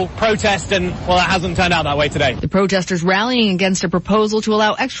peaceful protest, and, well, it hasn't turned out that way today. The protesters rallying against a proposal to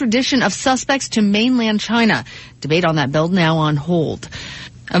allow extradition of suspects to mainland China. Debate on that bill now on hold.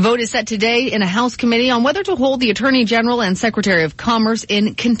 A vote is set today in a House committee on whether to hold the Attorney General and Secretary of Commerce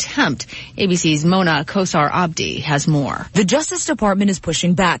in contempt. ABC's Mona Kosar Abdi has more. The Justice Department is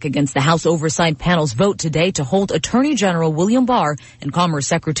pushing back against the House Oversight Panel's vote today to hold Attorney General William Barr and Commerce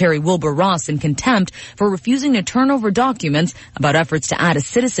Secretary Wilbur Ross in contempt for refusing to turn over documents about efforts to add a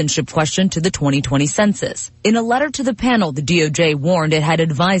citizenship question to the 2020 census. In a letter to the panel, the DOJ warned it had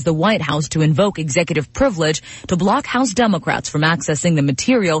advised the White House to invoke executive privilege to block House Democrats from accessing the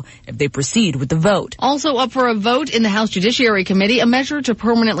material if they proceed with the vote. Also up for a vote in the House Judiciary Committee, a measure to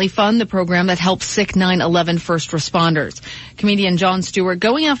permanently fund the program that helps sick 9/11 first responders. Comedian Jon Stewart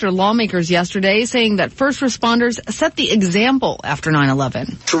going after lawmakers yesterday, saying that first responders set the example after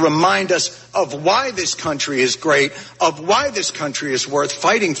 9/11. To remind us of why this country is great, of why this country is worth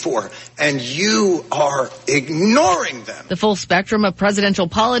fighting for, and you are ignoring them. The full spectrum of presidential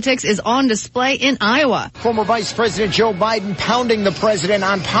politics is on display in Iowa. Former Vice President Joe Biden pounding the president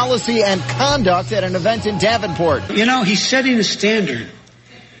on policy and conduct at an event in Davenport. You know, he's setting a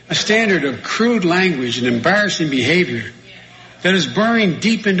standard of crude language and embarrassing behavior that is burrowing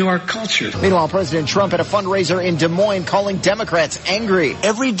deep into our culture. Meanwhile, President Trump at a fundraiser in Des Moines calling Democrats angry.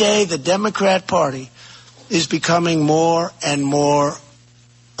 Every day, the Democrat Party is becoming more and more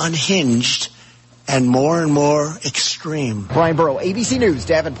unhinged and more extreme. Brian Burrow, ABC News,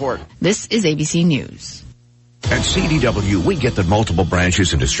 Davenport. This is ABC News. At CDW, we get that multiple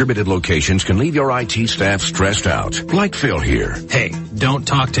branches and distributed locations can leave your IT staff stressed out. Like Phil here. Hey, don't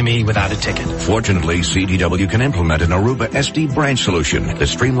talk to me without a ticket. Fortunately, CDW can implement an Aruba SD branch solution that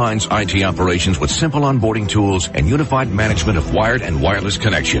streamlines IT operations with simple onboarding tools and unified management of wired and wireless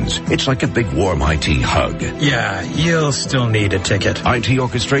connections. It's like a big warm IT hug. Yeah, you'll still need a ticket. IT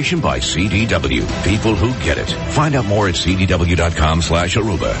orchestration by CDW. People who get it. Find out more at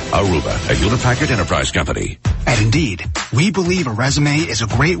cdw.com/Aruba. Aruba, a Hewlett-Packard Enterprise company. At Indeed, we believe a resume is a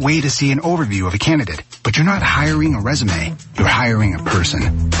great way to see an overview of a candidate. But you're not hiring a resume, you're hiring a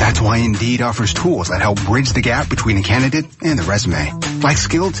person. That's why Indeed offers tools that help bridge the gap between a candidate and the resume. Like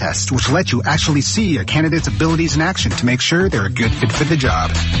skill tests, which let you actually see a candidate's abilities in action to make sure they're a good fit for the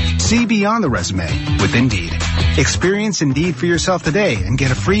job. See beyond the resume with Indeed. Experience Indeed for yourself today and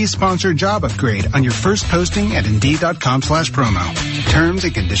get a free sponsored job upgrade on your first posting at Indeed.com/promo. Terms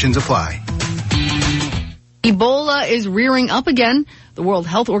and conditions apply. Ebola is rearing up again. The World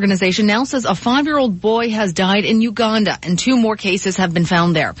Health Organization now says a 5-year-old boy has died in Uganda and 2 more cases have been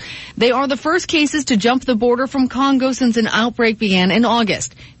found there. They are the first cases to jump the border from Congo since an outbreak began in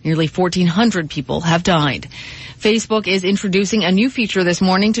August. Nearly 1,400 people have died. Facebook is introducing a new feature this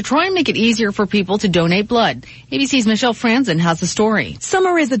morning to try and make it easier for people to donate blood. ABC's Michelle Franzen has the story.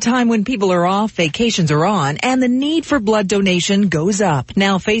 Summer is the time when people are off, vacations are on, and the need for blood donation goes up.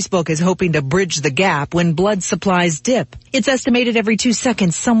 Now Facebook is hoping to bridge the gap when blood supplies dip. It's estimated every 2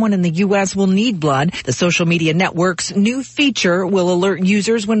 seconds someone in the U.S. will need blood. The social media network's new feature will alert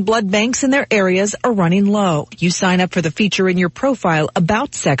users when blood banks in their areas are running low. You sign up for the feature in your profile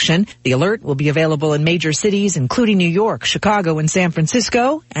About section. The alert will be available in major cities, including New York, Chicago, and San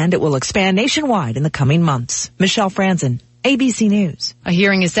Francisco, and it will expand nationwide in the coming months. Michelle Franzen, ABC News. A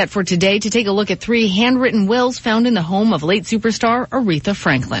hearing is set for today to take a look at 3 handwritten wills found in the home of late superstar Aretha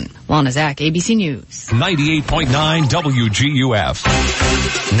Franklin. Lana Zach, ABC News. 98.9 WGUF.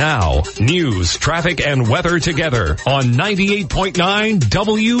 Now, news, traffic, and weather together on 98.9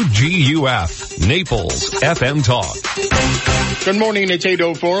 WGUF. Naples FM Talk. Good morning, it's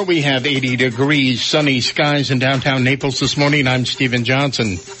 8:04. We have 80 degrees, sunny skies in downtown Naples this morning. I'm Stephen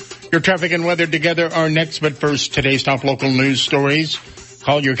Johnson. Your traffic and weather together are next, but first, today's top local news stories.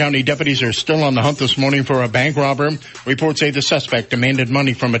 Collier County deputies are still on the hunt this morning for a bank robber. Reports say the suspect demanded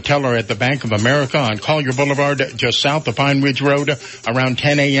money from a teller at the Bank of America on Collier Boulevard, just south of Pine Ridge Road, around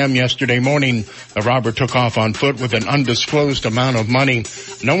 10 a.m. yesterday morning. The robber took off on foot with an undisclosed amount of money.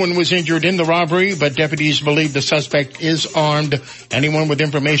 No one was injured in the robbery, but deputies believe the suspect is armed. Anyone with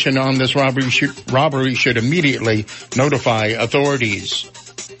information on this robbery should immediately notify authorities.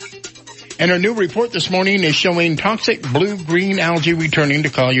 And a new report this morning is showing toxic blue-green algae returning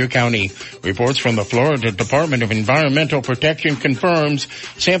to Collier County. Reports from the Florida Department of Environmental Protection confirms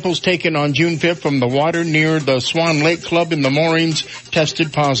samples taken on June 5th from the water near the Swan Lake Club in the moorings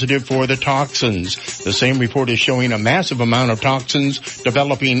tested positive for the toxins. The same report is showing a massive amount of toxins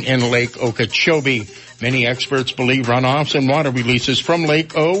developing in Lake Okeechobee. Many experts believe runoffs and water releases from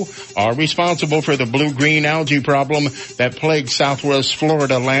Lake O are responsible for the blue-green algae problem that plagued southwest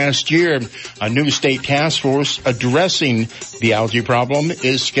Florida last year. A new state task force addressing the algae problem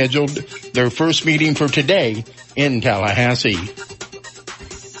is scheduled their first meeting for today in Tallahassee.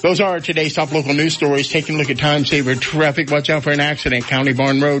 Those are today's top local news stories. Taking a look at time-saver traffic. Watch out for an accident. County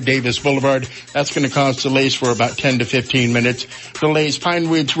Barn Road, Davis Boulevard. That's going to cause delays for about 10 to 15 minutes. Delays Pine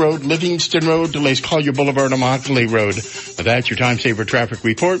Ridge Road, Livingston Road. Delays Collier Boulevard, Immokalee Road. That's your time-saver traffic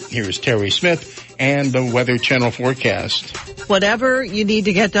report. Here's Terry Smith and the Weather Channel forecast. Whatever you need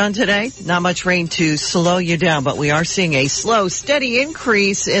to get done today, not much rain to slow you down, but we are seeing a slow, steady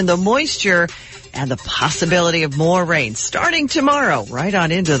increase in the moisture and the possibility of more rain starting tomorrow, right on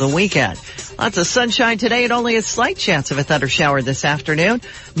into the weekend. Lots of sunshine today and only a slight chance of a thunder shower this afternoon.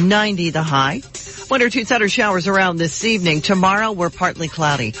 90 the high. 1 or 2 thunder showers around this evening. Tomorrow, we're partly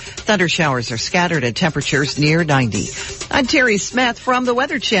cloudy. Thunder showers are scattered at temperatures near 90. I'm Terry Smith from the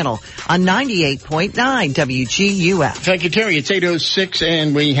Weather Channel on 98.9 WGUF. Thank you, Terry. It's 8:06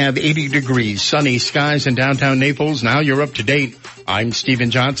 and we have 80 degrees, sunny skies in downtown Naples. Now you're up to date. I'm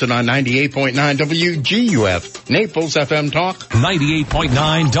Stephen Johnson on 98.9 WGUF, Naples FM Talk.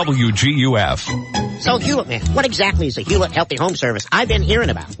 98.9 WGUF. So Hewlett, man, what exactly is a Hewlett Healthy Home Service I've been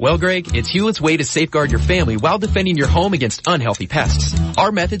hearing about? Well, Greg, it's Hewlett's way to safeguard your family while defending your home against unhealthy pests.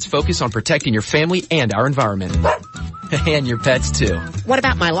 Our methods focus on protecting your family and our environment. And your pets, too. What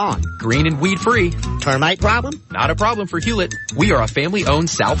about my lawn? Green and weed-free. Termite problem? Not a problem for Hewlett. We We are a family-owned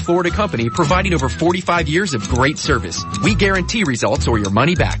South Florida company providing over 45 years of great service. We guarantee results or your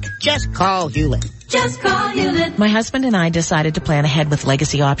money back. Just call Hewlett. Just call Hewlett. My husband and I decided to plan ahead with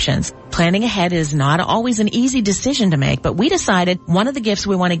Legacy Options. Planning ahead is not always an easy decision to make, but we decided one of the gifts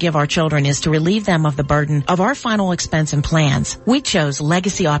we want to give our children is to relieve them of the burden of our final expense and plans. We chose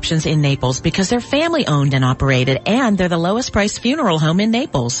Legacy Options in Naples because they're family-owned and operated, and they're the lowest-priced funeral home in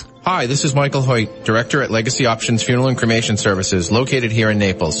Naples. Hi, this is Michael Hoyt, Director at Legacy Options Funeral and Cremation Services, located here in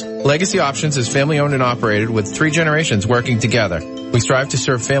Naples. Legacy Options is family-owned and operated with 3 generations working together. We strive to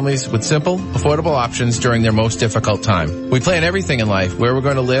serve families with simple, affordable options during their most difficult time. We plan everything in life, where we're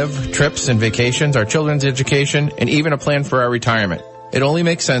going to live, trips and vacations, our children's education, and even a plan for our retirement. It only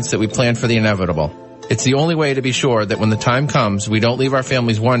makes sense that we plan for the inevitable. It's the only way to be sure that when the time comes, we don't leave our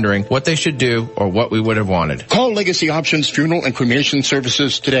families wondering what they should do or what we would have wanted. Call Legacy Options Funeral and Cremation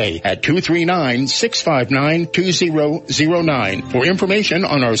Services today at 239-659-2009 for information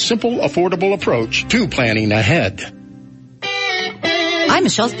on our simple, affordable approach to planning ahead. I'm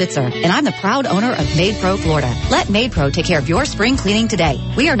Michelle Spitzer, and I'm the proud owner of Made Pro Florida. Let Made Pro take care of your spring cleaning today.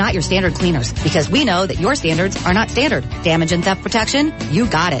 We are not your standard cleaners because we know that your standards are not standard. Damage and theft protection? You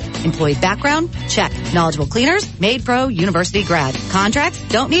got it. Employee background? Check. Knowledgeable cleaners? Made Pro University grad. Contracts?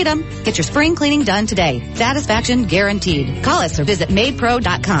 Don't need them. Get your spring cleaning done today. Satisfaction guaranteed. Call us or visit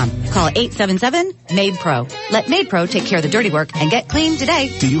MadePro.com. Call 877-MADE-PRO. Let Made Pro take care of the dirty work and get clean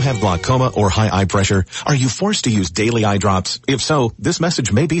today. Do you have glaucoma or high eye pressure? Are you forced to use daily eye drops? If so, this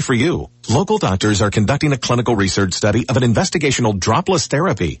message may be for you. Local doctors are conducting a clinical research study of an investigational dropless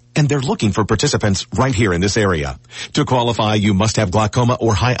therapy, and they're looking for participants right here in this area. To qualify, you must have glaucoma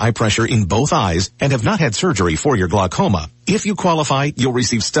or high eye pressure in both eyes and have not had surgery for your glaucoma. If you qualify, you'll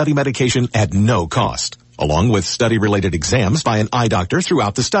receive study medication at no cost, along with study-related exams by an eye doctor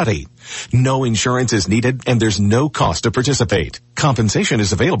throughout the study. No insurance is needed, and there's no cost to participate. Compensation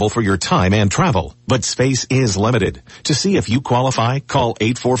is available for your time and travel, but space is limited. To see if you qualify, call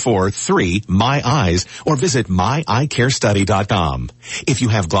 844-3-MY-EYES or visit myeyecarestudy.com. If you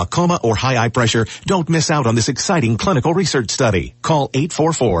have glaucoma or high eye pressure, don't miss out on this exciting clinical research study. Call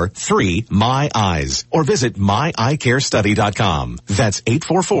 844-3-MY-EYES or visit myeyecarestudy.com. That's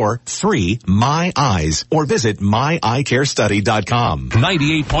 844-3-MY-EYES or visit myeyecarestudy.com.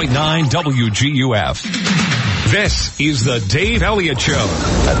 98.9 WGUF. This is the Dave Elliott Show.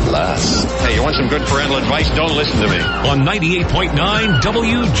 At last. Hey, you want some good parental advice? Don't listen to me. On 98.9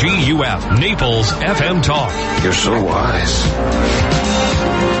 WGUF, Naples FM Talk. You're so wise.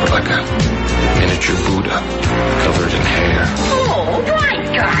 Like a miniature Buddha covered in hair. Oh, right,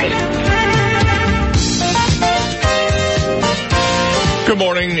 guys. Good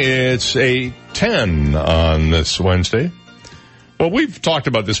morning. It's 8:10 on this Wednesday. Well, we've talked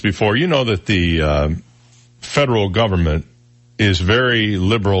about this before. You know that the federal government is very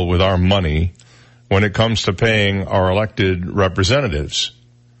liberal with our money when it comes to paying our elected representatives.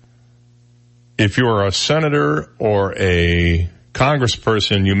 If you're a senator or a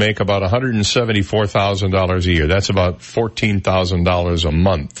congressperson, you make about $174,000 a year. That's about $14,000 a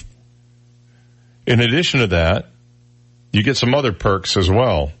month. In addition to that, you get some other perks as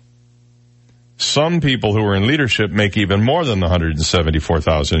well. Some people who are in leadership make even more than the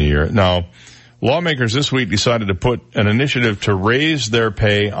 $174,000 a year. Now, lawmakers this week decided to put an initiative to raise their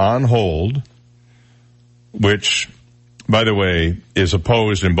pay on hold, which, by the way, is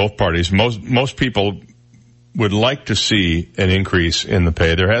opposed in both parties. Most people would like to see an increase in the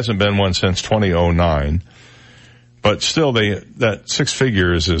pay. There hasn't been one since 2009. But still, that 6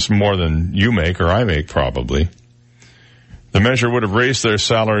 figures is more than you make or I make probably. The measure would have raised their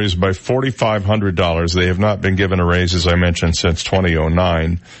salaries by $4,500. They have not been given a raise, as I mentioned, since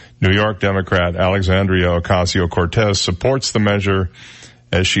 2009. New York Democrat Alexandria Ocasio-Cortez supports the measure,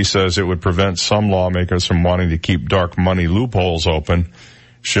 as she says it would prevent some lawmakers from wanting to keep dark money loopholes open.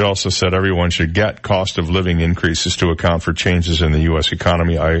 She also said everyone should get cost of living increases to account for changes in the U.S.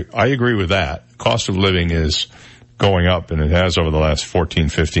 economy. I agree with that. Cost of living is going up, and it has over the last 14,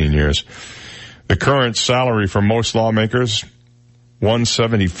 15 years. The current salary for most lawmakers,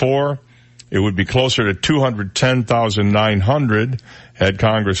 $174,000. It would be closer to $210,900 had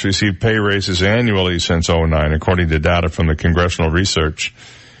Congress received pay raises annually since 2009, according to data from the Congressional Research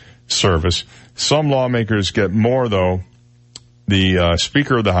Service. Some lawmakers get more, though. The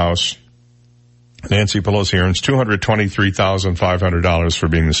Speaker of the House, Nancy Pelosi, earns $223,500 for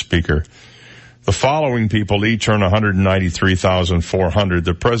being the Speaker. The following people each earn $193,400.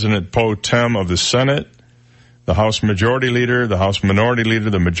 The President Pro Tem of the Senate, the House Majority Leader, the House Minority Leader,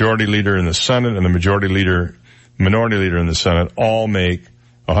 the Majority Leader in the Senate, and the Minority Leader in the Senate all make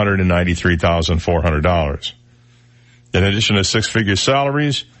 $193,400. In addition to six-figure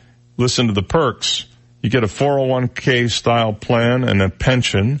salaries, listen to the perks. You get a 401k style plan and a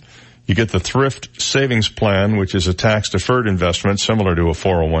pension. You get the thrift savings plan, which is a tax-deferred investment similar to a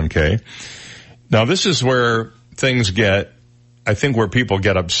 401k. Now, this is where things get, I think, where people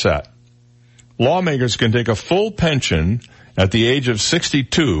get upset. Lawmakers can take a full pension at the age of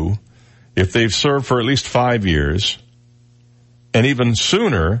 62 if they've served for at least 5 years, and even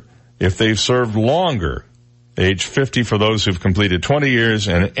sooner if they've served longer, age 50 for those who've completed 20 years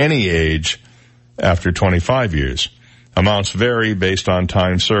and any age after 25 years. Amounts vary based on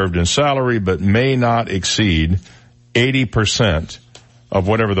time served and salary, but may not exceed 80% of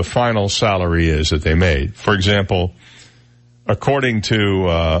whatever the final salary is that they made. For example, according to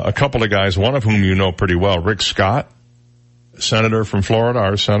a couple of guys, one of whom you know pretty well, Rick Scott, senator from Florida,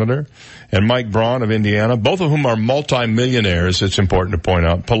 our senator, and Mike Braun of Indiana, both of whom are multimillionaires, it's important to point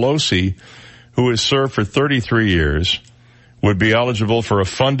out. Pelosi, who has served for 33 years, would be eligible for a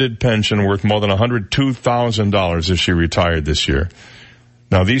funded pension worth more than $102,000 if she retired this year.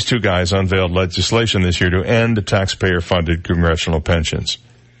 Now, these two guys unveiled legislation this year to end taxpayer-funded congressional pensions.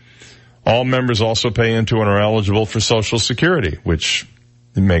 All members also pay into and are eligible for Social Security, which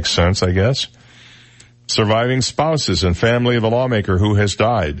makes sense, I guess. Surviving spouses and family of a lawmaker who has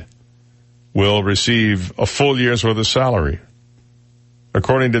died will receive a full year's worth of salary.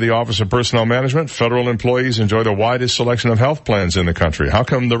 According to the Office of Personnel Management, federal employees enjoy the widest selection of health plans in the country. How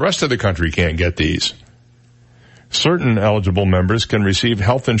come the rest of the country can't get these? Certain eligible members can receive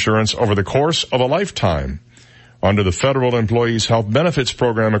health insurance over the course of a lifetime under the Federal Employees Health Benefits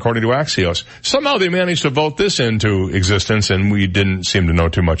Program, according to Axios. Somehow they managed to vote this into existence, and we didn't seem to know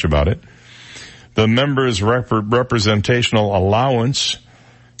too much about it. The members' representational allowance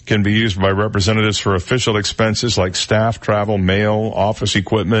can be used by representatives for official expenses like staff, travel, mail, office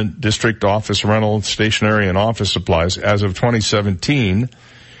equipment, district office rental, stationery, and office supplies. As of 2017,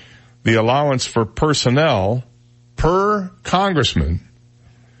 the allowance for personnel per congressman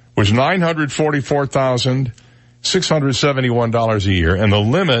was $944,671 a year, and the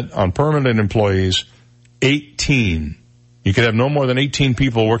limit on permanent employees, 18. You could have no more than 18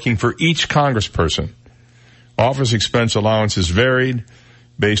 people working for each congressperson. Office expense allowances varied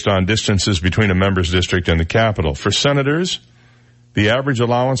based on distances between a member's district and the Capitol. For senators, the average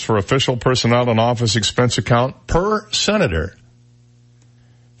allowance for official personnel and office expense account per senator,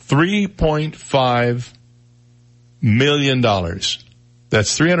 $3.5 million.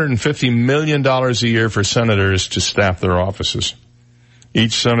 That's $350 million a year for senators to staff their offices.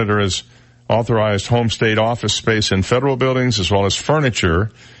 Each senator has authorized home state office space in federal buildings as well as furniture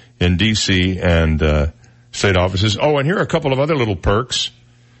in D.C. and state offices. Oh, and here are a couple of other little perks.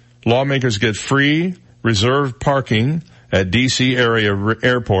 Lawmakers get free reserved parking at D.C. area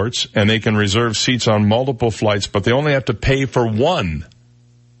airports, and they can reserve seats on multiple flights, but they only have to pay for one,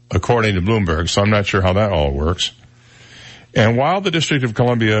 according to Bloomberg, so I'm not sure how that all works. And while the District of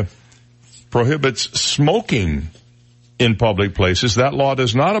Columbia prohibits smoking in public places, that law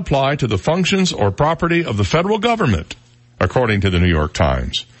does not apply to the functions or property of the federal government, according to the New York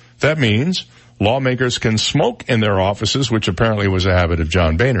Times. That means lawmakers can smoke in their offices, which apparently was a habit of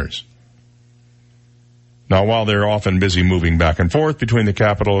John Boehner's. Now, while they're often busy moving back and forth between the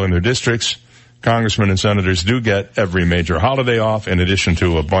Capitol and their districts, congressmen and senators do get every major holiday off in addition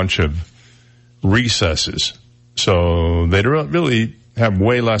to a bunch of recesses. So they really have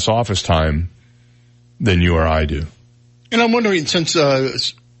way less office time than you or I do. And I'm wondering, since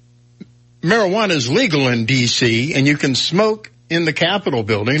marijuana is legal in D.C. and you can smoke in the Capitol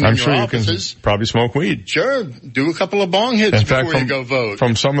building, I'm sure offices, you can probably smoke weed. Sure, do a couple of bong hits before you go vote.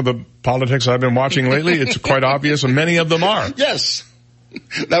 From some of the politics I've been watching lately, it's quite obvious, and many of them are. Yes,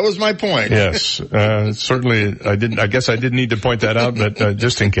 that was my point. Yes, certainly. I guess I didn't need to point that out, but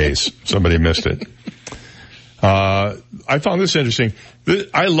just in case somebody missed it. I found this interesting.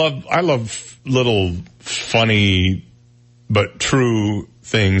 I love little funny but true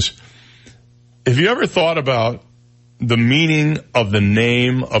things. Have you ever thought about the meaning of the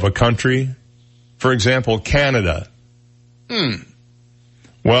name of a country? For example, Canada.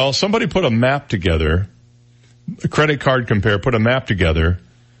 Well, somebody put a map together, a credit card compare, put a map together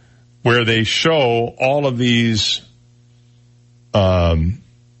where they show all of these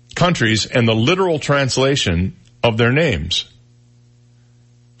countries and the literal translation of their names.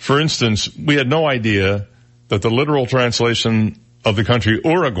 For instance, we had no idea that the literal translation of the country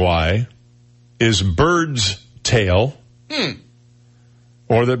Uruguay is bird's tail,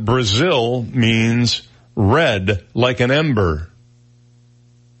 or that Brazil means red like an ember.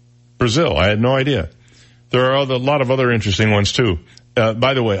 Brazil, I had no idea. There are a lot of other interesting ones too.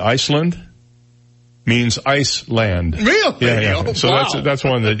 By the way, Iceland, means Iceland. Really? Yeah. Oh, so wow. that's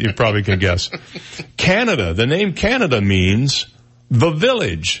one that you probably can guess. Canada. The name Canada means the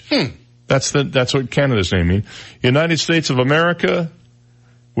village. That's what Canada's name means. United States of America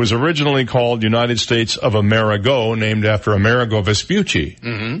was originally called United States of Amerigo, named after Amerigo Vespucci.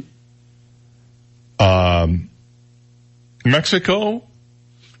 Mexico.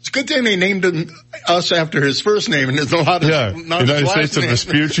 It's a good thing they named us after his first name, and there's a lot of not United his last States of name.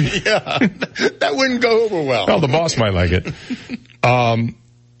 Vespucci. Yeah, that wouldn't go over well. Well, the boss might like it.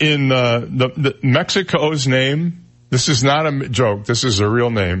 In the Mexico's name, this is not a joke. This is a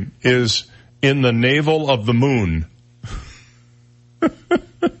real name. Is in the navel of the moon.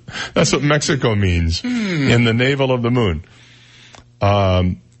 That's what Mexico means. In the navel of the moon.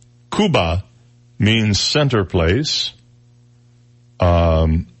 Cuba means center place.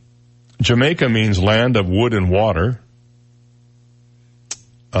 Jamaica means land of wood and water.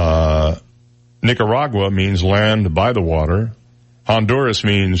 Nicaragua means land by the water. Honduras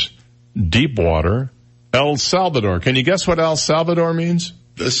means deep water. El Salvador. Can you guess what El Salvador means?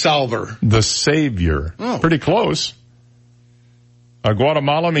 The Salver. The Savior. Oh. Pretty close.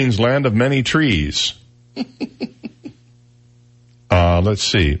 Guatemala means land of many trees. Let's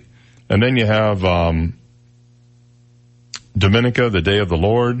see. And then you have Dominica, the Day of the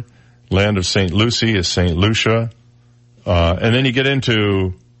Lord. Land of St. Lucie is St. Lucia. And then you get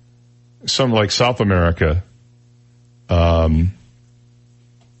into some like South America.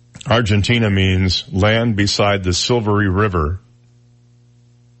 Argentina means land beside the silvery river.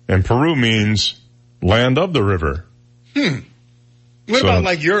 And Peru means land of the river. What about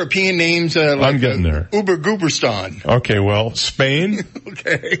like European names? Like I'm getting there. Uber Gooberstan. Okay, well, Spain.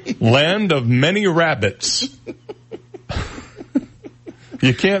 Okay. Land of many rabbits.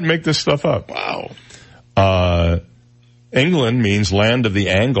 You can't make this stuff up. Wow. England means land of the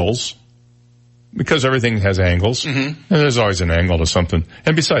angles. Because everything has angles. And there's always an angle to something.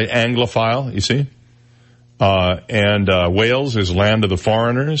 And besides, Anglophile, you see? And Wales is land of the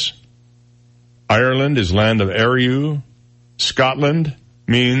foreigners. Ireland is land of Eriu. Scotland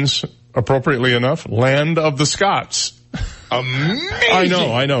means, appropriately enough, land of the Scots.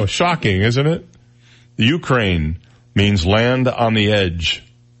 Amazing. I know. Shocking, isn't it? Ukraine means land on the edge.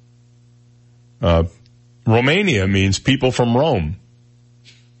 Romania means people from Rome.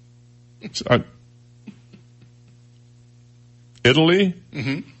 Italy,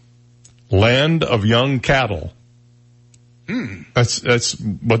 land of young cattle. That's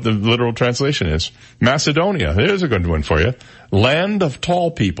what the literal translation is. Macedonia, there's a good one for you. Land of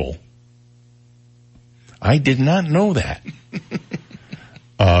tall people. I did not know that.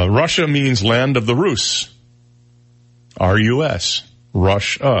 Russia means land of the Rus. R-U-S.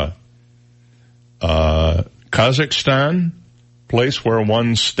 Russia. Kazakhstan, place where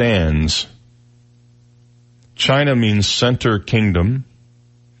one stands. China means center kingdom.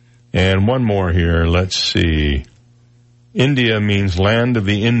 And one more here, let's see. India means land of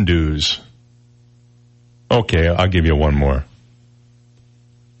the Indus. Okay, I'll give you one more.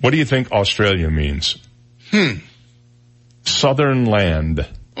 What do you think Australia means? Southern land.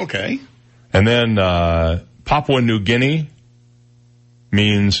 Okay. And then Papua New Guinea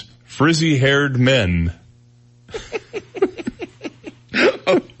means frizzy-haired men.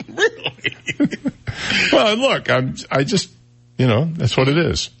 Oh, really? Well, look, I just, that's what it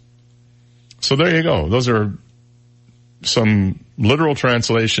is. So there you go. Those are some literal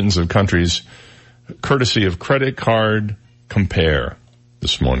translations of countries courtesy of Credit Card Compare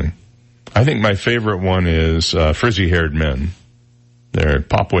this morning. I think my favorite one is frizzy-haired men. They're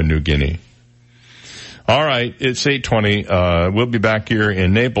Papua New Guinea. All right, it's 8:20. We'll be back here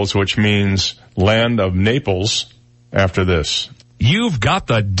in Naples, which means land of Naples after this. You've got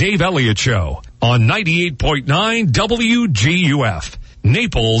the Dave Elliott Show on 98.9 WGUF,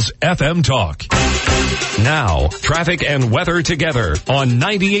 Naples FM Talk. Now, traffic and weather together on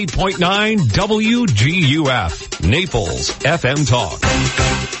 98.9 WGUF, Naples FM Talk.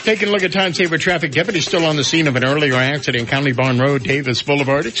 Taking a look at time-saver traffic. Deputies still on the scene of an earlier accident, County Barn Road, Davis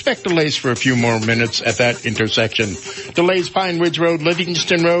Boulevard. Expect delays for a few more minutes at that intersection. Delays Pine Ridge Road,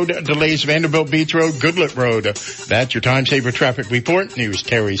 Livingston Road. Delays Vanderbilt Beach Road, Goodlet Road. That's your time-saver traffic report. News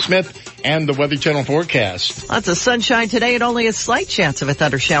Terry Smith and the Weather Channel forecast. Lots of sunshine today and only a slight chance of a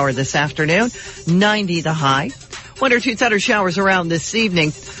thunder shower this afternoon. 90 the high. 1 or 2 thunder showers around this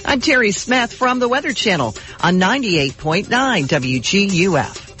evening. I'm Terry Smith from the Weather Channel on 98.9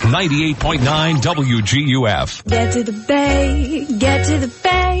 WGUF. 98.9 WGUF. Get to the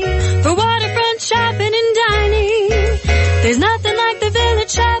bay for waterfront shopping and dining. There's nothing like the village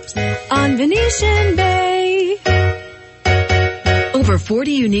shops on Venetian Bay. Over Over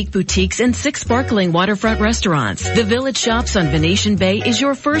 40 unique boutiques and 6 sparkling waterfront restaurants. The Village Shops on Venetian Bay is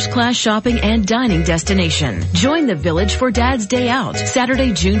your first-class shopping and dining destination. Join the Village for Dad's Day Out,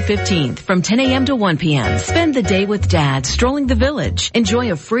 Saturday, June 15th from 10 a.m. to 1 p.m. Spend the day with Dad strolling the Village. Enjoy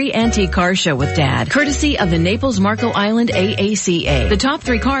a free antique car show with Dad, courtesy of the Naples Marco Island AACA. The top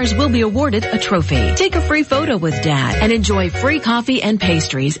 3 cars will be awarded a trophy. Take a free photo with Dad and enjoy free coffee and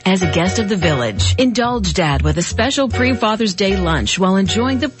pastries as a guest of the Village. Indulge Dad with a special pre-Father's Day lunch while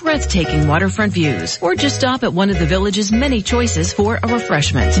enjoying the breathtaking waterfront views. Or just stop at one of the Village's many choices for a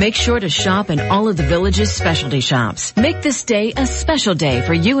refreshment. Make sure to shop in all of the Village's specialty shops. Make this day a special day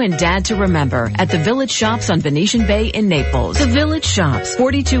for you and Dad to remember at the Village Shops on Venetian Bay in Naples. The Village Shops,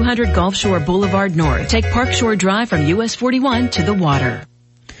 4200 Gulf Shore Boulevard North. Take Park Shore Drive from US 41 to the water.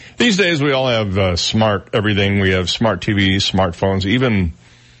 These days we all have smart everything. We have smart TVs, smartphones, even,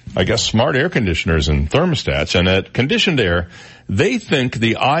 I guess, smart air conditioners and thermostats. And at Conditioned Air, they think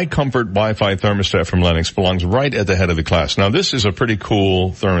the iComfort Wi-Fi thermostat from Lennox belongs right at the head of the class. Now, this is a pretty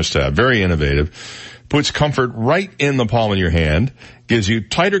cool thermostat, very innovative. Puts comfort right in the palm of your hand, gives you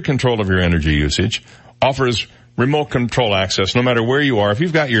tighter control of your energy usage, offers remote control access no matter where you are. If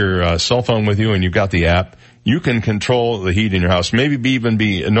you've got your cell phone with you and you've got the app, you can control the heat in your house, maybe even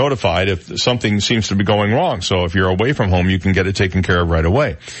be notified if something seems to be going wrong. So if you're away from home, you can get it taken care of right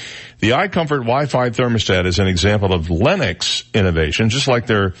away. The iComfort Wi-Fi thermostat is an example of Lennox innovation, just like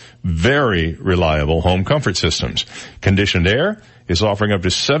their very reliable home comfort systems. Conditioned Air is offering up to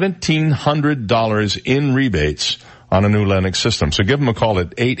 $1,700 in rebates on a new Lennox system. So give them a call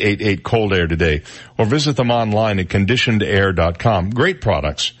at 888-COLD-AIR today or visit them online at conditionedair.com. Great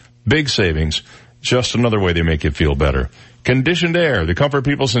products, big savings, just another way they make you feel better. Conditioned Air, the comfort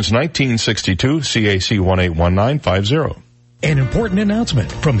people since 1962, CAC 181950. An important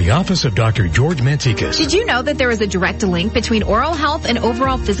announcement from the office of Dr. George Mantikas. Did you know that there is a direct link between oral health and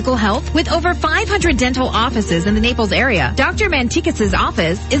overall physical health? With over 500 dental offices in the Naples area, Dr. Mantikas'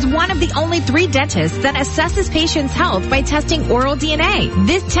 office is one of the only 3 dentists that assesses patients' health by testing oral DNA.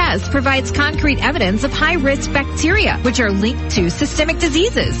 This test provides concrete evidence of high-risk bacteria, which are linked to systemic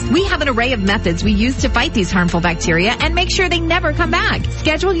diseases. We have an array of methods we use to fight these harmful bacteria and make sure they never come back.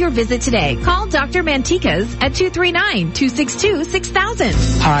 Schedule your visit today. Call Dr. Mantikas at 239-262-6000.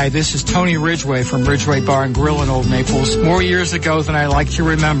 Hi, this is Tony Ridgway from Ridgway Bar and Grill in Old Naples. More years ago than I like to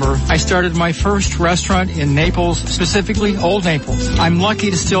remember, I started my first restaurant in Naples, specifically Old Naples. I'm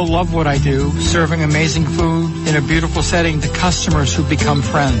lucky to still love what I do, serving amazing food in a beautiful setting to customers who become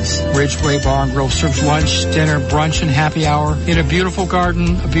friends. Ridgway Bar and Grill serves lunch, dinner, brunch, and happy hour in a beautiful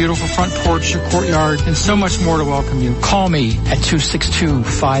garden, a beautiful front porch, a courtyard, and so much more to welcome you. Call me at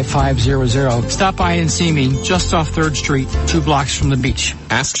 262-5500. Stop by and see me just off 3rd Street. 2 blocks from the beach.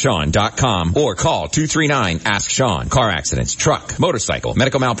 AskSean.com or call 239-ASK-SEAN. Car accidents, truck, motorcycle,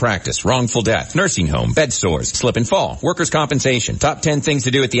 medical malpractice, wrongful death, nursing home, bed sores, slip and fall, workers' compensation. Top 10 things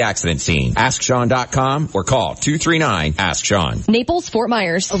to do at the accident scene. AskSean.com or call 239-ASK-SEAN. Naples, Fort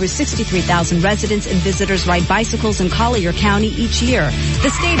Myers. Over 63,000 residents and visitors ride bicycles in Collier County each year. The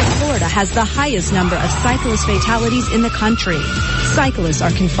state of Florida has the highest number of cyclist fatalities in the country. Cyclists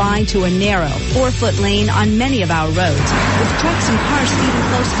are confined to a narrow 4-foot lane on many of our roads, with trucks and cars speeding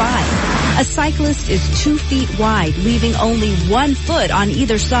close by. A cyclist is 2 feet wide, leaving only 1 foot on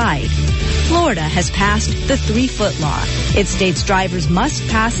either side. Florida has passed the 3-foot law. It states drivers must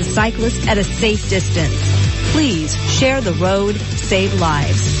pass a cyclist at a safe distance. Please share the road, save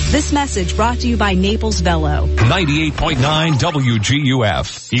lives. This message brought to you by Naples Velo. 98.9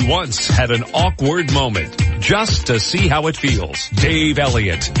 WGUF. He once had an awkward moment just to see how it feels. Dave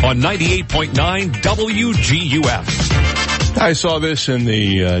Elliott on 98.9 WGUF. I saw this in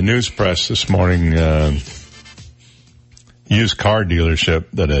the news press this morning. Used car dealership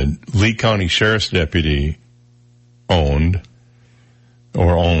that a Lee County Sheriff's deputy owned,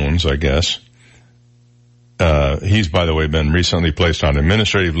 or owns, I guess. He's, by the way, been recently placed on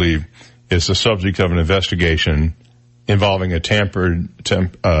administrative leave, is the subject of an investigation involving a tampered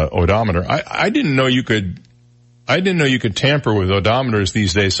odometer. I didn't know you could tamper with odometers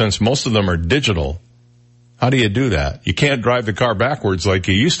these days, since most of them are digital. How do you do that? You can't drive the car backwards like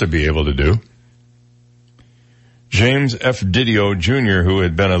you used to be able to do. James F. Didio Jr., who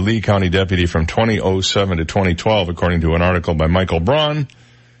had been a Lee County deputy from 2007 to 2012, according to an article by Michael Braun,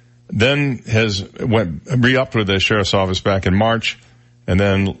 then re-upped with the sheriff's office back in March, and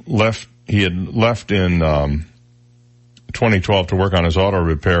then he had left in 2012 to work on his auto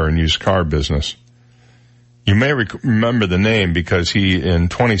repair and used car business. You may remember the name because he, in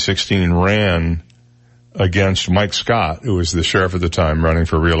 2016, ran against Mike Scott, who was the sheriff at the time running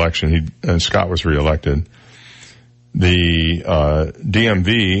for re-election. And Scott was re-elected. The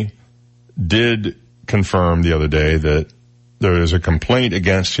DMV did confirm the other day that there is a complaint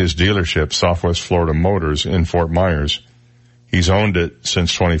against his dealership, Southwest Florida Motors, in Fort Myers. He's owned it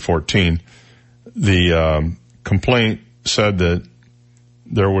since 2014. The complaint said that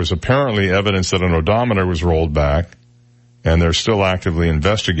there was apparently evidence that an odometer was rolled back, and they're still actively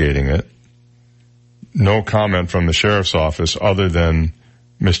investigating it. No comment from the sheriff's office other than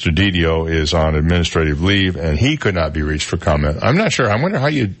Mr. Didio is on administrative leave, and he could not be reached for comment. I'm not sure. I wonder how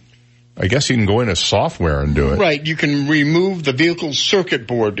I guess you can go into software and do it. Right. You can remove the vehicle's circuit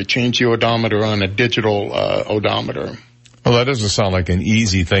board to change the odometer on a digital odometer. Well, that doesn't sound like an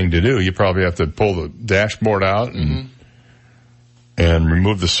easy thing to do. You probably have to pull the dashboard out and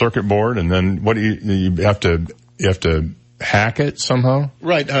remove the circuit board, and then what do you have to hack it somehow?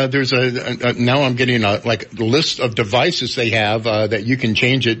 Right. There's now I'm getting a list of devices they have that you can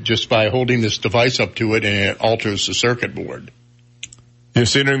change it just by holding this device up to it, and it alters the circuit board. You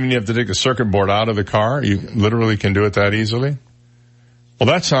see, you don't even have to take the circuit board out of the car. You literally can do it that easily. Well,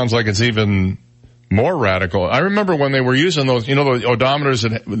 that sounds like it's even more radical. I remember when they were using those, the odometers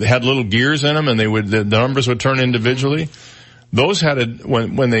that had little gears in them, and the numbers would turn individually. Those had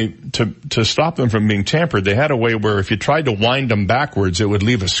to stop them from being tampered, they had a way where if you tried to wind them backwards, it would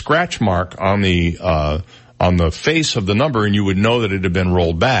leave a scratch mark on the face of the number, and you would know that it had been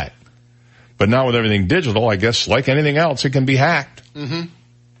rolled back. But now with everything digital, I guess like anything else, it can be hacked. Mm-hmm.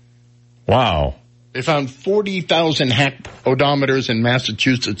 Wow. They found 40,000 hacked odometers in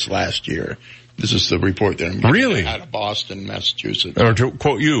Massachusetts last year. This is the report there. Really? Out of Boston, Massachusetts. Or to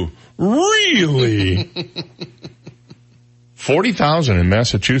quote you, really? 40,000 in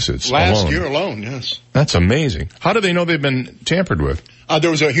Massachusetts last year alone, yes. That's amazing. How do they know they've been tampered with? There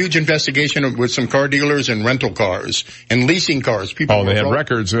was a huge investigation with some car dealers and rental cars and leasing cars. They had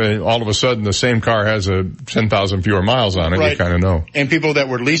records. All of a sudden, the same car has 10,000 fewer miles on it. Right. You kind of know. And people that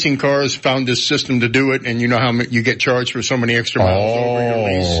were leasing cars found this system to do it, and you know how you get charged for so many extra miles over your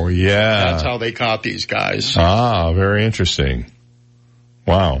lease. Oh, yeah. That's how they caught these guys. Ah, very interesting.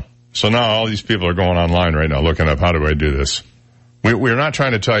 Wow. So now all these people are going online right now looking up, how do I do this? We're not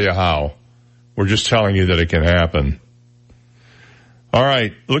trying to tell you how. We're just telling you that it can happen. All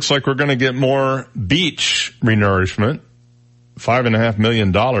right. Looks like we're going to get more beach renourishment. $5.5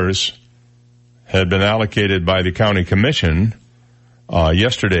 million had been allocated by the county commission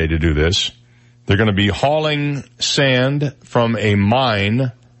yesterday to do this. They're going to be hauling sand from a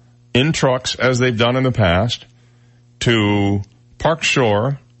mine in trucks, as they've done in the past, to Park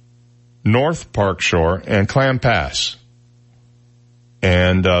Shore, North Park Shore, and Clam Pass.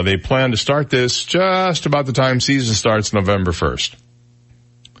 And they plan to start this just about the time season starts, November 1st.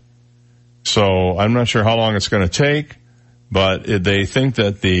 So I'm not sure how long it's going to take, but they think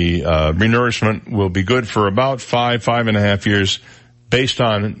that the renourishment will be good for about 5.5 years, based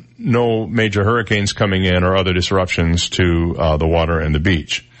on no major hurricanes coming in or other disruptions to the water and the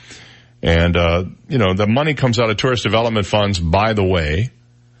beach. And the money comes out of tourist development funds, by the way,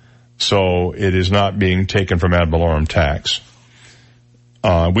 so it is not being taken from ad valorem tax.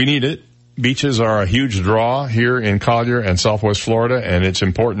 We need it. Beaches are a huge draw here in Collier and Southwest Florida, and it's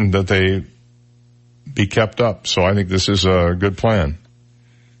important that they be kept up. So I think this is a good plan.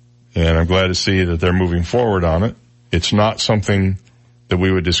 And I'm glad to see that they're moving forward on it. It's not something that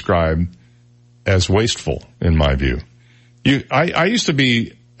we would describe as wasteful, in my view. I used to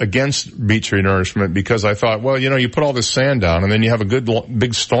be against beach renourishment because I thought, well, you put all this sand down and then you have a good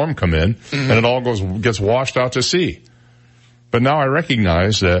big storm come in, and it all gets washed out to sea. But now I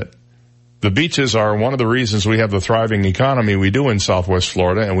recognize that the beaches are one of the reasons we have the thriving economy we do in Southwest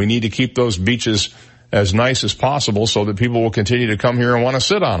Florida, and we need to keep those beaches as nice as possible so that people will continue to come here and want to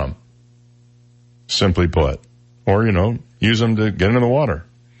sit on them. Simply put. Or, use them to get into the water.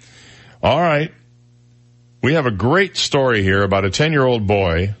 All right. We have a great story here about a 10-year-old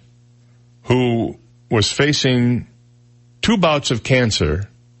boy who was facing 2 bouts of cancer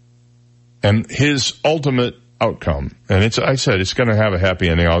and his ultimate outcome. And I said it's going to have a happy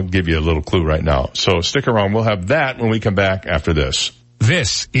ending. I'll give you a little clue right now. So stick around. We'll have that when we come back after this.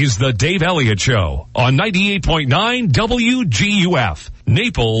 This is the Dave Elliott Show on 98.9 WGUF,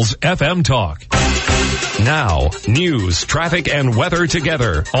 Naples FM Talk. Now, news, traffic, and weather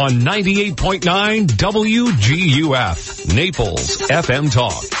together on 98.9 WGUF, Naples FM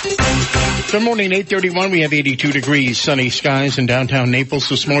Talk. Good morning, 8:31. We have 82 degrees, sunny skies in downtown Naples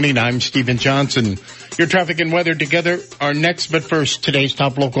this morning. I'm Stephen Johnson. Your traffic and weather together are next, but first, today's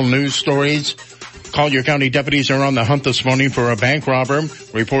top local news stories. Collier County deputies are on the hunt this morning for a bank robber.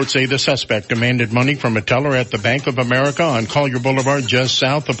 Reports say the suspect demanded money from a teller at the Bank of America on Collier Boulevard just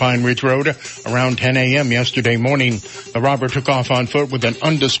south of Pine Ridge Road around 10 a.m. yesterday morning. The robber took off on foot with an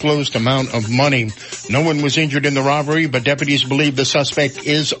undisclosed amount of money. No one was injured in the robbery, but deputies believe the suspect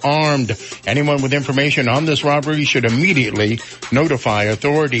is armed. Anyone with information on this robbery should immediately notify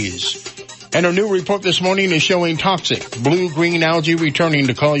authorities. And a new report this morning is showing toxic blue-green algae returning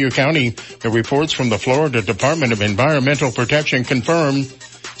to Collier County. The reports from the Florida Department of Environmental Protection confirm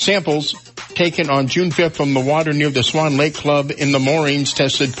samples taken on June 5th from the water near the Swan Lake Club in the moorings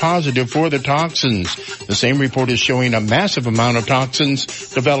tested positive for the toxins. The same report is showing a massive amount of toxins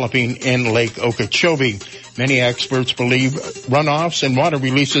developing in Lake Okeechobee. Many experts believe runoffs and water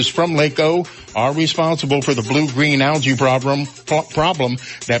releases from Lake O are responsible for the blue-green algae problem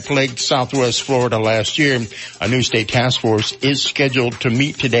that plagued Southwest Florida last year. A new state task force is scheduled to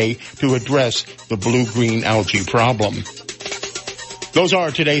meet today to address the blue-green algae problem. Those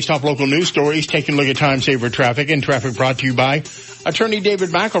are today's top local news stories. Taking a look at time-saver traffic, and traffic brought to you by Attorney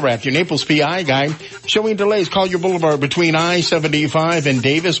David McElrath, your Naples PI guy. Showing delays Collier Boulevard between I-75 and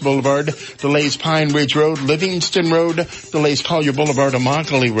Davis Boulevard. Delays Pine Ridge Road, Livingston Road. Delays Collier Boulevard and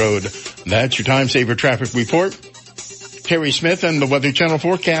Immokalee Road. That's your time-saver traffic report. Terry Smith and the Weather Channel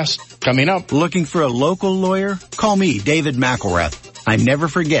forecast coming up. Looking for a local lawyer? Call me, David McElrath. I never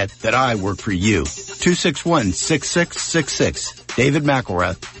forget that I work for you. 261-6666. David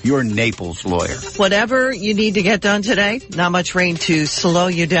McElrath, your Naples lawyer. Whatever you need to get done today, not much rain to slow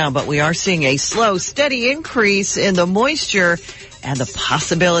you down, but we are seeing a slow, steady increase in the moisture and the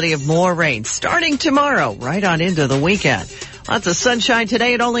possibility of more rain starting tomorrow, right on into the weekend. Lots of sunshine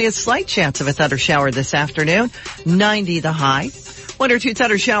today and only a slight chance of a thunder shower this afternoon. 90 the high. 1 or 2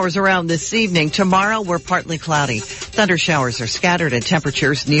 thunder showers around this evening. Tomorrow, we're partly cloudy. Thunder showers are scattered and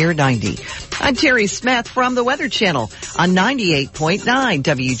temperatures near 90. I'm Terry Smith from the Weather Channel on 98.9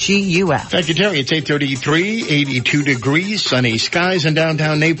 WGUF. Thank you, Terry. It's 8:33, 82 degrees, sunny skies in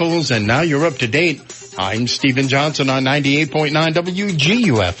downtown Naples, and now you're up to date. I'm Stephen Johnson on 98.9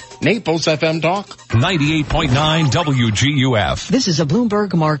 WGUF. Naples FM Talk. 98.9 WGUF. This is a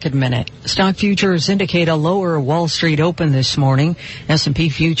Bloomberg Market Minute. Stock futures indicate a lower Wall Street open this morning. S&P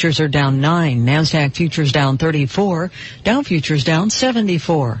futures are down 9. NASDAQ futures down 34. Dow futures down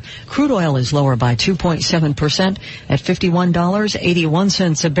 74. Crude oil is lower by 2.7% at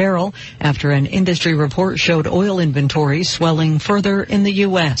 $51.81 a barrel after an industry report showed oil inventories swelling further in the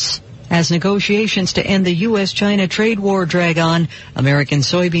U.S. As negotiations to end the U.S.-China trade war drag on, American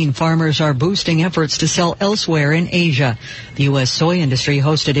soybean farmers are boosting efforts to sell elsewhere in Asia. The U.S. soy industry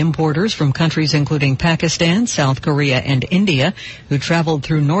hosted importers from countries including Pakistan, South Korea, and India who traveled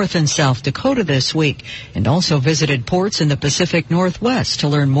through North and South Dakota this week and also visited ports in the Pacific Northwest to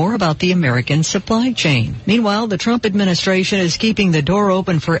learn more about the American supply chain. Meanwhile, the Trump administration is keeping the door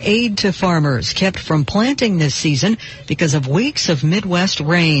open for aid to farmers kept from planting this season because of weeks of Midwest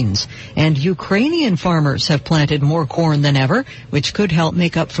rains. And Ukrainian farmers have planted more corn than ever, which could help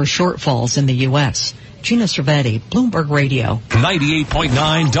make up for shortfalls in the U.S. Gina Cervetti, Bloomberg Radio.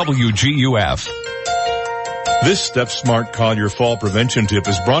 98.9 WGUF. This Step Smart Collier Fall Prevention Tip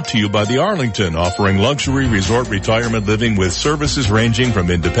is brought to you by the Arlington, offering luxury resort retirement living with services ranging from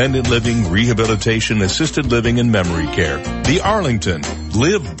independent living, rehabilitation, assisted living, and memory care. The Arlington.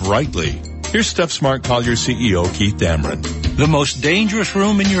 Live brightly. Here's Step Smart Collier CEO Keith Dameron. The most dangerous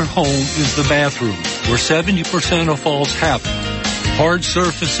room in your home is the bathroom, where 70% of falls happen. Hard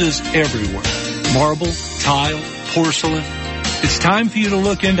surfaces everywhere. Marble, tile, porcelain. It's time for you to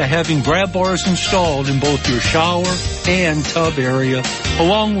look into having grab bars installed in both your shower and tub area,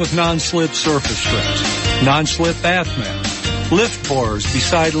 along with non-slip surface strips, non-slip bath mats, lift bars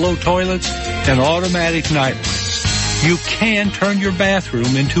beside low toilets, and automatic night lights. You can turn your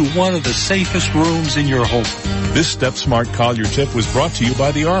bathroom into one of the safest rooms in your home. This Step Smart Collier tip was brought to you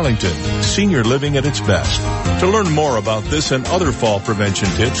by the Arlington, senior living at its best. To learn more about this and other fall prevention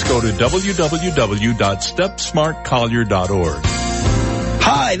tips, go to www.stepsmartcollier.org.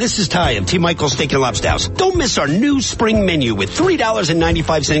 Hi, this is Ty of T. Michael's Steak and Lobster House. Don't miss our new spring menu with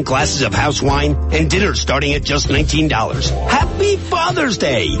 $3.95 glasses of house wine and dinner starting at just $19. Happy Father's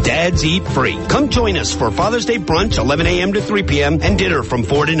Day! Dads eat free. Come join us for Father's Day brunch, 11 a.m. to 3 p.m. and dinner from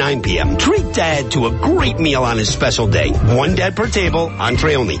 4 to 9 p.m. Treat Dad to a great meal on his special day. One dad per table,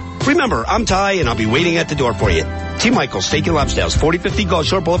 entree only. Remember, I'm Ty and I'll be waiting at the door for you. T. Michael's Steak and Lobster House, 4050 Gulf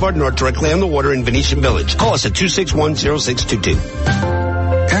Shore Boulevard North, directly on the water in Venetian Village. Call us at 261-0622.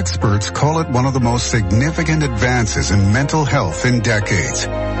 Experts call it one of the most significant advances in mental health in decades.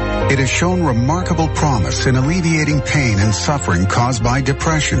 It has shown remarkable promise in alleviating pain and suffering caused by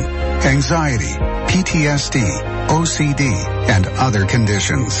depression, anxiety, PTSD, OCD, and other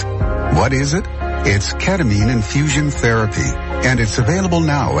conditions. What is it? It's ketamine infusion therapy, and it's available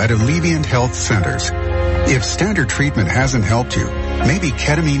now at Alleviant Health Centers. If standard treatment hasn't helped you, maybe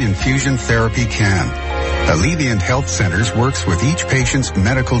ketamine infusion therapy can. Alleviant Health Centers works with each patient's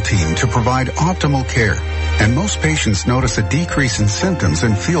medical team to provide optimal care, and most patients notice a decrease in symptoms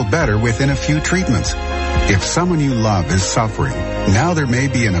and feel better within a few treatments. If someone you love is suffering, now there may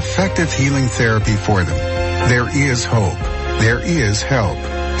be an effective healing therapy for them. There is hope. There is help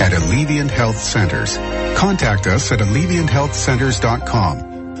at Alleviant Health Centers. Contact us at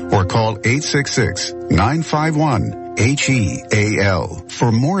AlleviantHealthCenters.com or call 866-951-HEAL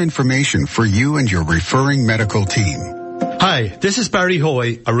for more information for you and your referring medical team. Hi, this is Barry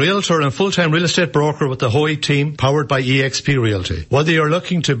Hoy, a realtor and full-time real estate broker with the Hoy team, powered by eXp Realty. Whether you're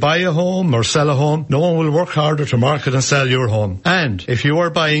looking to buy a home or sell a home, no one will work harder to market and sell your home. And if you are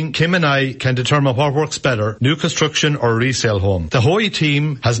buying, Kim and I can determine what works better, new construction or resale home. The Hoy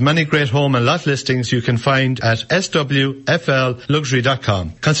team has many great home and lot listings you can find at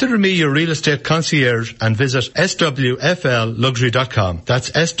swflluxury.com. Consider me your real estate concierge and visit swflluxury.com.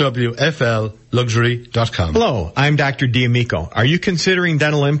 That's swflluxury.com. Hello, I'm Dr. D'Amico. Are you considering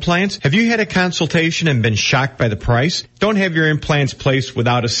dental implants? Have you had a consultation and been shocked by the price? Don't have your implants placed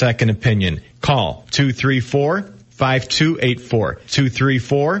without a second opinion. Call 234-5284.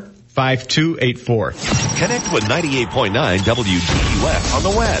 234-5284. Connect with 98.9 WGUF on the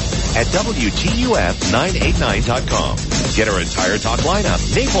web at WGUF989.com. Get our entire talk lineup,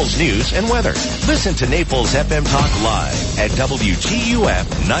 Naples news and weather. Listen to Naples FM Talk live at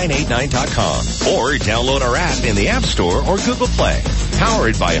WGUF989.com or download our app in the App Store or Google Play.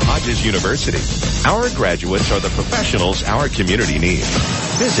 Powered by Hodges University. Our graduates are the professionals our community needs.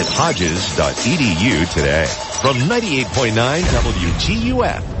 Visit Hodges.edu today. From 98.9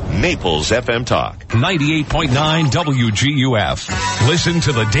 WGUF. Naples FM Talk. 98.9 WGUF. Listen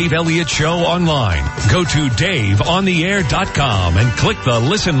to the Dave Elliott Show online. Go to DaveOnTheAir.com and click the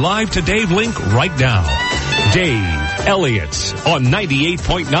Listen Live to Dave link right now. Dave Elliott on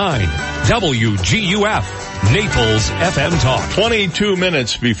 98.9 WGUF. Naples FM Talk. 22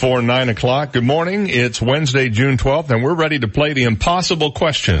 minutes before 9 o'clock. Good morning. It's Wednesday, June 12th, and we're ready to play the impossible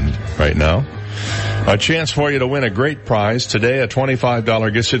question right now. A chance for you to win a great prize. Today, a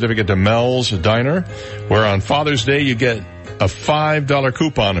 $25 gift certificate to Mel's Diner, where on Father's Day you get a $5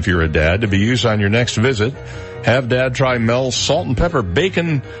 coupon if you're a dad to be used on your next visit. Have Dad try Mel's Salt and Pepper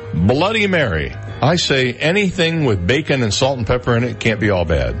Bacon Bloody Mary. I say anything with bacon and salt and pepper in it can't be all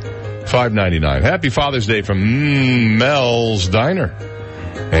bad. $5.99. Happy Father's Day from Mel's Diner.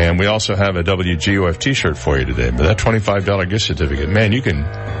 And we also have a WGUF t-shirt for you today. But that $25 gift certificate, man, you can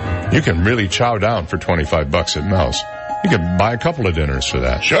really chow down for $25 at Mel's. You can buy a couple of dinners for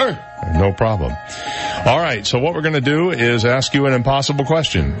that. Sure. No problem. All right, so what we're going to do is ask you an impossible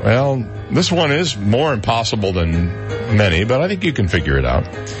question. Well, this one is more impossible than many, but I think you can figure it out.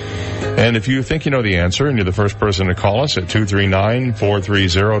 And if you think you know the answer and you're the first person to call us at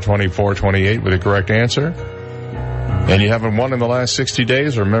 239-430-2428 with a correct answer, and you haven't won in the last 60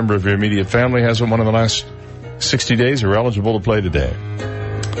 days, or a member of your immediate family hasn't won in the last 60 days, you're eligible to play today.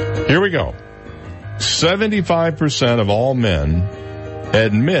 Here we go. 75% of all men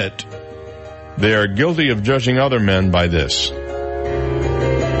admit they are guilty of judging other men by this.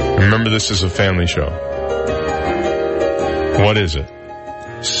 Remember, this is a family show. What is it?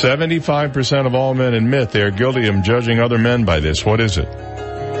 75% of all men admit they are guilty of judging other men by this. What is it?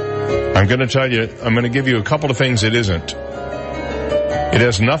 I'm going to give you a couple of things it isn't. It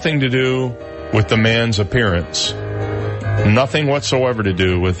has nothing to do with the man's appearance. Nothing whatsoever to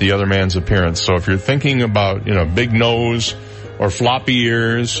do with the other man's appearance. So if you're thinking about, big nose or floppy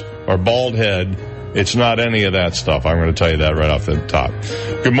ears or bald head, it's not any of that stuff. I'm going to tell you that right off the top.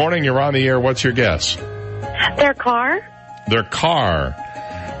 Good morning. You're on the air. What's your guess? Their car? Their car.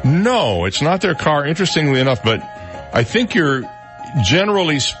 No, it's not their car, interestingly enough, but I think you're very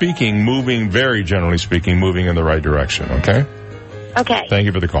generally speaking, moving in the right direction, okay? Okay. Thank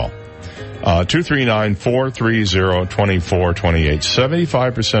you for the call. 239-430-2428.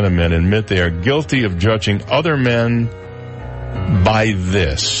 75% of men admit they are guilty of judging other men by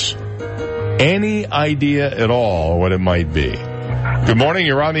this. Any idea at all what it might be? Good morning,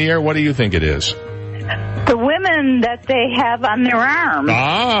 you're on the air. What do you think it is? The women that they have on their arms.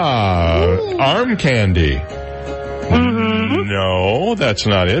 Arm candy. Mm-hmm. No, that's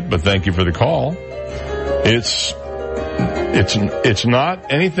not it, but thank you for the call. It's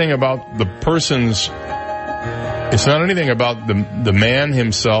not anything about the person's It's not anything about the man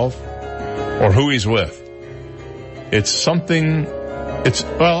himself or who he's with. It's something,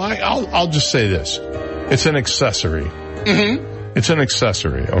 I'll just say this. It's an accessory. Mm-hmm. It's an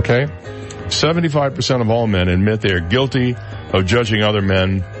accessory, okay? 75% of all men admit they are guilty of judging other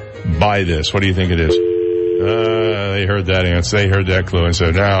men by this. What do you think it is? They heard that answer. They heard that clue and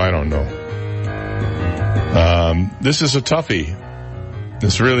said, no, I don't know. This is a toughie.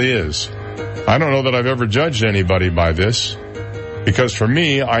 This really is. I don't know that I've ever judged anybody by this, because for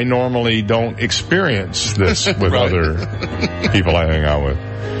me, I normally don't experience this with other people I hang out with.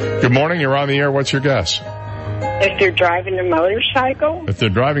 Good morning, you're on the air. What's your guess? If they're driving a motorcycle? If they're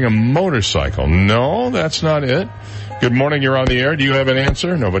driving a motorcycle. No, that's not it. Good morning, you're on the air. Do you have an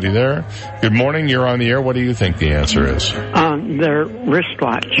answer? Nobody there. Good morning, you're on the air. What do you think the answer is? Their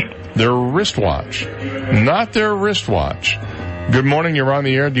wristwatch. Their wristwatch. Not their wristwatch. Good morning, you're on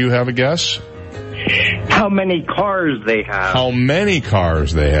the air. Do you have a guess? How many cars they have. How many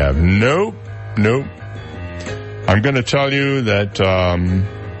cars they have. Nope. I'm going to tell you that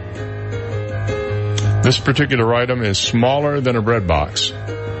this particular item is smaller than a bread box.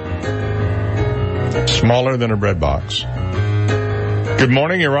 Smaller than a bread box. Good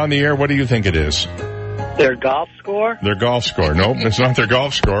morning, you're on the air. What do you think it is? Their golf score? Their golf score. Nope, it's not their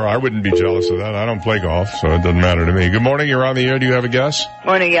golf score. I wouldn't be jealous of that. I don't play golf, so it doesn't matter to me. Good morning, you're on the air. Do you have a guess?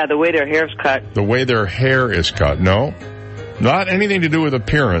 Morning, yeah, the way their hair's cut. The way their hair is cut. No. Not anything to do with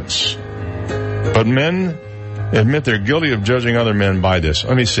appearance. But men admit they're guilty of judging other men by this.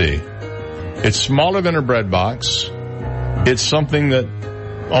 Let me see. It's smaller than a bread box. It's something that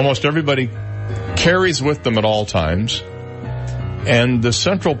almost everybody carries with them at all times. And the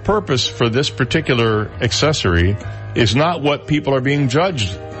central purpose for this particular accessory is not what people are being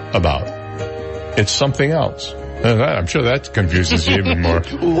judged about. It's something else. I'm sure that confuses you even more.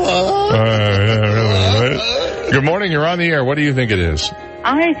 Good morning, you're on the air. What do you think it is?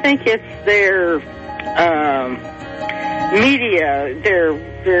 I think it's their media,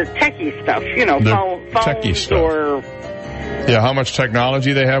 their techie stuff, phones techie stuff. Or... Yeah, how much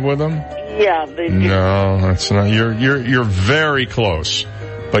technology they have with them? Yeah, they do. No, that's not. You're very close,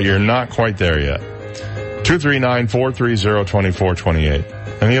 but you're not quite there yet.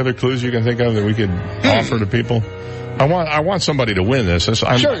 239-430-2428. Any other clues you can think of that we could offer to people? I want somebody to win this.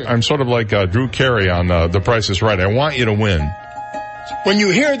 I'm sort of like Drew Carey on The Price is Right. I want you to win. When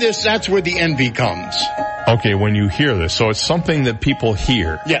you hear this, that's where the envy comes. Okay, when you hear this, so it's something that people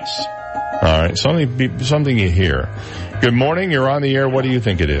hear. Yes. All right, something you hear. Good morning, you're on the air. What do you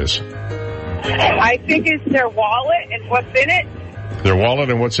think it is? I think it's their wallet and what's in it. Their wallet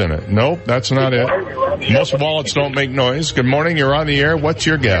and what's in it? Nope, that's not it. Most wallets don't make noise. Good morning, you're on the air. What's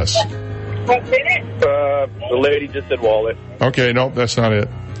your guess? What's in it? The lady just said wallet. Okay, nope, that's not it.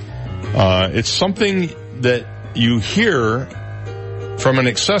 It's something that you hear from an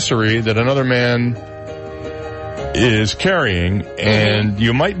accessory that another man is carrying, and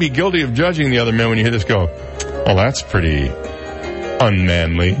you might be guilty of judging the other man when you hear this go, oh, that's pretty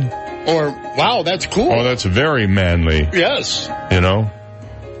unmanly. Or, wow, that's cool. Oh, that's very manly. Yes.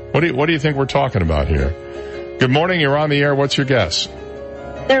 What do you think we're talking about here? Good morning, you're on the air. What's your guess?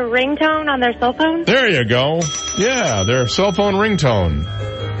 Their ringtone on their cell phone? There you go. Yeah, their cell phone ringtone.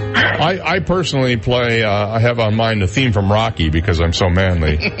 I personally play, I have on mine the theme from Rocky because I'm so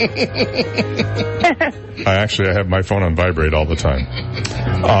manly. I have my phone on vibrate all the time.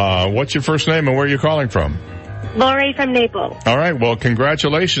 What's your first name and where are you calling from? Lori from Naples. All right, well,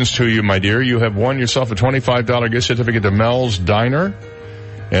 congratulations to you, my dear. You have won yourself a $25 gift certificate to Mel's Diner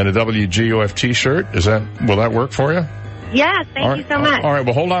and a WGUF t-shirt. Will that work for you? Yes, thank you so much. All right,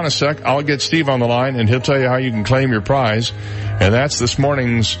 well, hold on a sec. I'll get Steve on the line, and he'll tell you how you can claim your prize. And that's this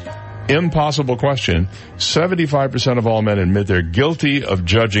morning's impossible question. 75% of all men admit they're guilty of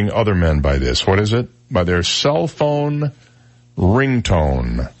judging other men by this. What is it? By their cell phone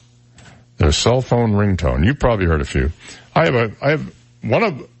ringtone. Their cell phone ringtone. You've probably heard a few. I have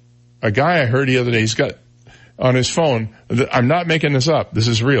a guy I heard the other day. He's got on his phone. I'm not making this up. This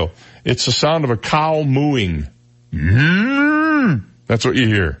is real. It's the sound of a cow mooing. That's what you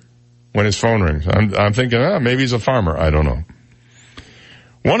hear when his phone rings. I'm thinking, maybe he's a farmer. I don't know.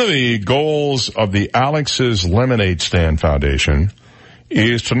 One of the goals of the Alex's Lemonade Stand Foundation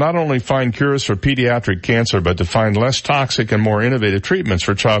is to not only find cures for pediatric cancer, but to find less toxic and more innovative treatments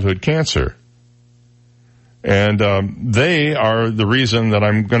for childhood cancer. And they are the reason that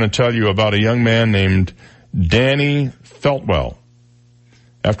I'm going to tell you about a young man named Danny Feltwell.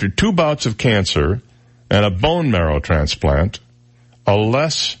 After 2 bouts of cancer and a bone marrow transplant, a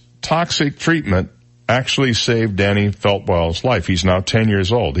less toxic treatment actually saved Danny Feltwell's life. He's now 10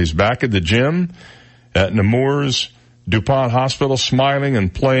 years old. He's back at the gym, at Nemours DuPont Hospital, smiling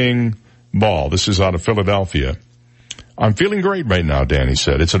and playing ball. This is out of Philadelphia. I'm feeling great right now, Danny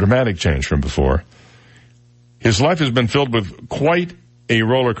said. It's a dramatic change from before. His life has been filled with quite a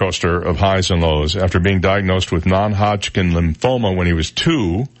roller coaster of highs and lows. After being diagnosed with non-Hodgkin lymphoma when he was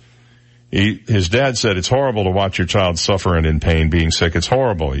 2, his dad said, it's horrible to watch your child suffer and in pain, being sick. It's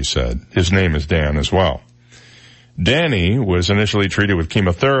horrible, he said. His name is Dan as well. Danny was initially treated with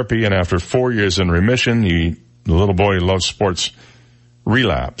chemotherapy, and after 4 years in remission, the little boy who loves sports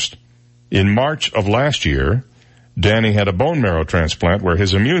relapsed. In March of last year, Danny had a bone marrow transplant where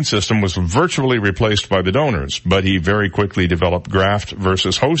his immune system was virtually replaced by the donors, but he very quickly developed graft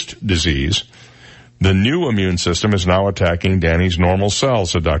versus host disease. The new immune system is now attacking Danny's normal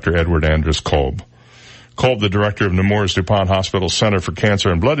cells, said Dr. Edward Andrus Kolb. Kolb, the director of Nemours DuPont Hospital Center for Cancer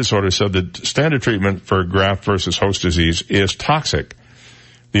and Blood Disorders, said that standard treatment for graft versus host disease is toxic.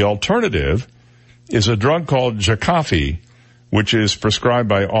 The alternative is a drug called Jakafi, which is prescribed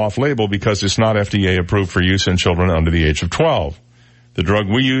by off-label because it's not FDA approved for use in children under the age of 12. The drug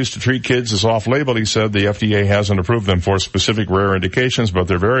we use to treat kids is off-label, he said. The FDA hasn't approved them for specific rare indications, but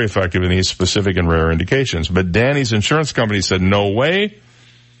they're very effective in these specific and rare indications. But Danny's insurance company said no way,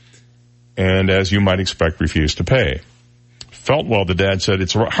 and as you might expect, refused to pay. Feltwell, the dad, said,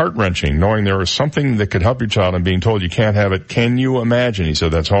 it's heart-wrenching knowing there is something that could help your child and being told you can't have it. Can you imagine? He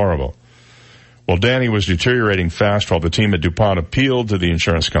said, that's horrible. Well, Danny was deteriorating fast while the team at DuPont appealed to the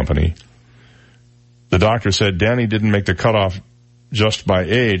insurance company. The doctor said Danny didn't make the cutoff just by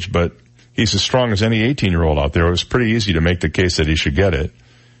age, but he's as strong as any 18-year-old out there. It was pretty easy to make the case that he should get it.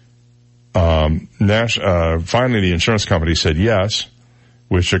 Finally, the insurance company said yes.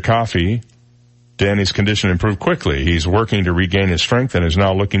 With Jakafi, Danny's condition improved quickly. He's working to regain his strength and is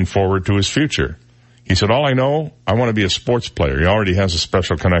now looking forward to his future. He said, all I know, I want to be a sports player. He already has a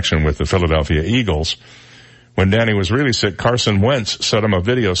special connection with the Philadelphia Eagles. When Danny was really sick, Carson Wentz sent him a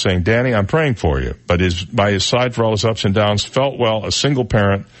video saying, Danny, I'm praying for you. But by his side for all his ups and downs, Feltwell, a single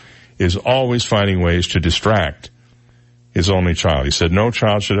parent, is always finding ways to distract his only child. He said, no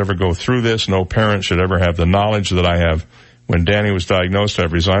child should ever go through this. No parent should ever have the knowledge that I have. When Danny was diagnosed,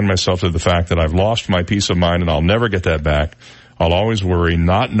 I've resigned myself to the fact that I've lost my peace of mind and I'll never get that back. I'll always worry,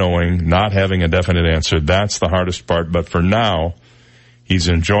 not knowing, not having a definite answer. That's the hardest part. But for now, he's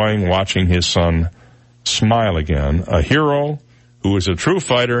enjoying watching his son smile again. A hero who is a true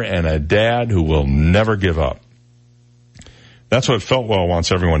fighter and a dad who will never give up. That's what Feltwell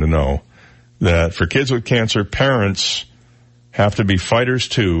wants everyone to know. That for kids with cancer, parents have to be fighters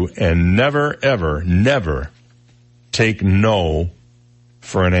too and never, ever, never take no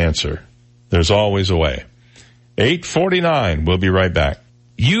for an answer. There's always a way. 8:49. We'll be right back.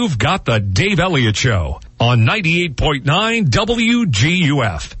 You've got the Dave Elliott Show on 98.9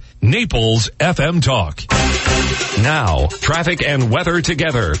 WGUF, Naples FM Talk. Now, traffic and weather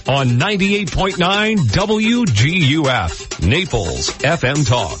together on 98.9 WGUF, Naples FM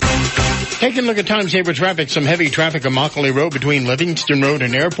Talk. Taking a look at time-saver traffic. Some heavy traffic on Immokalee Road between Livingston Road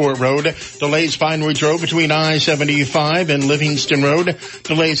and Airport Road. Delays Pine Ridge Road between I-75 and Livingston Road.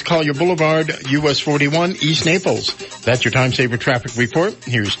 Delays Collier Boulevard, US 41, East Naples. That's your time-saver traffic report.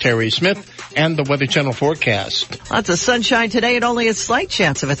 Here's Terry Smith and the Weather Channel forecast. Lots of sunshine today and only a slight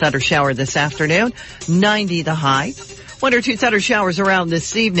chance of a thunder shower this afternoon. 90 the high. 1 or 2 thunder showers around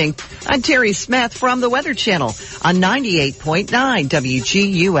this evening. I'm Terry Smith from the Weather Channel on 98.9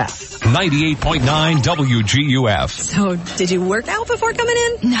 WGUF. 98.9 WGUF. So, did you work out before coming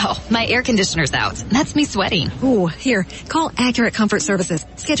in? No, my air conditioner's out. That's me sweating. Ooh, here, call Accurate Comfort Services.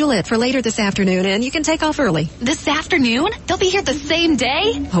 Schedule it for later this afternoon and you can take off early. This afternoon? They'll be here the same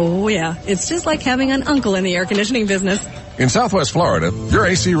day? Oh yeah, it's just like having an uncle in the air conditioning business. In Southwest Florida, your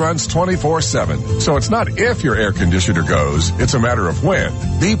AC runs 24/7. So it's not if your air conditioner goes, it's a matter of when.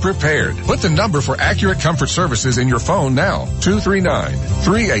 Be prepared. Put the number for Accurate Comfort Services in your phone now.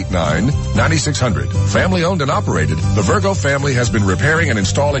 239-389-9600. Family owned and operated, the Virgo family has been repairing and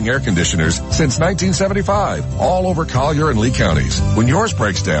installing air conditioners since 1975, all over Collier and Lee counties. When yours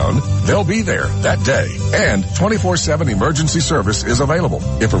breaks down, they'll be there that day. And 24/7 emergency service is available.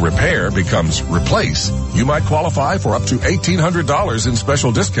 If a repair becomes replace, you might qualify for up to $1,800 in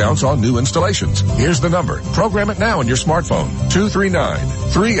special discounts on new installations. Here's the number. Program it now on your smartphone.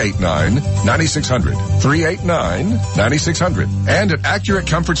 239-389-9600. 389-9600. And at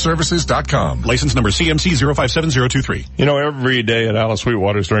AccurateComfortServices.com. License number CMC 057023. You know, every day at Alice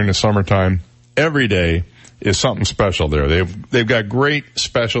Sweetwater's during the summertime, every day is something special there. They've got great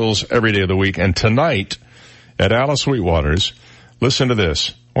specials every day of the week. And tonight at Alice Sweetwater's, listen to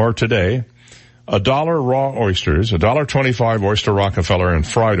this, or today, $1 raw oysters, $1.25 oyster Rockefeller and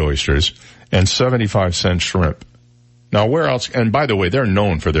fried oysters, and 75-cent shrimp. Now, where else? And by the way, they're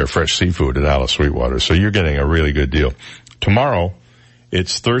known for their fresh seafood at Alice Sweetwater, so you're getting a really good deal. Tomorrow,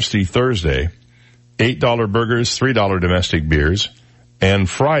 it's Thirsty Thursday, $8 burgers, $3 domestic beers, and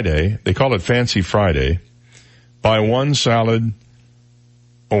Friday, they call it Fancy Friday, buy one salad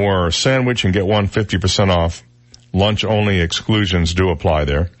or sandwich and get one 50% off. Lunch only, exclusions do apply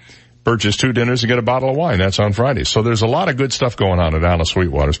there. Purchase 2 dinners and get a bottle of wine. That's on Friday. So there's a lot of good stuff going on at Alice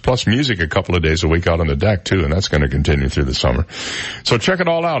Sweetwater's, plus music a couple of days a week out on the deck too, and that's going to continue through the summer. So check it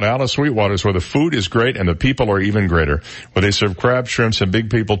all out, Alice Sweetwater's, where the food is great and the people are even greater, where they serve crab, shrimps, and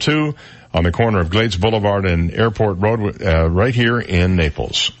big people too, on the corner of Glades Boulevard and Airport Road, right here in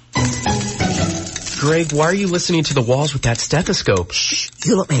Naples. Greg, why are you listening to the walls with that stethoscope? Shh,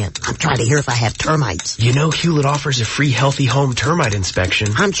 Hewlett man, I'm trying to hear if I have termites. You know Hewlett offers a free Healthy Home termite inspection.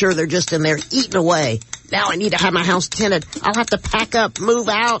 I'm sure they're just in there eating away. Now I need to have my house tinted. I'll have to pack up, move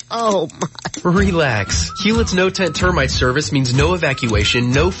out. Oh, my. Relax. Hewlett's no-tent termite service means no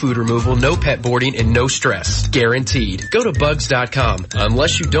evacuation, no food removal, no pet boarding, and no stress. Guaranteed. Go to bugs.com.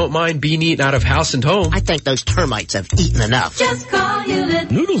 Unless you don't mind being eaten out of house and home. I think those termites have eaten enough. Just call Hewlett.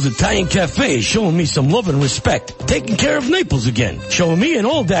 Noodles Italian Cafe is showing me some love and respect. Taking care of Naples again. Showing me and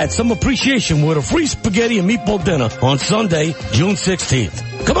all that some appreciation with a free spaghetti and meatball dinner on Sunday, June 16th.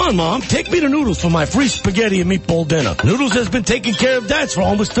 Come on, Mom, take me to Noodles for my free spaghetti and meatball dinner. Noodles has been taking care of dads for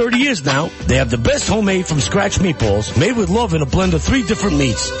almost 30 years now. They have the best homemade from scratch meatballs, made with love in a blend of 3 different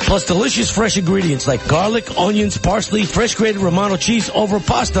meats, plus delicious fresh ingredients like garlic, onions, parsley, fresh grated Romano cheese over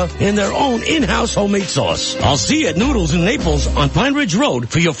pasta, and their own in-house homemade sauce. I'll see you at Noodles in Naples on Pine Ridge Road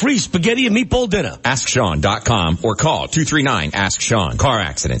for your free spaghetti and meatball dinner. AskSean.com or call 239-ASK-SEAN. Car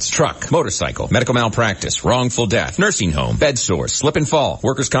accidents, truck, motorcycle, medical malpractice, wrongful death, nursing home, bed sores, slip and fall,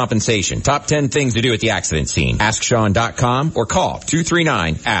 workers' compensation. Top 10 things to do at the accident scene. AskSean.com or call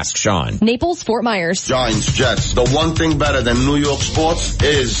 239-ASK-SEAN. Naples, Fort Myers. Giants, Jets. The one thing better than New York sports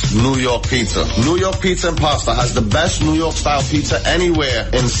is New York pizza. New York Pizza and Pasta has the best New York style pizza anywhere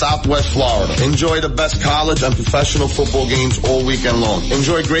in Southwest Florida. Enjoy the best college and professional football games all weekend long.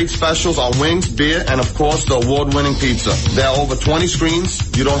 Enjoy great specials on wings, beer, and of course the award-winning pizza. There are over 20 screens.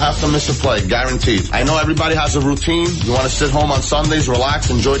 You don't have to miss a play, guaranteed. I know everybody has a routine. You want to sit home on Sundays, relax,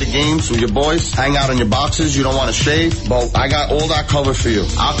 enjoy the games with your boys, hang out in your boxes. You don't want to shave, but I got all that covered for you.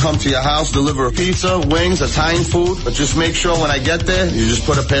 I'll come to your house, deliver a pizza, wings, Italian food, but just make sure when I get there, you just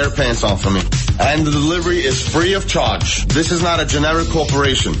put a pair of pants on for me. And the delivery is free of charge. This is not a generic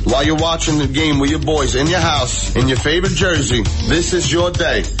corporation. While you're watching the game with your boys in your house, in your favorite jersey, this is your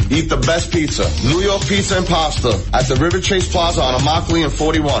day. Eat the best pizza. New York Pizza and Pasta at the River Chase Plaza on Immokalee and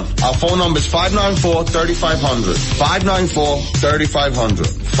 41. Our phone number is 594-3500. 594-3500.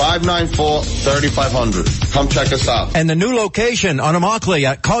 594-3500. Come check us out. And the new location on Immokalee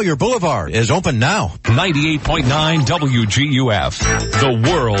at Collier Boulevard is open now. 98.9 WGUF. The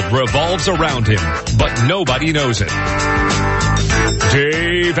world revolves around him, but nobody knows it.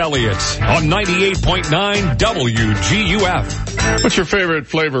 Dave Elliott on 98.9 WGUF. What's your favorite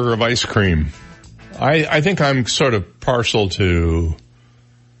flavor of ice cream? I think I'm sort of partial to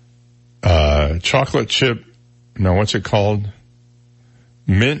chocolate chip. No, what's it called?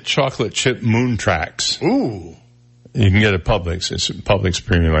 Mint chocolate chip moon tracks. Ooh. You can get it at Publix. It's Publix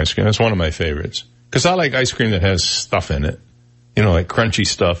premium ice cream. That's one of my favorites. Because I like ice cream that has stuff in it. You know, like crunchy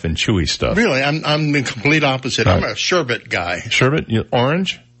stuff and chewy stuff. Really? I'm the complete opposite. I'm a sherbet guy. Sherbet?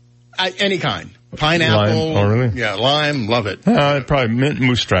 Orange? Any kind. Pineapple. Lime. Oh, really? Yeah, lime. Love it. Probably mint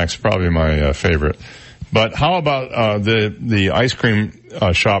mousse tracks, probably my favorite. But how about the ice cream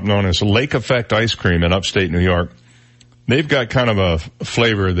shop known as Lake Effect Ice Cream in upstate New York? They've got kind of a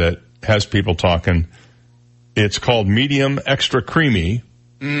flavor that has people talking. It's called medium extra creamy,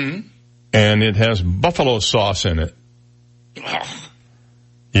 and it has buffalo sauce in it.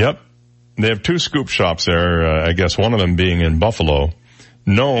 Yep. They have 2 scoop shops there, I guess one of them being in Buffalo,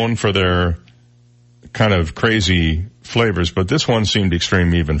 known for their kind of crazy flavors, but this one seemed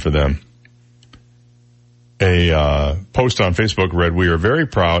extreme even for them. A post on Facebook read, "We are very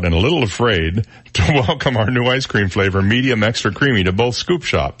proud and a little afraid to welcome our new ice cream flavor, medium extra creamy, to both scoop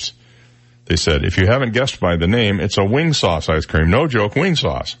shops." They said, "If you haven't guessed by the name, it's a wing sauce ice cream. No joke, wing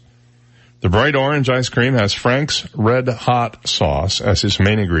sauce. The bright orange ice cream has Frank's Red Hot sauce as its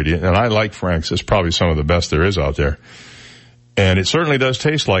main ingredient, and I like Frank's. It's probably some of the best there is out there. And it certainly does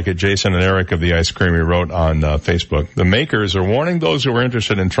taste like it," Jason and Eric of the Ice Creamy wrote on Facebook. "The makers are warning those who are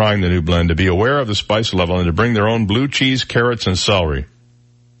interested in trying the new blend to be aware of the spice level and to bring their own blue cheese, carrots, and celery."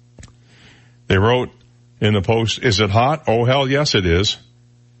 They wrote in the post, "Is it hot? Oh, hell yes it is."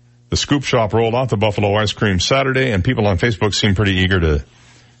 The scoop shop rolled out the buffalo ice cream Saturday, and people on Facebook seem pretty eager to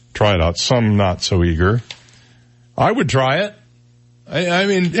try it out. Some not so eager. I would try it. I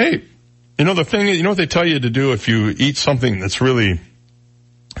mean, hey, the thing is, what they tell you to do if you eat something that's really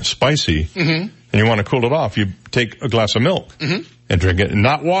spicy and you want to cool it off, you take a glass of milk and drink it.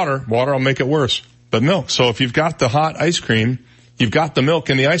 Not water. Water will make it worse, but milk. So if you've got the hot ice cream, you've got the milk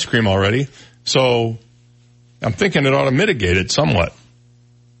in the ice cream already. So I'm thinking it ought to mitigate it somewhat.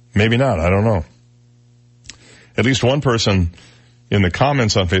 Maybe not. I don't know. At least one person in the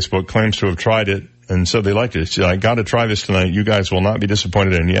comments on Facebook claims to have tried it and said they liked it. She said, I got to try this tonight. You guys will not be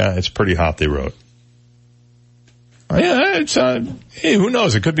disappointed. And yeah, it's pretty hot, they wrote. Yeah, it's, hey, who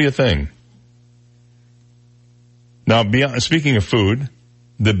knows? It could be a thing. Now, speaking of food,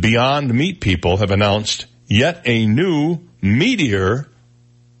 the Beyond Meat people have announced yet a new meatier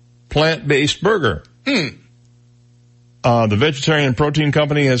plant-based burger. The vegetarian protein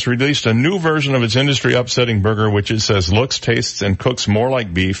company has released a new version of its industry-upsetting burger, which it says looks, tastes, and cooks more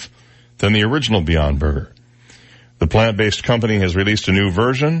like beef than the original Beyond Burger. The plant-based company has released a new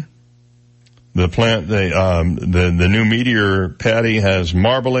version. The new meatier patty has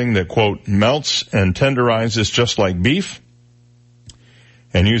marbling that, quote, melts and tenderizes just like beef,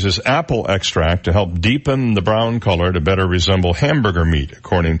 and uses apple extract to help deepen the brown color to better resemble hamburger meat,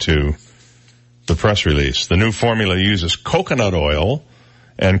 according to the press release. The new formula uses coconut oil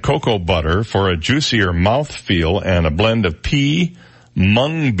and cocoa butter for a juicier mouthfeel and a blend of pea,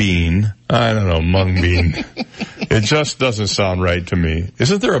 mung bean. I don't know, mung bean. It just doesn't sound right to me.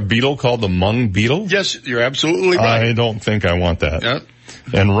 Isn't there a beetle called the mung beetle? Yes, you're absolutely right. I don't think I want that. Yep.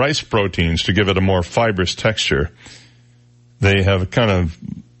 And rice proteins to give it a more fibrous texture. They have kind of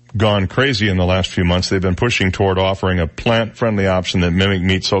gone crazy in the last few months. They've been pushing toward offering a plant-friendly option that mimic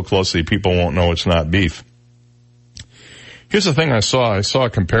meat so closely people won't know it's not beef. Here's the thing I saw. I saw a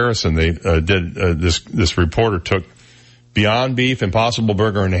comparison. They did. This reporter took Beyond Beef, Impossible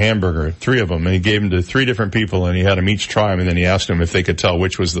Burger, and Hamburger, 3 of them, and he gave them to 3 different people, and he had them each try them, and then he asked them if they could tell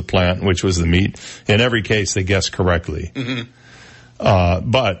which was the plant and which was the meat. In every case, they guessed correctly.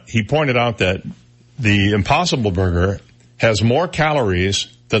 But he pointed out that the Impossible Burger has more calories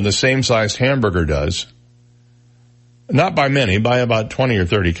than the same-sized hamburger does. Not by many, by about 20 or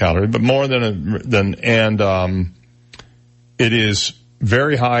 30 calories, but more and it is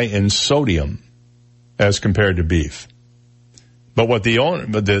very high in sodium as compared to beef. But what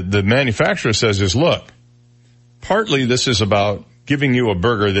the manufacturer says is, look, partly this is about giving you a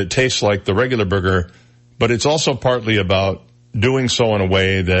burger that tastes like the regular burger, but it's also partly about doing so in a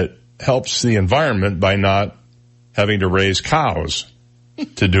way that helps the environment by not having to raise cows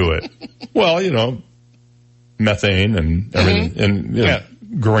to do it. Well, methane and everything,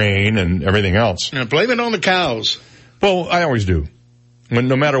 and grain and everything else. Yeah, blame it on the cows. Well, I always do.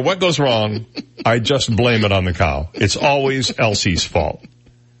 No matter what goes wrong, I just blame it on the cow. It's always Elsie's fault.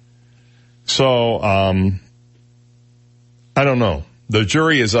 So, I don't know. The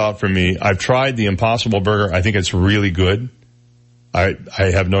jury is out for me. I've tried the Impossible Burger. I think it's really good. I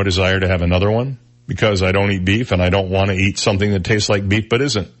have no desire to have another one because I don't eat beef and I don't want to eat something that tastes like beef but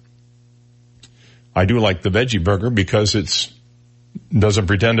isn't. I do like the veggie burger because it doesn't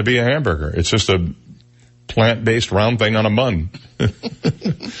pretend to be a hamburger. It's just a plant-based round thing on a bun.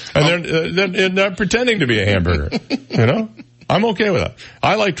 And they're not pretending to be a hamburger. I'm okay with that.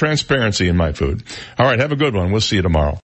 I like transparency in my food. All right, have a good one. We'll see you tomorrow.